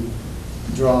to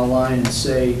draw a line and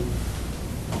say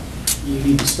you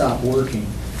need to stop working.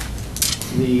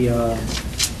 The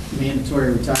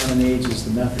mandatory retirement age is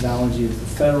the methodology that the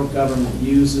federal government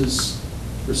uses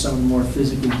for some of the more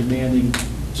physically demanding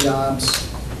jobs.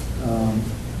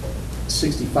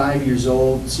 65 years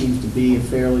old seems to be a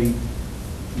fairly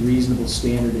reasonable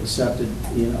standard accepted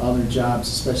in other jobs,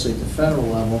 especially at the federal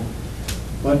level.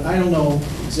 But I don't know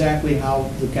exactly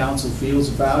how the council feels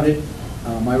about it.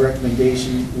 My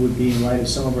recommendation would be, in light of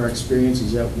some of our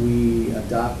experiences, that we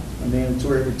adopt a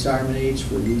mandatory retirement age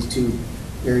for these two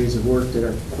areas of work that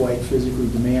are quite physically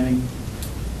demanding.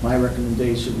 My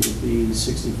recommendation would be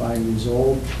 65 years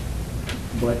old.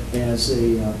 But as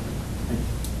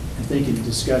I think in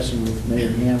discussion with Mayor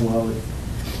Hanwell,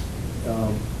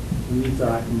 we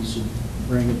thought we should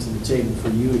bring it to the table for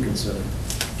you to consider.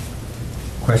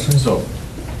 Questions? So,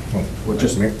 well,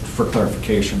 just for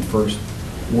clarification first,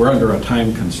 we're under a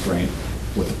time constraint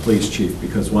with the police chief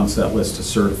because once that list is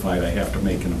certified, I have to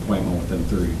make an appointment within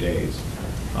 30 days.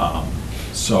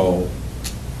 So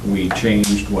we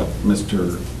changed what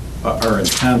our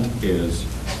intent is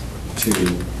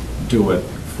to to it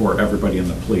for everybody in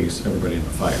the police, everybody in the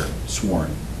fire, sworn.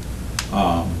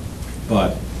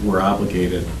 But we're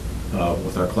obligated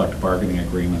with our collective bargaining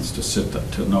agreements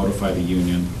to notify the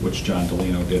union, which John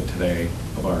Delino did today,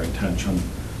 of our intention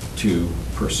to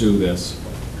pursue this.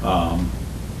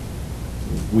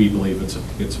 We believe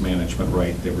it's a management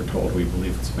right. They were told we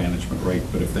believe it's a management right,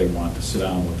 but if they want to sit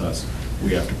down with us,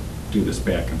 we have to do this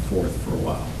back and forth for a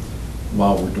while.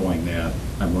 While we're doing that,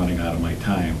 I'm running out of my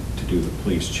time to do the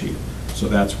police chief. So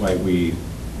that's why we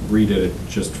redid it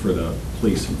just for the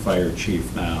police and fire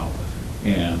chief now.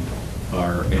 And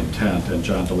our intent, and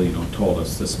John Delino told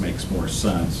us this makes more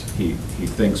sense. He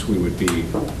thinks we would be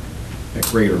at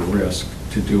greater risk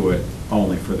to do it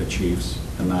only for the chiefs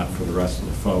and not for the rest of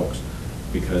the folks,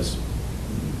 because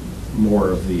more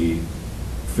of the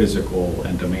physical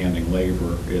and demanding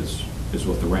labor is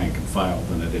with the rank and file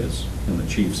than it is in the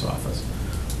chief's office.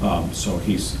 So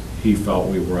he felt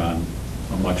we were on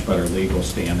a much better legal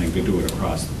standing to do it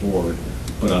across the board,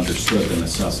 but understood the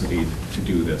necessity to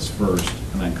do this first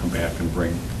and then come back and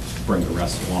bring the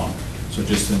rest along. So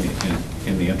just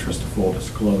in the interest of full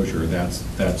disclosure,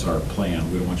 that's our plan.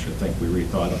 We don't want you to think we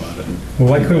rethought about it. Well,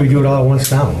 why couldn't we do it all at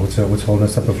once now? What's holding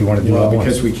us up if we want to do it all at once?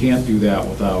 Because we can't do that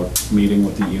without meeting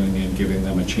with the union, giving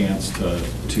them a chance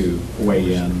to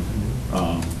weigh in.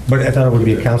 But I thought it would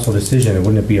be a council decision.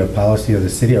 Wouldn't it be a policy of the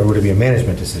city, or would it be a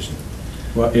management decision?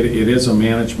 Well, it is a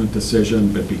management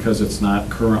decision, but because it's not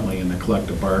currently in the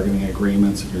collective bargaining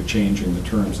agreements, if you're changing the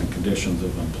terms and conditions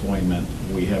of employment,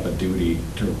 we have a duty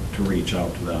to reach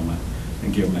out to them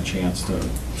and give them a chance to.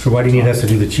 So why do you need us to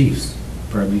do the chiefs?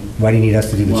 Pardon me? Why do you need us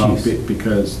to do the Well, chiefs?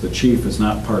 because the chief is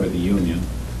not part of the union,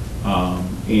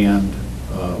 and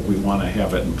we want to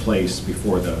have it in place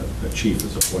before the chief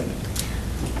is appointed.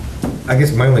 I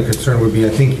guess my only concern would be, I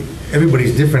think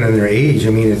everybody's different in their age. I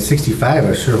mean, at 65,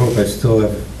 I sure hope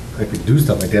I could do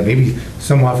stuff like that. Maybe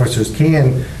some officers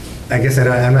can. I guess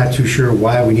I'm not too sure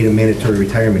why we need a mandatory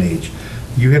retirement age.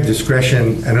 You have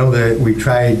discretion. I know that we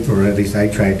tried, or at least I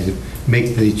tried, to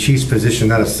make the chief's position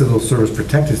not a civil service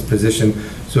protected position.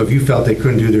 So if you felt they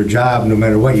couldn't do their job, no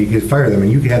matter what, you could fire them.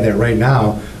 And you could have that right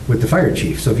now with the fire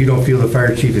chief. So if you don't feel the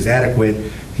fire chief is adequate,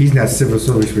 he's not civil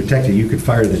service protected, you could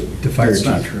fire the fire chief.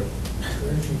 That's not true.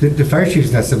 The fire chief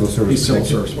is not civil service He's civil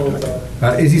protected. service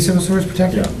protected. Is he civil service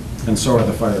protected? Yeah, and so are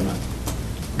the firemen.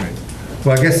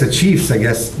 Well, I guess the chiefs, I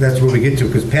guess that's where we get to,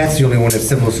 because Pat's the only one that's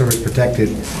civil service protected,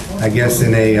 I guess,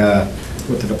 in a...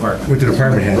 With the department. With the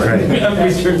department head, right.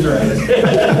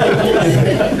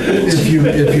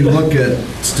 If you look at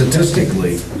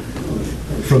statistically,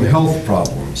 from health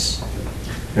problems,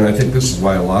 and I think this is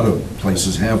why a lot of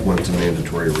places have went to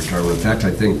mandatory retirement. In fact, I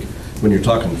think when you're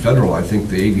talking federal, I think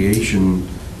the aviation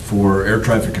for air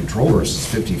traffic controllers is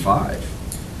 55.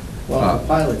 Well, the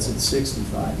pilot's at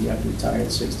 65, you have to retire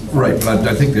at 65. Right, but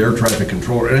I think the air traffic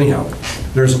controller, anyhow,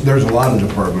 there's a lot of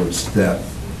departments that,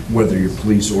 whether you're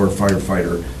police or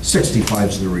firefighter, 65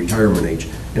 is the retirement age.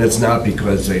 And it's not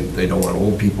because they don't want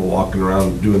old people walking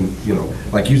around doing,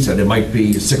 like you said, it might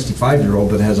be a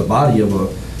 65-year-old that has a body of a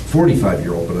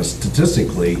 45-year-old, but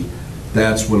statistically,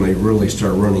 that's when they really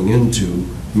start running into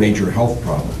major health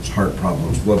problems, heart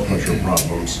problems, blood pressure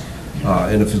problems.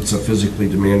 And if it's a physically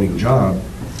demanding job,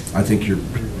 I think you're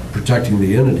protecting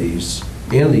the entities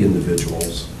and the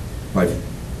individuals by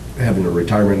having a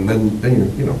retirement, and then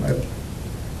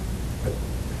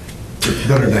it's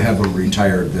better to have them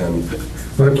retired than...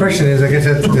 Well, the question is, I guess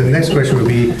the next question would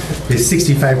be, is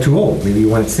 65 too old? Maybe you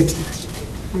want it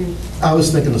 60? I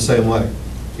was thinking the same way.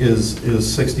 Is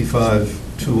 65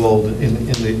 too old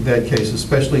in that case,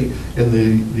 especially in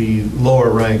the lower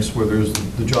ranks where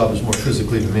the job is more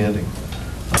physically demanding?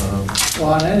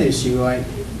 Well, on that issue,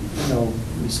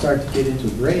 we start to get into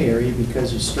a gray area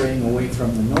because you're straying away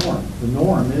from the norm. The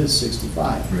norm is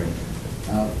 65. Right.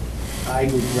 I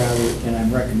would rather, and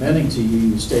I'm recommending to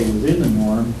you, stay within the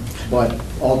norm, but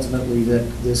ultimately that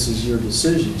this is your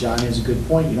decision. John has a good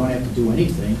point. You don't have to do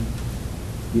anything.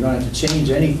 You don't have to change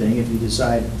anything if you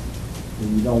decide that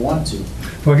you don't want to.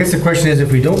 Well, I guess the question is,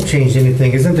 if we don't change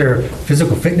anything, isn't there a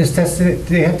physical fitness test that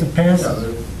they have to pass?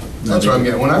 Yeah, that's what I'm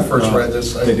getting. When I first read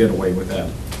this, They did away with that.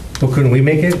 Well, couldn't we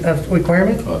make it a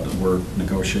requirement? But we're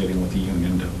negotiating with the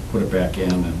union to put it back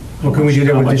in. And Well, can we do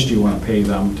that how with much the- do you want to pay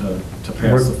them to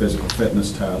pass the physical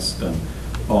fitness test and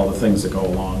all the things that go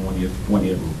along when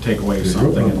you take away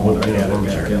something and want to add it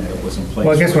back in that was in place?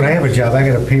 Well, I guess when I have a job, I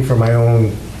gotta pay for my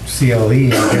own CLE.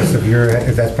 I guess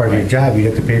if that's part of your job, you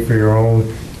have to pay for your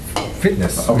own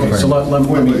fitness. Okay, so let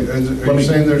Wait, me... are you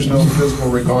saying there's no physical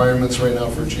requirements right now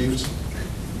for chiefs?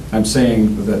 I'm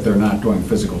saying that they're not doing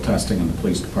physical testing in the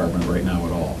police department right now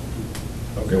at all.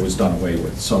 It was done away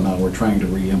with. So now we're trying to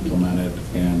re-implement it,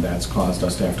 and that's caused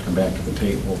us to have to come back to the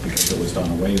table because it was done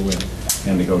away with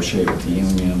and negotiate with the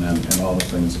union and all the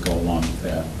things that go along with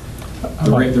that.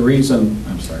 The reason,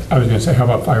 I'm sorry. I was going to say, how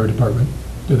about fire department?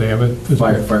 Do they have a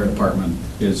physical? Fire department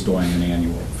is doing an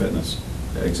annual fitness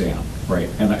exam, right?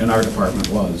 And our department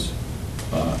was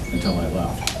until I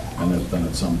left. And then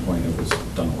at some point it was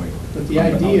done away with. But the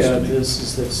idea of this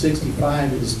is that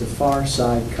 65 is the far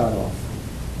side cutoff.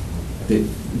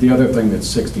 The other thing that's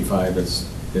 65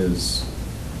 is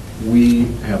we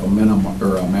have a minimum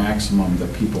or a maximum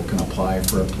that people can apply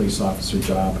for a police officer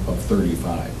job of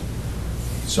 35.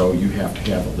 So you have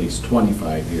to have at least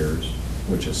 25 years,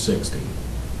 which is 60,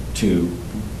 to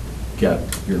get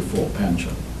your full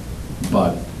pension.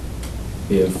 But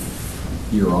if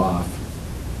you're off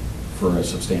for a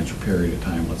substantial period of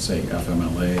time, let's say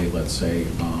FMLA, let's say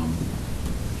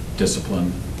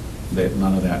discipline, that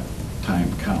none of that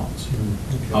time counts.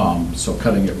 So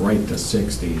cutting it right to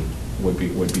 60 would be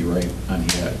right on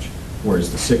the edge.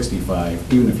 Whereas the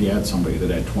 65, even if you had somebody that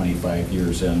had 25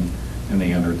 years in and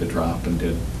they entered the drop and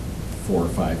did 4 or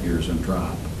 5 years in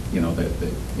drop,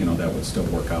 that would still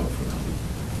work out for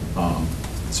them.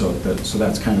 So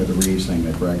that's kind of the reasoning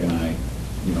that Greg and I,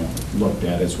 looked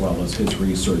at, as well as his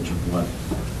research of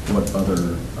what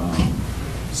other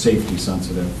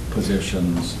safety-sensitive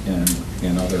positions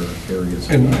in other areas.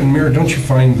 And Mayor, don't you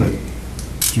find that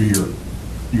through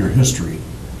your history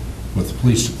with the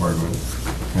police department,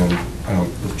 and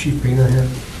is Chief Painter here?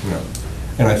 No.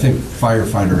 And I think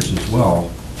firefighters as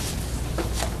well,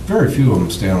 very few of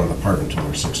them stay on the department until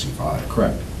they're 65.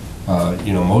 Correct.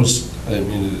 Most I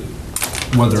mean,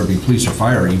 whether it be police or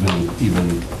fire,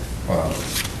 even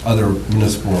other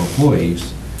municipal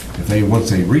employees, if they, once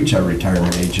they reach that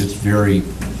retirement age, it's very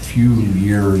few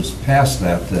years past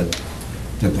that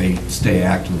they stay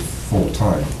active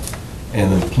full-time.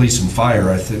 And in police and fire,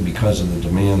 I think because of the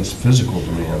demands, physical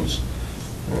demands,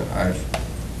 I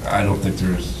don't think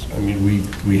there's, I mean,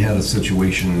 we had a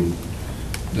situation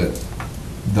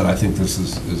that I think this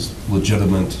is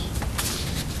legitimate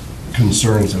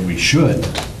concerns that we should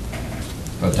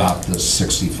adopt this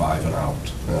 65 and out.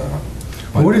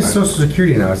 What is Social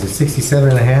Security now? Is it 67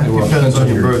 and a half? It depends on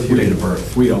your date of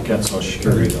birth. We don't get Social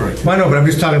Security. Well, I know, but I'm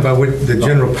just talking about what the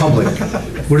general public,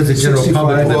 what is the general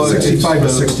public? 65 to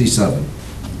 67.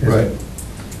 Right.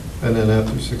 And then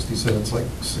after 67, it's like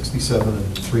 67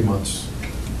 and 3 months,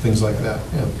 things like that,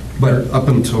 yeah. But up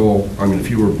until, I mean, if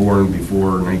you were born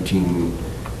before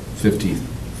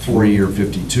 1953 or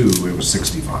 52, it was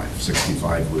 65.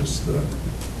 65 was the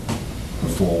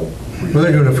full. Well,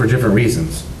 they're doing it for different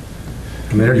reasons.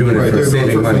 I mean, they're doing it for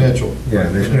saving money. Financial. Yeah.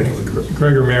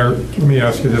 Gregor, Mayor, let me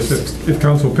ask you this. If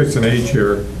council picks an age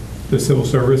here, the civil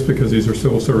service, because these are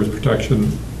civil service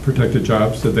protected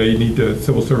jobs, do they need the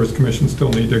Civil Service Commission still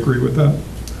need to agree with that?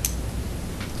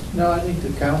 No, I think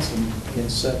the council can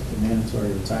set the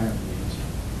mandatory retirement age.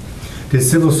 Did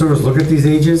civil service look at these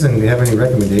ages and have any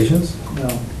recommendations?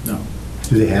 No. No,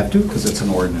 Do they have to? because it's an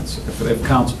ordinance. If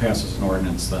council passes an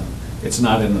ordinance, then it's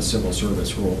not in the civil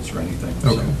service rules or anything.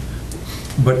 so. Okay.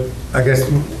 But I guess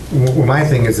my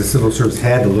thing is the civil service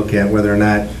had to look at whether or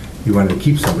not you wanted to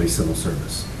keep somebody civil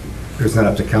service. It's not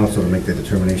up to council to make that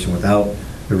determination without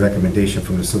the recommendation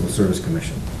from the Civil Service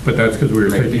Commission. But that's because we were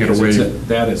Right, taking it because away.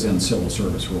 that is in civil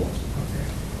service rules.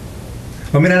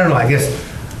 I mean, I don't know, I guess,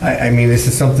 I mean, this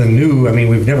is something new. I mean,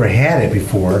 we've never had it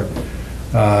before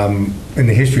in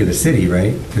the history of the city,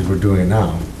 right? Because we're doing it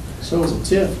now. So is a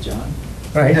TIF, John.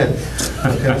 Right. And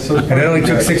it only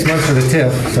took 6 months for the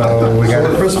TIF, so we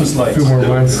got Christmas a few more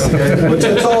months.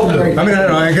 It's all great. I mean, I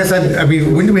don't know, I guess, I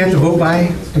mean, when do we have to vote by,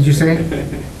 did you say?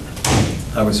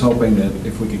 I was hoping that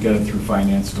if we could get it through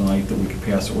finance tonight, that we could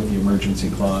pass it with the emergency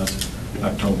clause,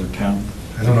 October 10th.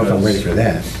 I don't know if I'm ready for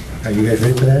that. Are you guys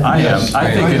ready for that? I am.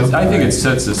 I think it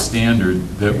sets a standard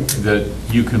that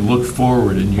you can look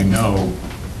forward and you know,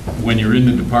 when you're in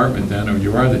the department then, or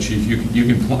you are the chief, you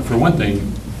can, for one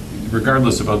thing,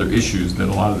 regardless of other issues that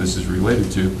a lot of this is related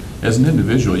to, as an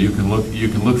individual, you can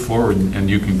look forward and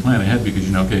you can plan ahead because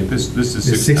you know, okay, this is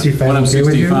 65 when I'm okay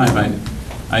with you?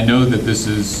 65, I know that this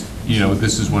is, you know,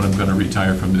 this is when I'm going to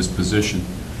retire from this position.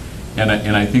 And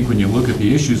I think when you look at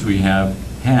the issues we have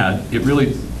had,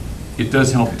 it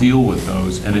does help deal with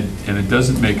those, and it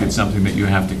doesn't make it something that you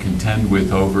have to contend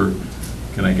with over,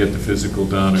 can I get the physical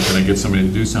done, or can I get somebody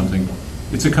to do something?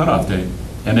 It's a cutoff date,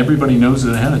 and everybody knows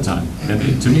it ahead of time.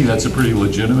 And to me, that's a pretty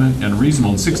legitimate and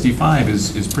reasonable, and 65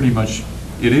 is pretty much,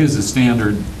 it is a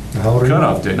standard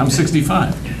cutoff date. I'm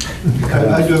 65.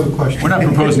 I do have a question. We're not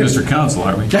proposing Mr. Council,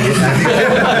 are we?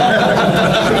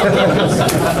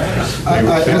 I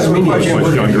have a question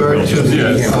with regard to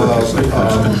the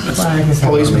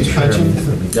policeman's pension.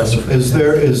 Yes,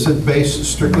 sir. Is it based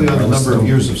strictly on the number of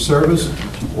years of service,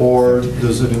 or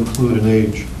does it include an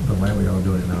age? But why are we all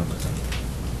doing it now?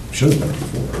 Should have been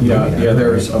before. Yeah,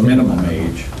 there's a minimum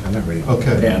age. I'm not ready.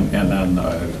 Okay, And then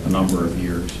a number of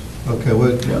years. okay,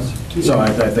 what? Yes. So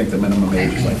I think the minimum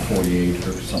age is like 48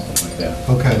 or something like that.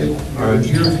 Okay, all right.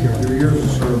 Your years of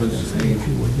service age,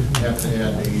 have to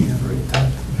add 83.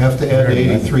 Have to add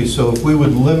 83, so if we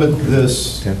would limit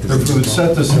this, or if we would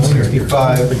set this at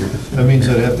 65, that means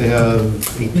I'd have to have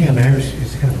Yeah, man,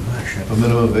 it's kind of a mush. a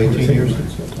minimum of 18 years?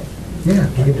 Yeah,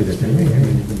 we can do this.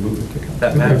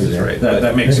 That math is right.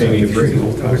 That makes 83.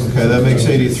 Okay, that makes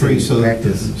 83, so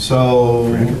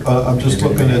I'm just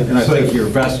looking at, And I think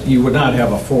you would not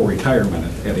have a full retirement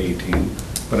at 18,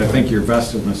 but I think you're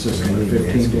vested in the system at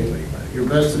 15. You're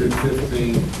vested at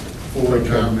 15, full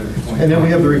retirement at 20. and then we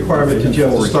have the requirement that you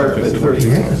have to start at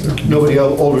 30. Nobody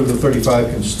older than 35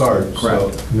 can start, so.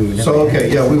 Correct. So, okay,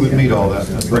 yeah, we would meet all that.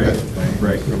 Okay.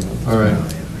 Right. All right.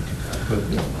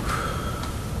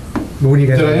 What do you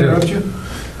guys Did I want to interrupt do? you?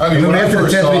 I mean, when I After the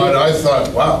first 10th, saw it, I thought,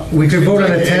 wow. We could vote on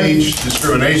the It's like 10th. age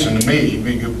discrimination to me,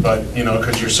 but, you know,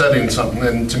 because you're setting something,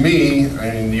 and to me, I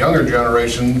mean, the younger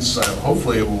generations,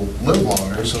 hopefully it will live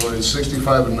longer, so it's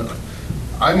 65 and,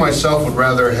 I myself would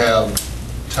rather have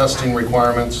testing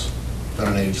requirements than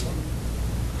an age limit.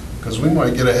 Because we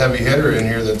might get a heavy hitter in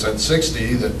here that's at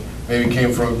 60 that maybe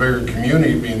came from a bigger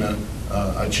community, being a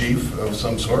chief of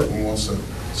some sort, and wants to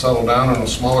settle down in a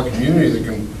smaller community that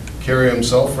can carry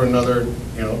himself for another,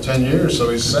 10 years, so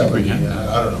he's 70.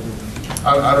 I don't know.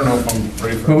 I don't know if I'm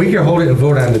ready for. Well, we could hold it and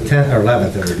vote on the 10th, or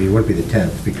 11th, it would be the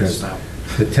 10th, because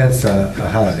the 10th's a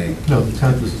holiday. No, the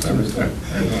 10th is It's the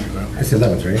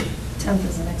 11th, right? 10th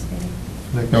is the next meeting.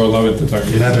 No, 11th is our.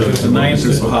 11th. The 9th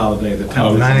is the holiday, the 10th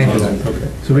Oh, is the 9th holiday. is,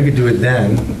 okay. So we could do it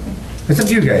then. It's up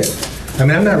to you guys. I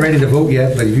mean, I'm not ready to vote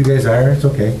yet, but if you guys are, it's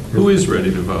okay. Who is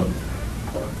ready to vote?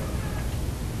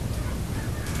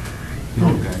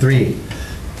 3.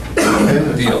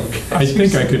 I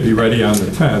think I could be ready on the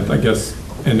 10th, I guess,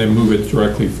 and then move it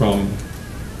directly from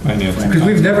finance. Because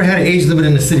we've never had an age limit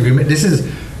in the city. This is,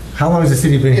 how long has the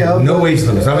city been Yeah, here? No but- age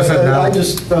limits. All of a sudden now. I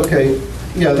just, okay,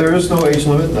 yeah, there is no age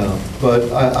limit now,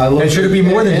 but I look. And should it be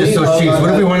more than just those chiefs? What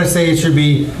if we want to say it should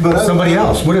be somebody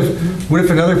else? What if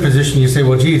another position, you say,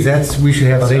 well, geez, we should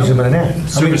have an age limit on that?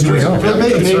 How many do we know? But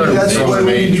maybe that's the way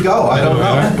we need to go, I don't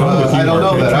know. I don't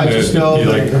know that, I just know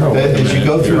that as you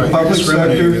go through the public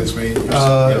sector, or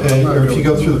if you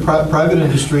go through the private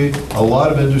industry, a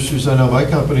lot of industries, I know my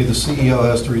company, the CEO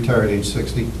has to retire at age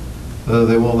 60.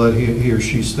 They won't let he or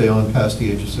she stay on past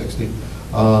the age of 60.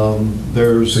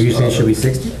 There's. So you say it should be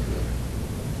 60?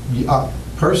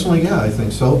 Personally, yeah, I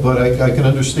think so, but I can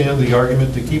understand the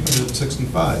argument to keep it at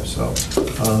 65, so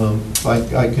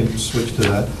I can switch to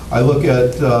that. I look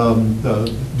at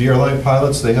the airline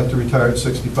pilots, they have to retire at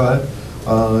 65.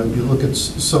 You look at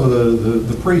some of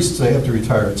the priests, they have to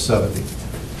retire at 70.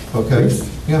 Okay?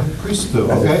 Yeah, priests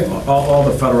do, okay? All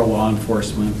the federal law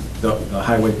enforcement, the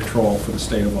highway patrol for the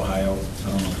state of Ohio, I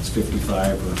don't know if it's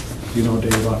 55 or, do you know,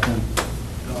 Dave, offhand?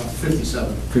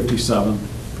 57. 57.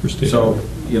 For state. So,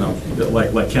 you know,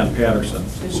 like Ken Patterson.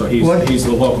 So he's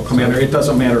the local commander. It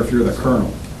doesn't matter if you're the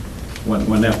colonel.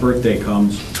 When that birthday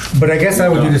comes. But I guess I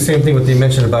would do the same thing with the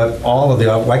mention about all of the,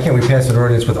 why can't we pass an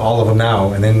ordinance with all of them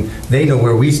now? And then they know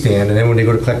where we stand, and then when they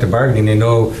go to collective bargaining, they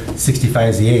know 65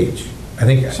 is the age. I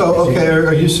think. So, okay,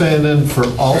 are you saying then for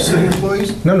all city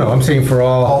employees? No, I'm saying for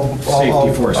all.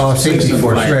 Safety force. All safety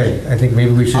force, right. I think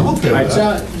maybe we should. I'm okay with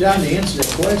that. John, to answer the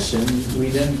question, we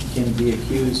then can be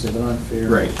accused of an unfair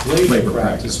Right. labor Labor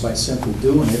practice by simply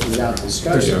doing it without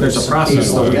discussion. There's a process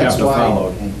that we have to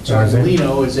follow. John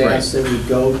Molino has asked that we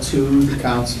go to the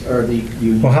council, or the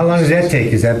union. Well, how long does that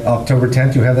take? Is that October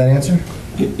 10th? You have that answer?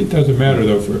 It doesn't matter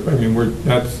though,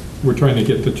 we're trying to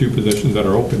get the two positions that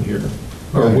are open here.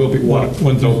 Or will be,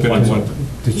 one's open and one.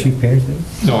 Did Chief Perry say?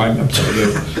 No, I'm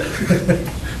sorry.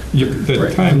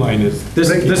 The timeline is.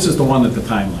 This is the one that the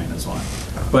timeline is on.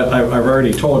 But I've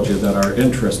already told you that our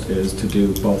interest is to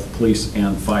do both police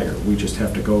and fire. We just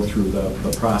have to go through the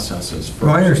processes first.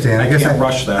 Well, I understand. I guess can't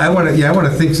rush that. I want to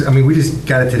think, I mean, we just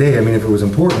got it today. I mean, if it was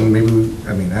important, maybe we,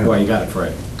 I mean, I don't know. Well, you got it,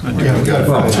 Fred. Yeah, we got it.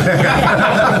 Well,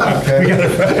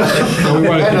 we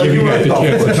wanted to give you guys a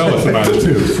chance to tell us about it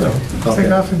too, so.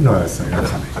 Take off? No, that's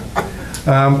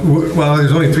not. Well,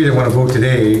 there's only 3 that want to vote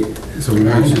today, so we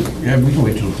should. Yeah, we can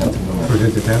wait till the 10th.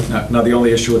 Present the 10th? Now, the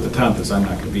only issue with the 10th is I'm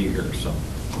not going to be here, so.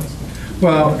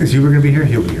 Well, is Huber going to be here?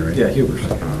 He'll be here, right? Yeah, Huber's.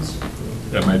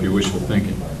 That might be wishful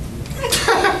thinking.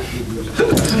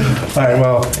 All right,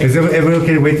 well, is it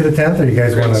okay to wait to the 10th, or you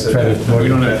guys want to try to? We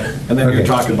don't have, and then you're Okay.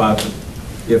 talking about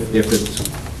if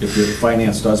the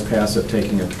finance does pass it,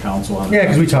 taking it to council on. Yeah,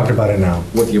 because we talked about it now.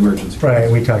 With the emergency. Right,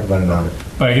 we talked about it now.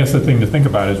 But I guess the thing to think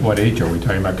about is what age are we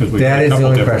talking about? Because we've got That a is the couple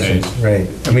only different question, ages. right.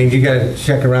 I mean, you got to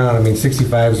check around. I mean,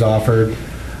 65 is offered.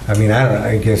 I mean, I don't know,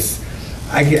 I guess,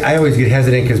 I always get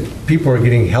hesitant because people are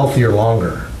getting healthier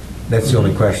longer. That's the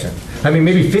only question. I mean,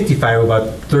 maybe 55 about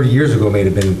 30 years ago may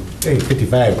have been, hey,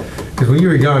 55. Because when you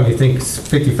were young, you think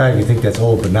 55, you think that's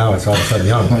old, but now it's all of a sudden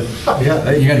young.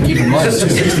 Yeah, you gotta keep in mind too.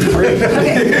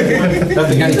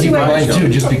 You gotta keep in mind too,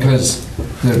 just because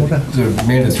the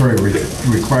mandatory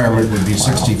requirement would be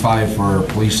 65 for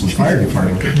police and fire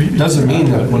department, doesn't mean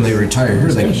that when they retire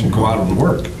here, they can go out and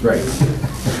work. Right.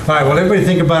 All right, well, everybody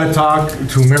think about it, talk to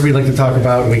whomever you'd like to talk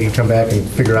about, and we can come back and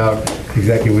figure out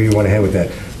exactly where you want to head with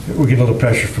that. We're getting a little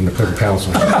pressure from the clerk of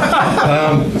council.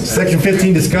 Section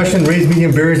 15, discussion, raise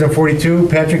median barriers on 42.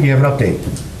 Patrick, you have an update?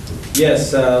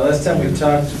 Yes, last time we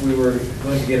talked, we were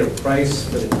going to get a price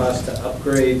for the cost to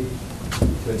upgrade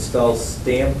to install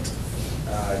stamped,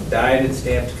 dyed and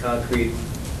stamped concrete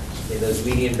in those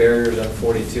median barriers on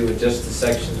 42, and just the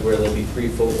sections where they'll be 3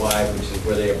 foot wide, which is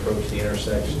where they approach the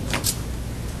intersection.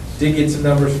 Did get some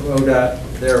numbers from ODOT.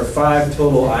 There are 5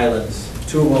 total islands.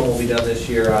 2 of them will be done this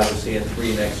year, obviously, and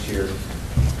 3 next year.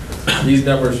 These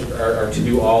numbers are to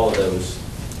do all of those.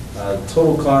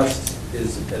 Total cost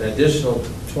is an additional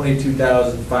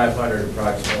 $22,500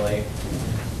 approximately.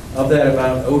 Of that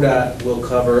amount, ODOT will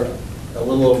cover a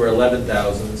little over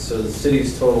 $11,000, so the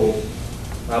city's total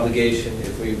obligation,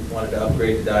 if we wanted to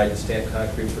upgrade to dyed and stamped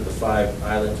concrete for the 5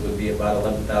 islands, would be about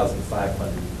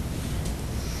 $11,500.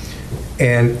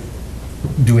 And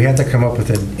do we have to come up with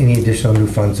any additional new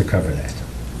funds to cover that?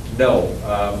 No,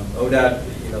 ODOT,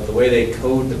 the way they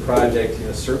code the project,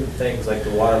 certain things like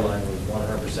the water line was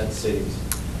 100% cities.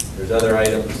 There's other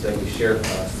items that we share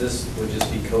costs. This would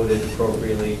just be coded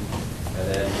appropriately,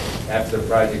 and then after the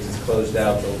project is closed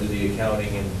out, they'll do the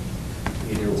accounting, and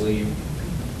either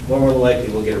more than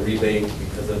likely, we'll get a rebate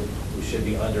because we should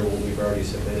be under what we've already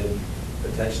submitted.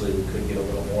 Potentially, we could get a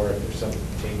little more if there's some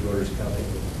change orders coming.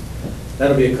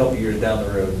 That'll be a couple years down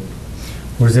the road.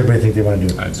 What does everybody think they want to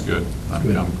do? That's good. I'm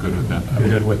good with that. I'm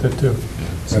good with it, too.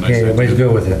 Yeah, it's a nice Okay, everybody's idea.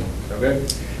 good with it. Okay?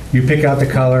 You pick out the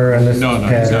color on this No,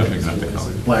 pattern. exactly the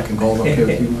color. Black and gold, okay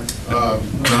with you, Mark?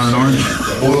 Brown and orange?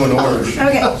 Blue and orange.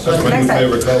 Okay, That's my next new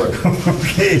item. favorite color.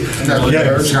 Okay. Isn't that Yeah.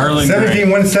 theirs? Scarlet gray.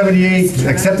 17178,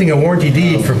 accepting a warranty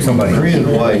deed from somebody. Green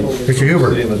and white. Mr.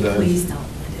 Huber. Please don't.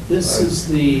 This is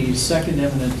the second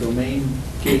eminent domain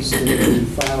case that we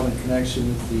filed in connection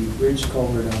with the bridge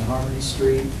culvert on Harmony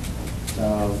Street. We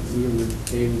were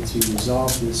able to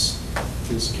resolve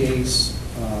this case.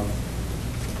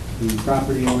 The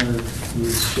property owner,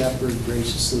 Ms. Shepherd,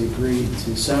 graciously agreed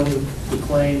to settle the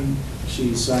claim.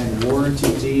 She signed a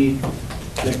warranty deed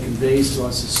that conveys to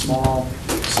us a small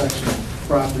section of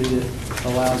property that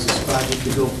allows this project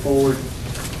to go forward,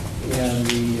 and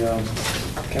the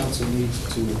council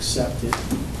needs to accept it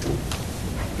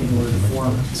in order to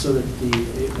form, so that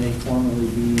it may formally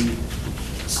be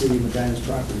City of Medina's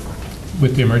property.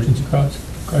 With the emergency clause,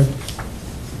 correct?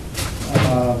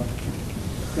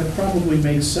 That probably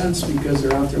makes sense because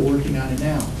they're out there working on it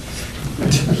now.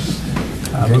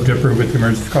 I move to approve with the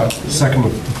emergency clause. Second,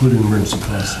 including emergency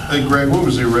clause. Hey, Greg, what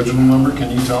was the original number? Can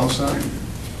you tell us that?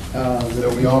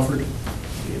 That we offered?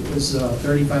 It was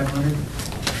 3,500.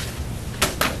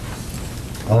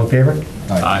 All in favor?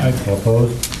 Aye. All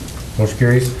opposed? Motion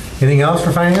carries. Anything else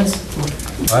for finance? All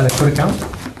right, let's go to council.